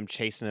scene of them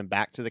chasing him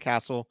back to the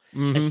castle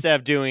instead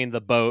of doing the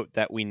boat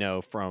that we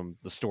know from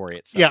the story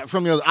itself. Yeah,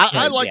 from the other.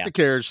 I like the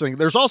carriage thing.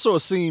 There's also a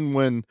scene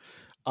when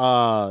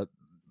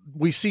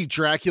we see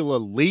Dracula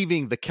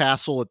leaving the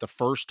castle at the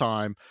first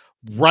time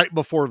right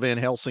before Van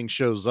Helsing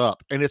shows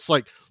up. And it's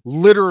like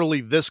literally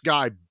this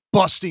guy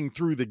busting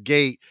through the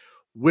gate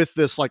with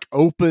this like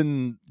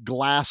open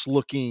glass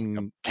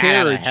looking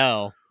carriage.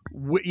 Hell.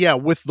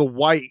 With the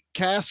white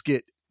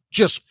casket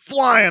just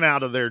flying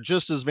out of there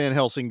just as Van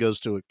Helsing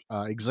goes to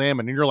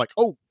examine. And you're like,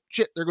 oh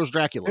shit, there goes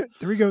Dracula.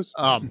 There he goes.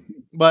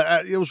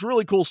 But it was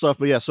really cool stuff.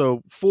 But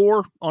so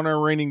 4 on our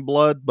raining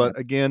blood. But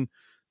again,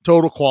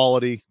 total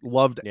quality.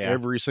 Loved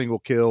every single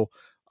kill.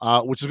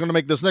 Which is going to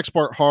make this next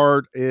part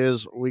hard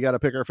is we got to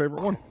pick our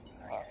favorite one.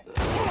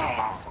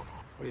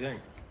 What do you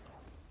think?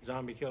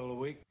 Zombie kill of the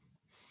week?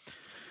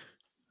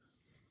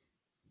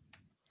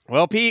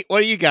 Well, Pete,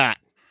 what do you got?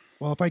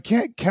 Well, if I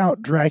can't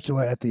count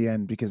Dracula at the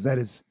end because that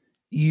is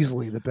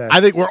easily the best.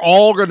 I think we're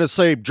all going to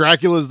say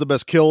Dracula is the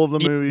best kill of the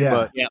movie,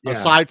 but yeah.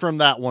 aside from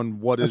that one,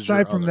 what is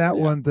aside from other? that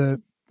one,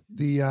 the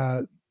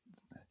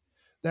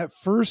that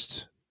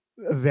first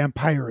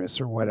vampiress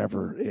or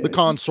whatever, the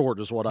consort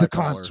is what I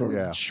call consort. her.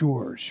 Yeah,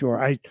 sure.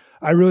 I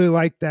really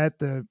like that.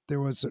 There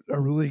was a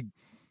really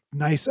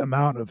nice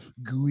amount of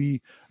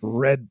gooey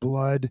red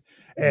blood,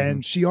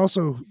 and she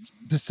also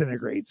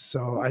disintegrates.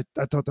 So I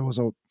thought that was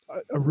a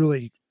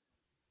really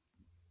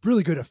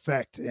good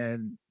effect,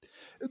 and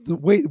the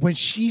way when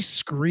she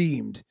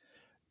screamed,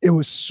 it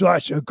was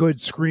such a good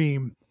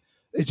scream.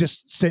 It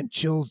just sent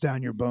chills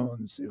down your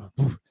bones. It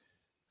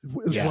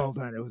was well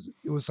done.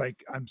 It was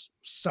like I'm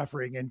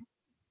suffering, and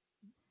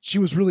she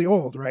was really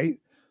old, right?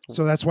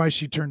 So that's why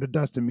she turned to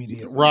dust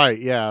immediately. Right.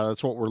 Yeah,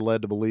 that's what we're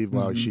led to believe.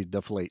 While she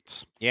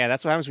deflates. Yeah,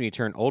 that's what happens when you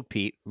turn old,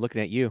 Pete. I'm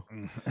looking at you.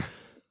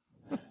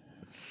 I'm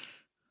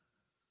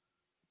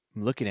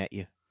looking at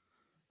you.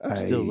 I'm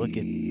still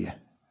looking.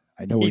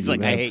 I know where He's you like,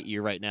 live. I hate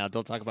you right now.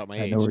 Don't talk about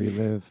my age. I know where you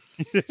live.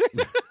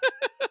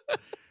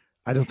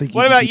 I don't think.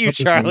 What about you,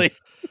 Charlie?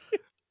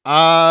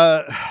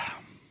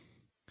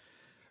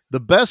 The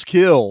best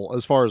kill,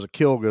 as far as a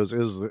kill goes,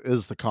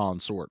 is the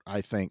consort,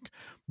 I think.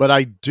 But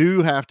I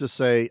do have to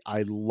say,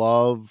 I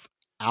love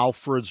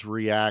Alfred's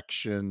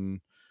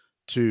reaction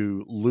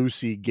to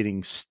Lucy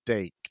getting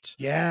staked.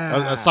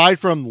 Yeah. Aside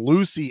from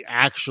Lucy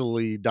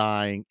actually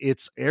dying,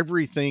 it's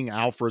everything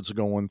Alfred's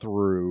going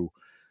through.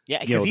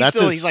 Yeah, because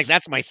he's like,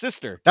 that's my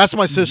sister. That's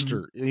my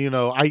sister.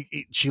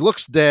 She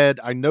looks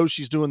dead. I know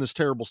she's doing this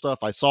terrible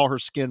stuff. I saw her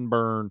skin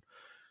burn.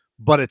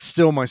 But it's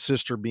still my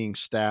sister being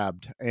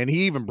stabbed, and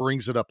he even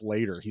brings it up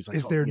later. He's like,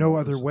 "Is there no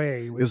other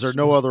way? Is there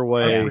no other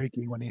way?"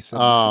 When he said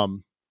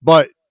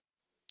but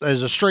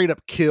as a straight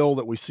up kill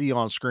that we see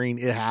on screen,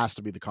 it has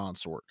to be the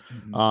consort,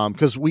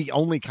 because we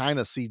only kind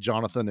of see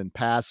Jonathan in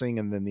passing,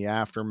 and then the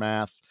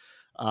aftermath.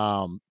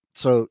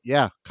 So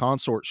yeah,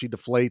 consort. She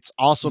deflates.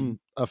 Awesome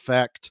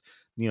effect.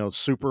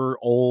 Super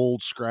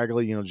old,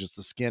 scraggly. Just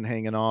the skin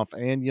hanging off,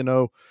 and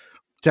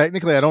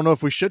technically, I don't know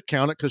if we should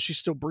count it because she's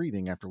still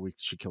breathing after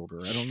she killed her.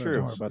 I don't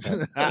know about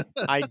that.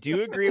 I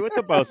do agree with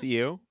the both of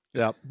you.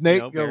 Yeah,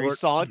 Nate, very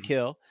solid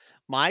kill.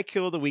 My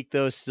kill of the week,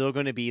 though, is still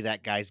going to be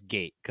that guy's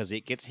gate because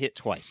it gets hit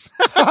twice.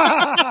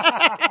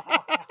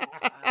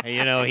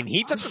 And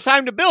he took the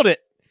time to build it,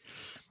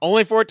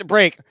 only for it to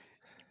break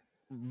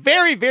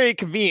very, very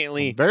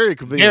conveniently,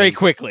 very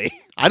quickly.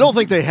 I don't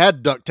think they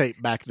had duct tape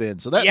back then,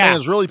 so that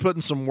man's really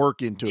putting some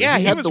work into it. Yeah,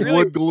 he had the really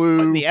wood glue,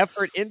 putting the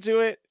effort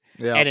into it,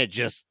 and it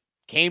just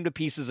came to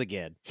pieces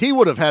again. He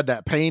would have had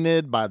that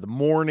painted by the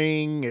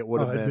morning. It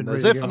would have been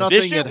as if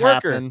nothing had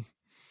happened.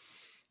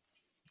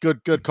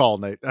 Good call,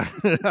 Nate.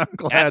 I'm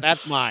glad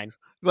that's mine.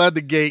 Glad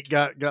the gate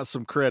got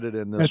some credit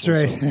in this. That's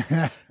right.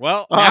 So.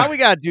 Well, now we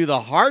got to do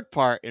the hard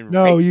part.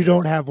 No, you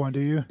don't have one, do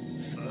you?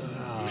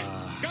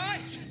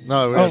 Guys,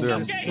 no, we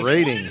got to do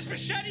rating.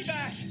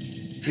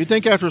 You'd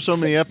think after so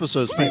many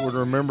episodes, Pete would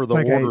remember the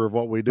order of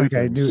what we do.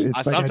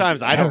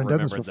 Sometimes I don't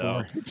remember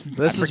though.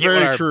 This is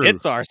very true.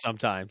 Bits are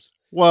sometimes.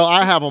 Well,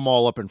 I have them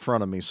all up in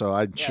front of me, so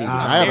I cheat.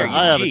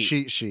 I have a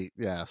cheat sheet.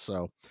 Yeah,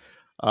 so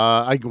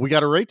we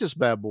got to rate this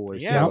bad boy.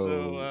 Yeah. So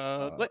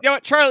you know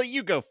what, Charlie,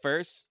 you go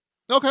first.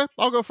 Okay,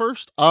 I'll go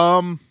first.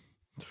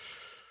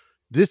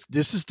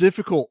 This is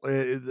difficult.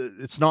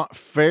 It's not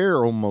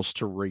fair almost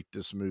to rate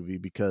this movie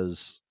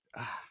because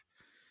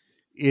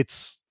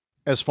it's,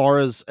 as far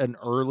as an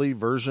early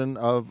version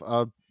of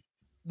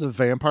the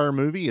vampire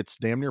movie, it's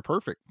damn near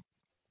perfect.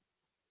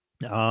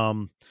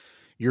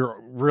 You're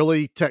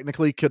really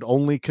technically could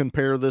only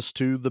compare this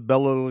to the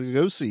Bela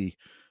Lugosi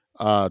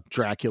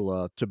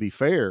Dracula, to be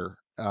fair.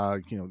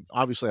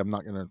 Obviously I'm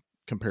not going to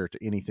compare it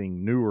to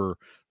anything newer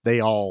they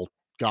all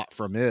got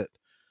from it.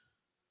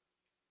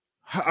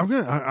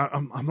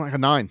 I'm like a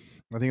 9.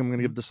 I think I'm going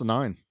to give this a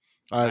 9.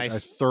 Nice. I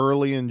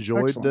thoroughly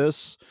enjoyed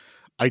this.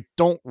 I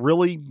don't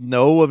really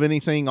know of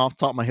anything off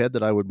the top of my head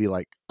that I would be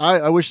like,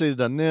 I wish they'd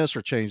done this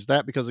or changed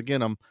that, because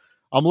again, I'm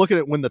looking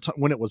at when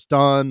it was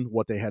done,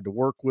 what they had to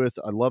work with.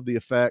 I love the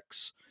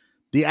effects,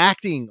 the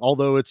acting,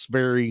 although it's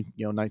very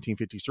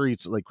 1953.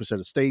 It's like we said,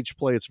 a stage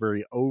play. It's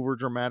very over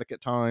dramatic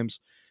at times.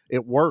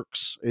 It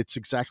works. It's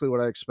exactly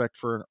what I expect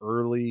for an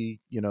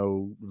early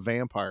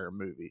vampire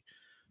movie.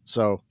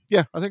 So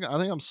yeah, I think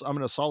I'm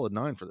in a solid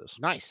 9 for this.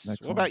 Nice.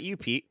 Excellent. What about you,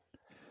 Pete?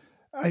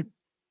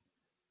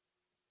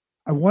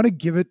 I want to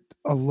give it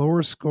a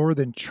lower score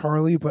than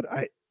Charlie, but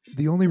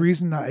the only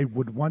reason I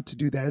would want to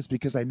do that is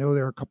because I know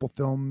there are a couple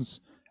films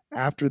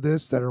after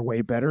this that are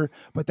way better,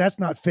 but that's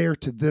not fair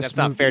to this. That's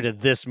not fair to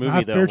this movie,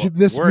 not though. Fair to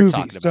this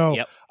movie. So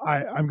yep.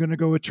 I'm going to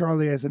go with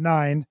Charlie as a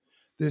 9.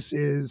 This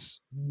is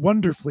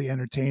wonderfully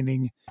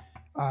entertaining.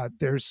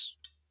 There's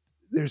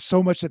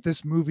so much that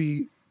this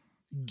movie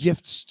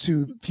gifts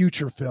to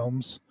future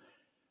films,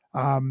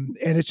 and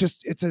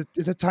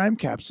it's a time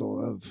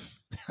capsule of.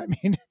 I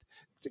mean.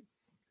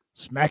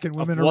 Smacking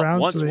women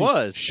around once so they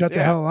was shut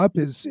the hell up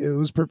it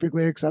was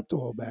perfectly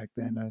acceptable back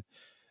then.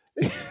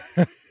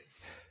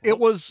 It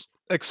was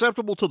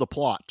acceptable to the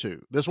plot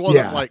too. This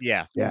wasn't like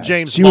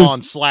James She Bond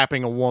was,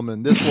 slapping a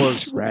woman. This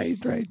was right.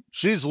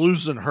 She's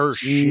losing her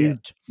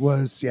shit.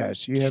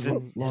 She had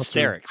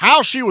hysterics.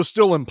 How she was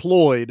still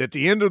employed at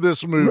the end of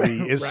this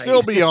movie is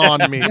still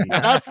beyond me.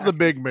 That's the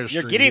big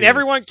mystery. You're getting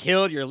everyone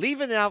killed. You're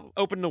leaving out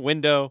open the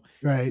window.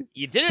 Right.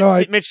 You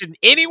didn't mention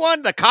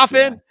anyone. The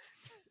coffin.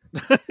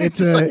 Yeah. It's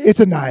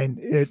a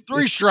 9.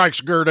 3 strikes,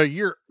 Gerda.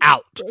 You're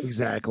out.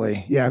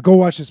 Exactly. Yeah. Go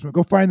watch this movie.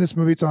 Go find this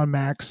movie. It's on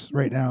Max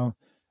right now.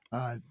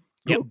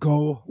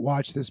 Go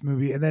watch this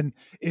movie and then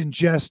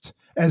ingest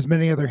as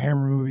many other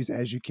Hammer movies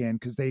as you can,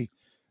 because they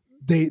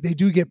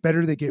do get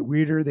better. They get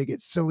weirder. They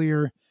get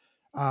sillier,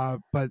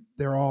 but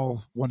they're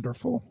all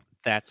wonderful.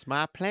 That's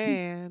my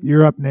plan.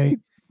 You're up, Nate.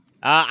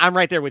 I'm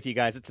right there with you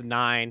guys. It's a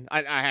 9.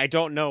 I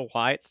don't know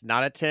why it's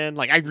not a 10.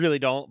 Like, I really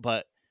don't,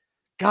 but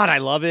God, I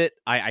love it.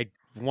 I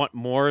want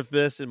more of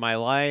this in my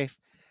life.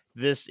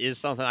 This is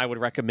something I would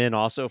recommend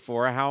also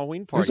for a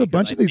Halloween party. There's a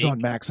bunch of these on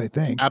Max, I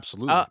think.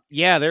 Absolutely.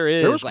 Yeah, there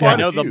is. There was I know quite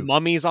a the few.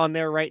 Mummy's on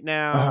there right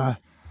now.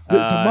 The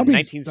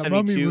mummies, 1972 the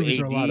mummy movies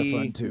AD. are a lot of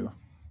fun too.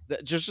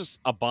 Just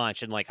a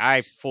bunch, and like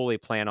I fully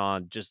plan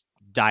on just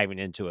diving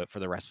into it for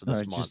the rest of this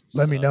month. Just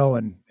let me know,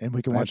 and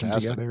we can watch them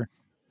together.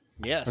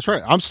 Yes, that's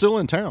right. I'm still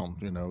in town.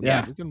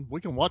 Yeah,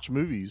 we can watch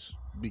movies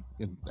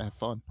and have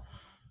fun.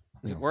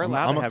 We're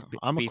allowed to have.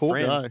 I'm a be cool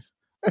friends. guy.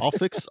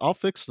 I'll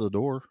fix the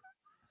door.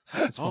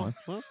 It's fine.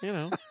 Well,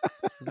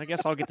 I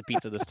guess I'll get the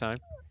pizza this time.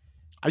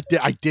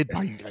 I did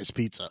buy you guys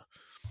pizza.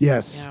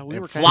 Yes. Yeah, we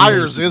were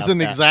Flyers isn't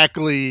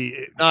exactly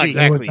cheap. Not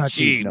exactly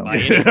cheap. No.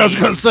 I was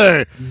going to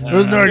say, it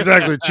was not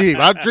exactly cheap.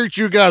 I treat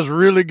you guys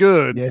really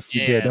good. Yes,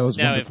 you did. That was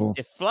wonderful.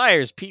 If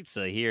Flyers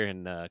Pizza here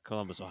in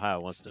Columbus,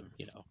 Ohio wants to,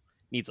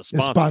 needs a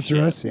sponsor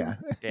us, yeah.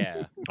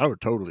 Yeah. I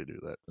would totally do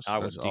that. I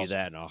would do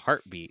that in a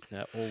heartbeat.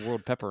 That old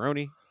world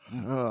pepperoni.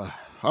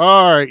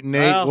 All right,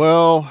 Nate.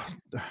 Well,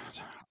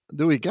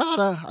 do we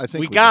gotta? I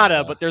think we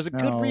gotta, but there's a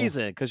good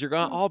reason, because you're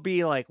going to all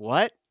be like,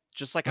 what?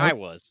 Just like I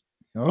was.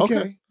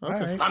 Okay.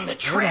 Right. I'm the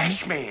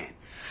trash man.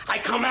 I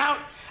come out,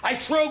 I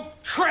throw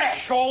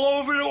trash all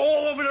over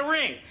the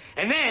ring,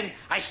 and then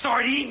I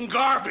start eating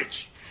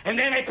garbage. And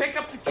then I pick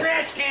up the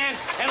trash can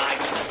and I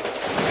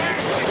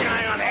smash the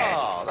guy on the head.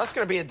 Oh, that's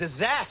going to be a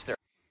disaster.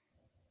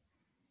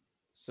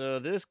 So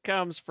this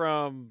comes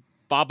from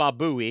Baba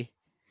Booey,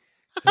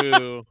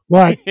 who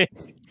what?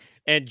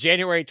 in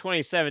January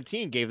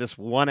 2017 gave this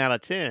 1 out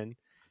of 10,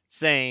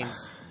 saying,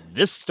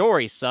 "This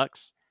story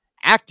sucks.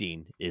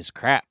 Acting is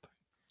crap.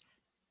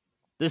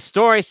 This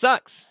story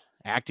sucks.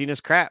 Acting is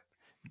crap.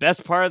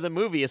 Best part of the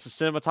movie is the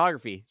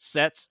cinematography,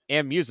 sets,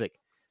 and music.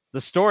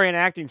 The story and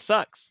acting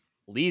sucks.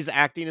 Lee's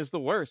acting is the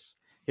worst.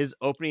 His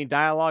opening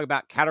dialogue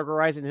about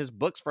categorizing his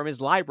books from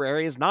his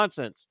library is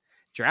nonsense.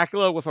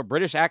 Dracula with a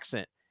British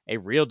accent, a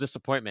real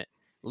disappointment.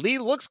 Lee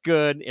looks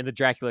good in the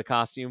Dracula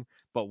costume,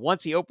 but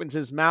once he opens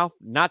his mouth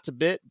not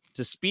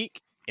to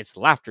speak, it's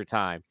laughter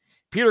time.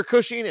 Peter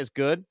Cushing is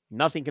good.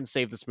 Nothing can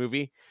save this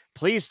movie.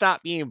 Please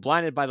stop being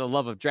blinded by the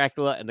love of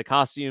Dracula, and the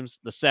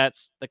costumes, the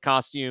sets, the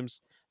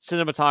costumes,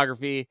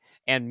 cinematography,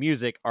 and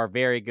music are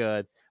very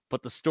good,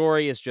 but the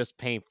story is just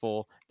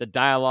painful. The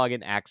dialogue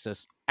and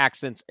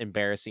accents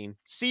embarrassing.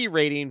 C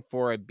rating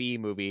for a B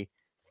movie,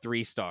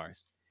 3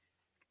 stars.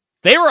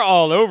 They were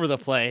all over the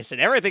place, and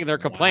everything they're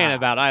complaining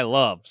about, I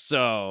love.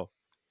 So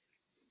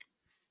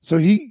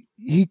he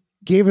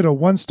gave it a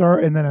 1 star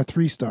and then a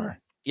 3 star.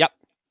 Yep.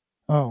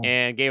 Oh.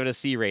 And gave it a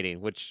C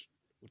rating, which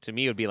to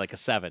me would be like a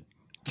 7.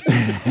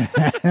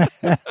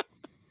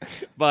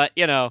 But,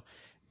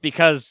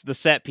 because the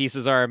set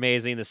pieces are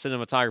amazing, the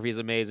cinematography is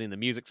amazing, the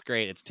music's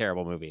great, it's a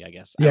terrible movie, I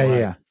guess.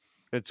 Yeah.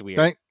 It's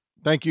weird.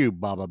 Thank you,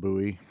 Baba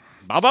Booey.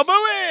 Baba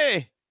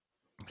Booey!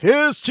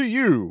 Here's to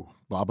you,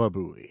 Baba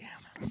Booey.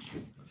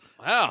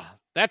 Wow,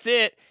 that's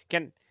it.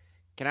 Can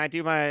I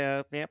do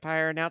my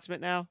vampire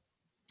announcement now?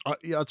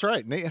 Yeah, that's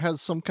right. Nate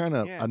has some kind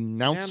of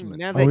announcement.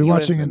 Now Are we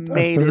watching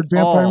a third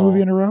vampire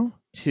movie in a row?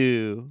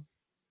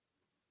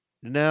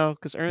 No,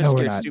 because Ernest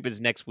Scared Stupid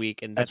is next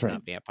week, and that's right.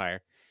 not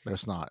vampire.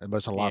 That's not, but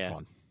it's a lot of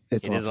fun.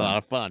 It is a lot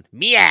of fun.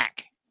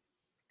 Miak.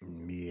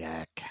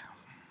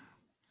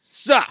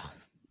 So,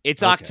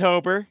 it's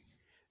October,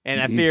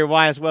 and I figure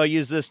why as well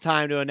use this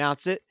time to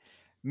announce it.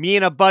 Me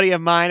and a buddy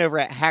of mine over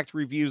at Hacked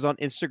Reviews on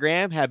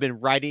Instagram have been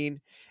writing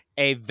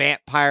a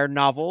vampire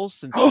novel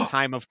since the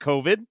time of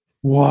COVID.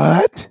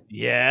 What?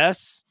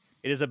 Yes.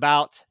 It is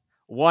about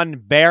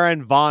one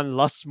Baron von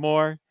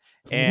Lustmore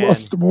and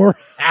his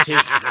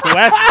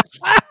quest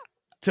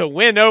to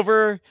win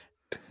over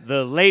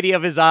the lady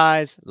of his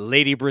eyes,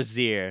 Lady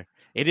Brazier.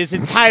 It is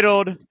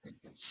entitled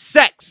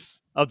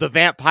Sex of the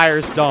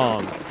Vampire's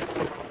Dong.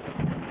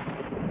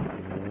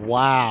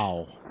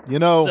 Wow.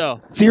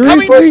 So,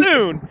 seriously? Coming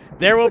soon,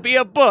 there will be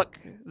a book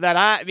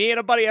that me and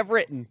a buddy have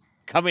written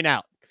coming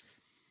out.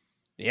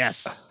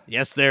 Yes,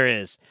 there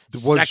is.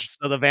 Sex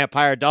of the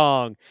Vampire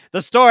Dong.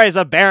 The stories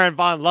of Baron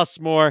von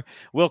Lustmore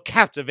will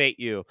captivate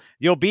you.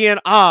 You'll be in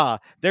awe.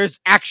 There's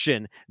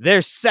action.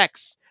 There's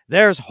sex.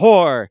 There's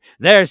horror.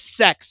 There's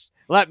sex.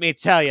 Let me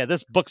tell you,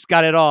 this book's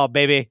got it all,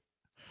 baby.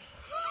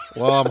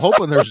 Well, I'm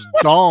hoping there's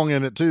dong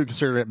in it too,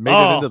 considering it made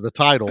it into the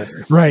title.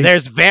 Right.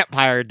 There's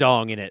vampire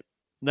dong in it.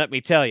 Let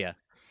me tell you.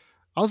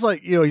 I was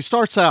like, he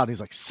starts out and he's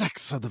like,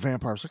 sex of the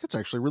vampire. I was like, it's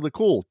actually really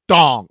cool.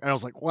 Dong. And I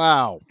was like,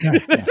 wow.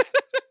 Yeah.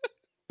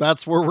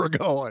 That's where we're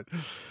going.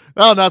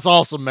 Oh, that's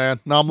awesome, man.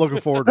 No, I'm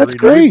looking forward to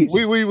That's reading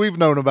great. We've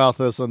known about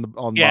this on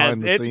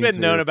behind the it's scenes.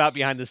 been known about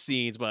behind the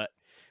scenes, but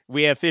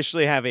we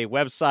officially have a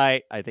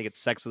website. I think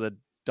it's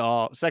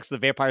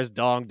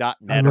sexofthevampiresdong.net.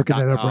 I'm looking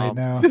it up right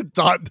now.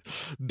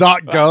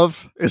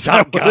 .gov. Is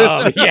that what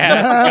 .gov. it is?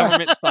 Yeah,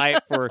 government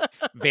site for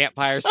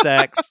vampire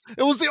sex.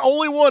 It was the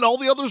only one. All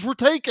the others were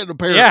taken,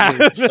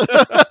 apparently.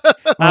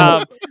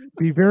 Yeah.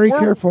 Be very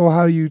careful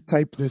how you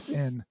type this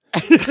in.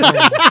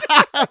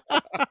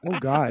 Oh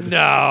God.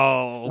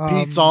 No.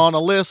 Pete's on a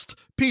list.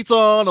 Pete's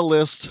on a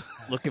list.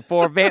 Looking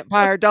for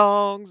vampire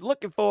dongs.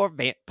 Looking for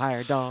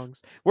vampire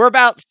dongs. We're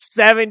about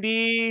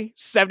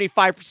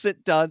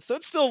 75% done, so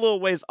it's still a little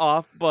ways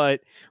off,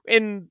 but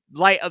in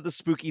light of the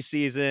spooky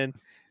season,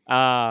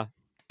 at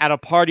a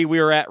party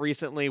we were at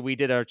recently, we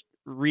did a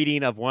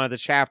reading of one of the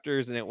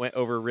chapters, and it went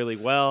over really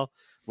well,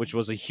 which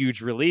was a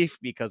huge relief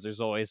because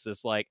there's always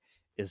this like,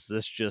 is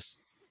this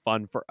just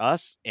fun for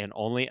us and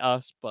only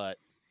us? But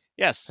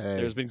yes,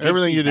 there's been good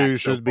everything you do so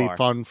should be far.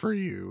 fun for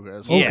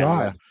you.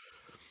 God.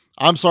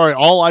 I'm sorry.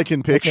 All I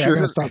can picture I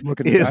gotta stop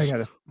looking at is I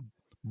gotta...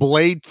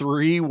 Blade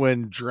 3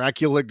 when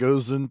Dracula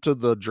goes into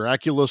the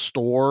Dracula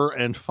store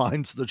and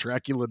finds the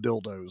Dracula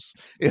dildos.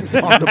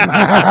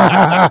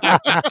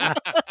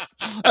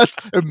 That's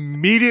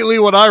immediately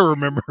what I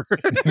remember.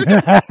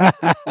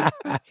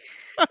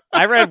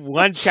 I read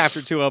one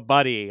chapter to a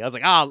buddy. I was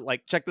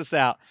like, check this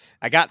out.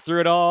 I got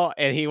through it all,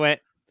 and he went,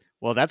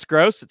 well, that's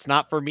gross. It's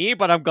not for me,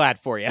 but I'm glad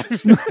for you.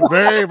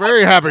 Very,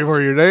 very happy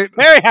for you, Nate.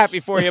 Very happy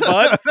for you,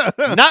 bud.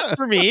 Not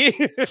for me.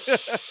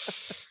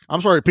 I'm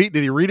sorry, Pete.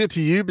 Did he read it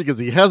to you? Because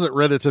he hasn't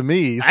read it to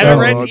me. So. I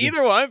haven't read to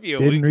either one of you.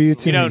 Didn't read it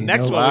to me.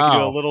 Next one we can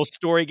do a little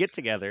story get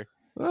together.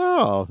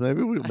 Oh,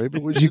 maybe we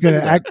should. You gonna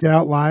act it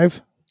out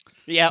live?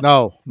 Yeah.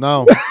 No.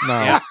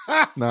 Yeah.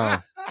 No.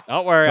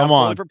 Don't worry. Come I'm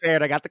on. fully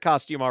prepared. I got the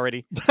costume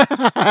already.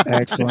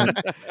 Excellent.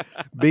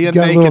 Being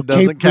got a naked little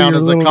doesn't cape for count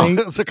your as little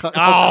a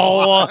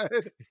Oh.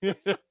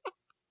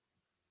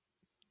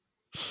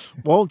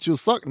 Won't you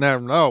suck? No.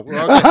 Okay.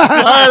 All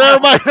right,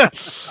 everybody.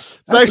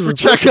 Thanks for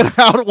checking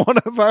out one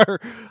of our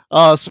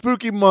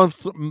spooky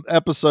month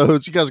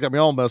episodes. You guys got me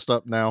all messed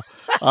up now.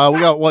 We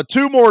got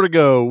two more to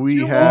go.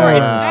 It's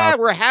sad.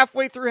 We're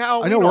halfway through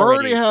Halloween. I know we're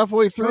already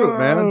halfway through it,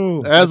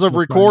 man. As of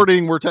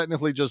recording, we're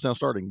technically just now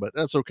starting, but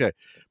that's okay.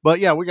 But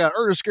yeah, we got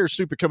Ernest Scared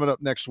Stupid coming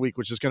up next week,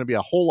 which is going to be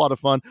a whole lot of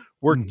fun.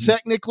 We're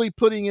technically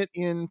putting it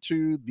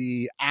into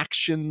the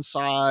action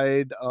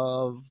side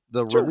of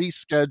the release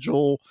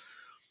schedule.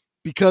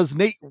 Because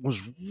Nate was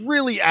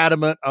really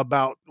adamant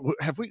about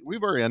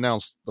we've already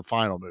announced the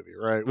final movie,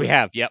 right? We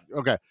have, yep.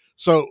 Okay.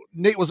 So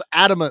Nate was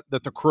adamant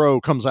that The Crow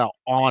comes out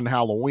on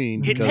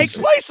Halloween. It takes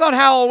place on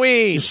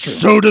Halloween.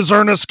 So does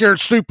Ernest Scared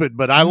Stupid,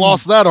 but I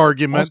lost that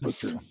argument.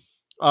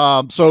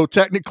 So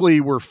technically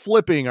we're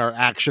flipping our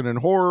action and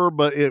horror,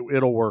 but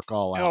it'll work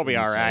all out. It'll be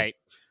all right.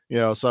 We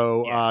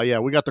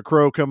got The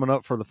Crow coming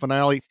up for the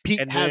finale.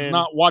 Pete has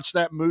not watched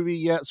that movie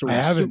yet, so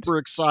we're super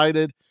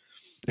excited.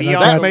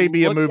 That may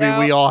be a movie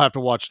we all have to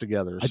watch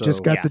together. I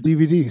just got the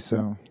DVD,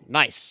 so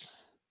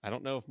nice. I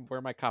don't know where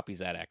my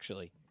copy's at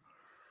actually.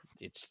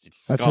 It's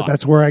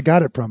that's where I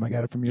got it from. I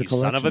got it from your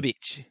collection. Son of a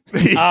bitch.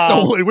 He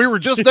stole it. We were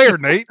just there,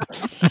 Nate.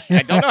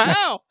 I don't know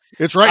how.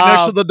 It's right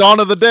next to the Dawn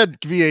of the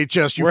Dead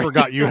VHS you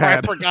forgot you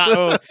had. I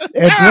forgot.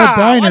 And Blood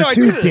Diner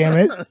too, damn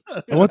it.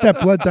 I want that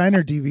Blood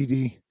Diner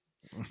DVD.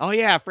 Oh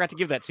yeah, I forgot to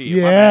give that to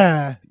you.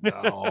 Yeah.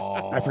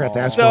 I forgot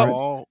to ask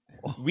for it.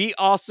 We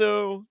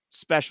also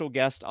special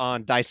guest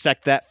on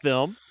Dissect That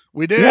Film.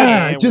 We did.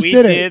 Yeah, I just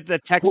did it. The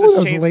Texas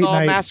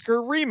Chainsaw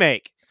Massacre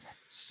remake.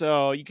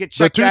 So you could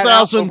check that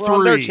out over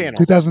on their channel.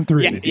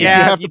 2003. Yeah, you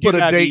have to put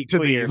a date to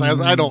these.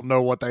 I don't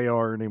know what they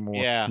are anymore.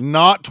 Yeah.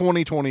 Not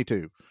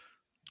 2022.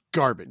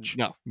 Garbage.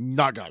 No.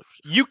 Not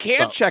garbage. You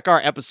can check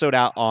our episode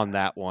out on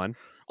that one.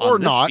 Or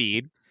on this not.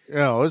 Feed.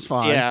 Yeah, it's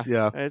fine.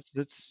 Yeah.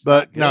 It's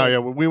but no, yeah,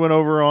 we went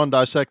over on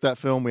Dissect That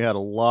Film. We had a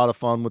lot of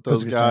fun with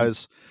those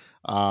guys.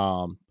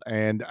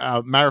 And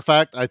matter of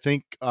fact, I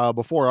think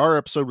before our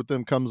episode with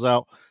them comes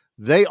out,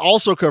 they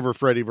also cover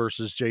Freddy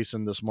versus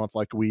Jason this month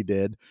like we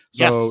did.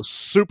 So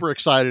super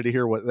excited to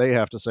hear what they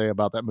have to say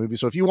about that movie.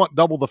 So if you want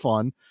double the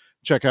fun,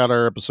 check out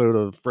our episode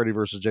of Freddy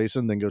versus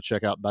Jason, then go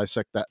check out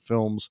Dissect That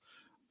Film's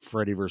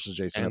Freddy versus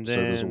Jason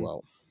episode as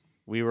well.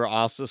 We were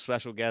also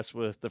special guests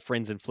with the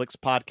Friends and Flicks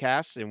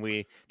podcast,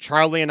 and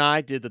Charlie and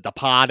I did the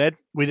Departed.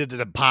 We did the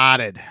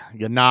Departed.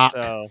 You knock.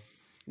 So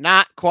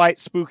not quite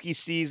spooky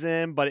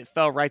season, but it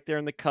fell right there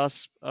in the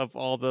cusp of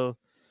all the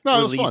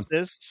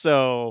releases.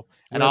 So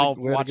And I'll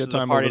watch The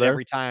Departed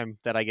every time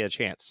that I get a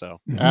chance. So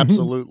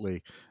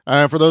absolutely.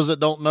 For those that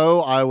don't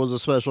know, I was a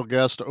special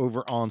guest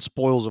over on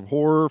Spoils of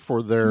Horror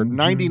for their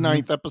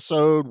 99th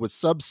episode with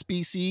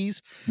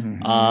Subspecies.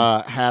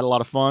 Had a lot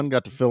of fun.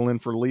 Got to fill in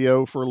for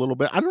Leo for a little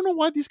bit. I don't know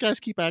why these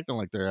guys keep acting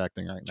like they're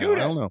acting right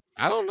now.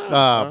 I don't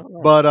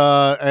know.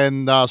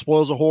 But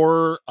Spoils of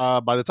Horror,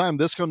 by the time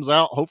this comes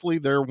out, hopefully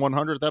their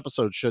 100th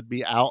episode should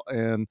be out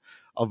and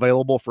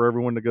available for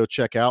everyone to go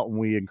check out, and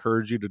we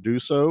encourage you to do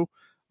so.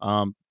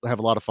 Have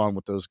a lot of fun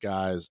with those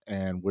guys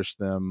and wish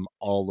them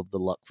all of the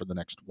luck for the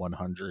next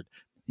 100.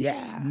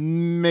 Yeah.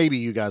 Maybe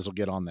you guys will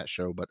get on that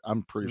show, but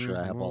I'm pretty sure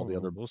I have all the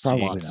other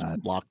slots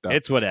locked up.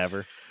 It's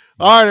whatever.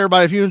 All right,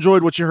 everybody, if you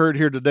enjoyed what you heard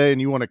here today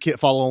and you want to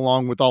follow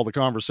along with all the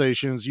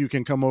conversations, you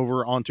can come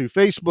over onto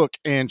Facebook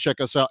and check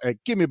us out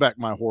at Give Me Back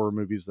My Horror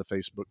Movies, the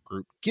Facebook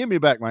group. Give Me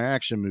Back My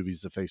Action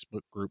Movies, the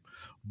Facebook group.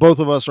 Both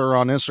of us are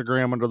on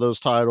Instagram under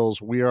those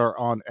titles. We are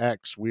on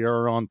X. We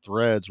are on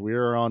Threads. We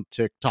are on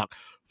TikTok.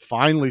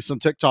 Finally, some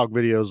TikTok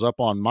videos up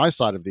on my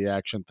side of the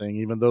action thing,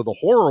 even though the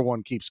horror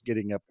one keeps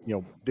getting up,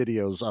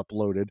 videos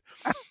uploaded.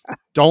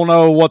 Don't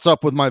know what's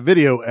up with my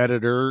video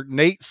editor.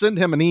 Nate, send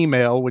him an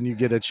email when you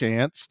get a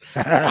chance.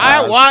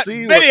 I want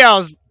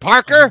videos,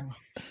 Parker.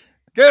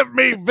 Give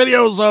me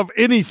videos of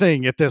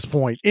anything at this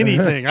point.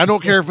 Anything. I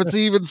don't care if it's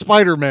even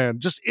Spider-Man.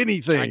 Just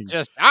anything.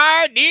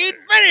 I need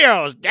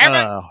videos, damn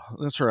it.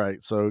 That's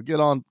right. So get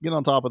on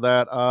top of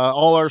that.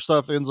 All our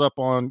stuff ends up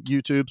on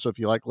YouTube. So if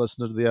you like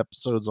listening to the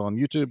episodes on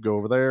YouTube, go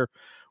over there.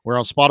 We're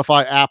on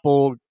Spotify,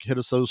 Apple. Hit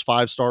us those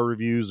 5-star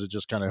reviews. It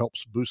just kind of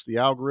helps boost the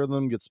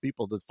algorithm, gets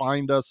people to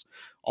find us.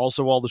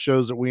 Also, all the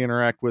shows that we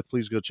interact with,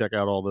 please go check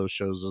out all those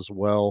shows as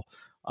well.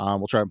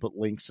 We'll try and put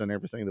links and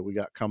everything that we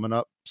got coming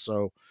up.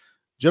 So,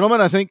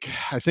 gentlemen, I think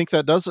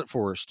that does it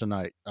for us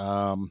tonight.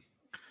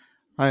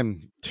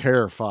 I'm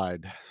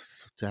terrified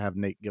to have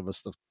Nate give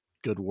us the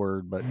good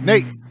word, but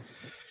Nate,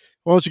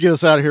 why don't you get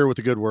us out of here with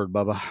the good word,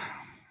 Bubba?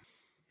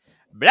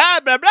 Blah,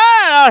 blah, blah,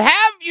 I'll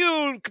have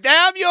you,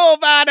 damn you,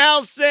 Van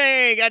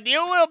Helsing, and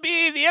you will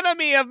be the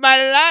enemy of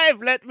my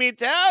life, let me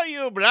tell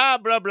you, blah,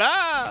 blah,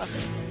 blah.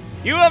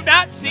 You have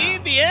not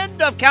seen the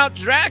end of Count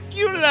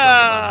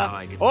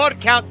Dracula, or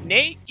Count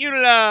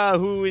Nacula,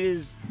 who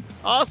is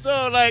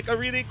also like a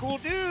really cool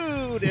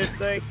dude, and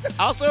like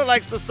also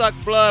likes to suck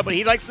blood, but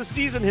he likes to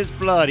season his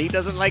blood. He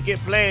doesn't like it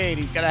plain.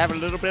 He's got to have a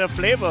little bit of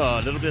flavor,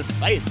 a little bit of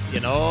spice,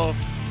 blah,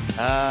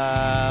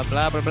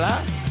 blah,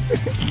 blah.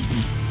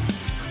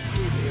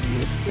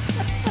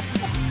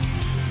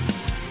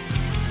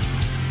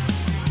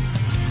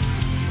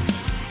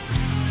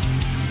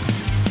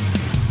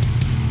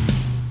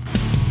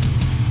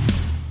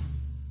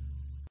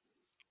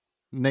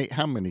 Nate,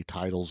 how many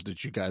titles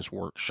did you guys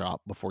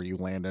workshop before you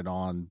landed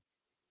on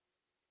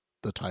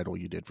the title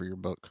you did for your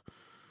book?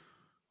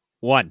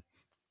 One.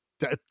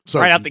 So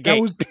right out the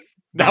gate.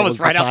 That was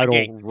right out the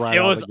gate. Right it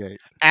out was the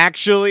gate.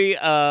 Actually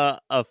a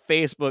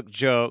Facebook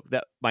joke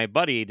that my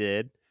buddy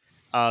did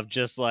of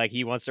just like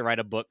he wants to write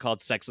a book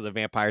called Sex of the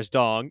Vampire's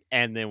Dong,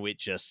 and then we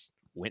just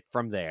went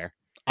from there.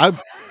 I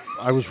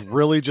was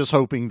really just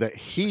hoping that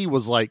he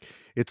was like,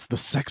 it's the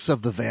sex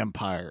of the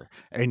vampire,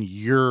 and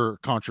your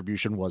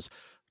contribution was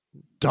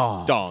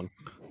dong.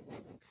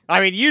 I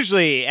mean,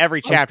 usually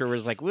every chapter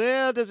was like,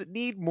 well, does it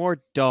need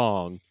more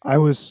dong? I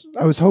was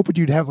hoping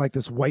you'd have like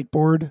this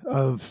whiteboard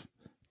of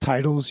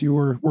titles you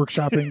were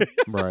workshopping.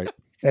 Right.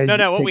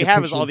 No, what we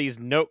have is all these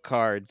note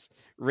cards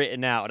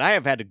written out, and I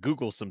have had to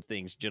Google some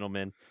things,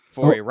 gentlemen,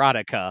 for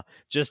erotica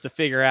just to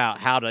figure out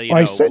how to,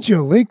 I sent you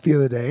a link the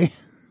other day.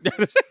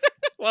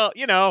 Well,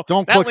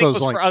 don't that click link those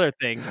was links. for other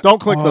things. Don't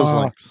click those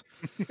links.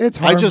 It's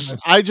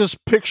harmless. I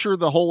just picture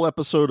the whole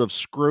episode of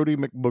Scrody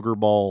McBooger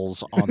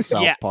Balls on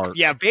South Park.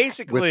 Yeah,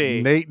 basically.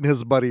 With Nate and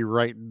his buddy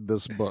writing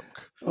this book.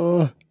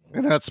 And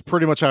that's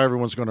pretty much how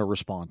everyone's going to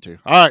respond to.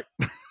 All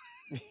right.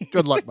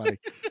 Good luck, buddy.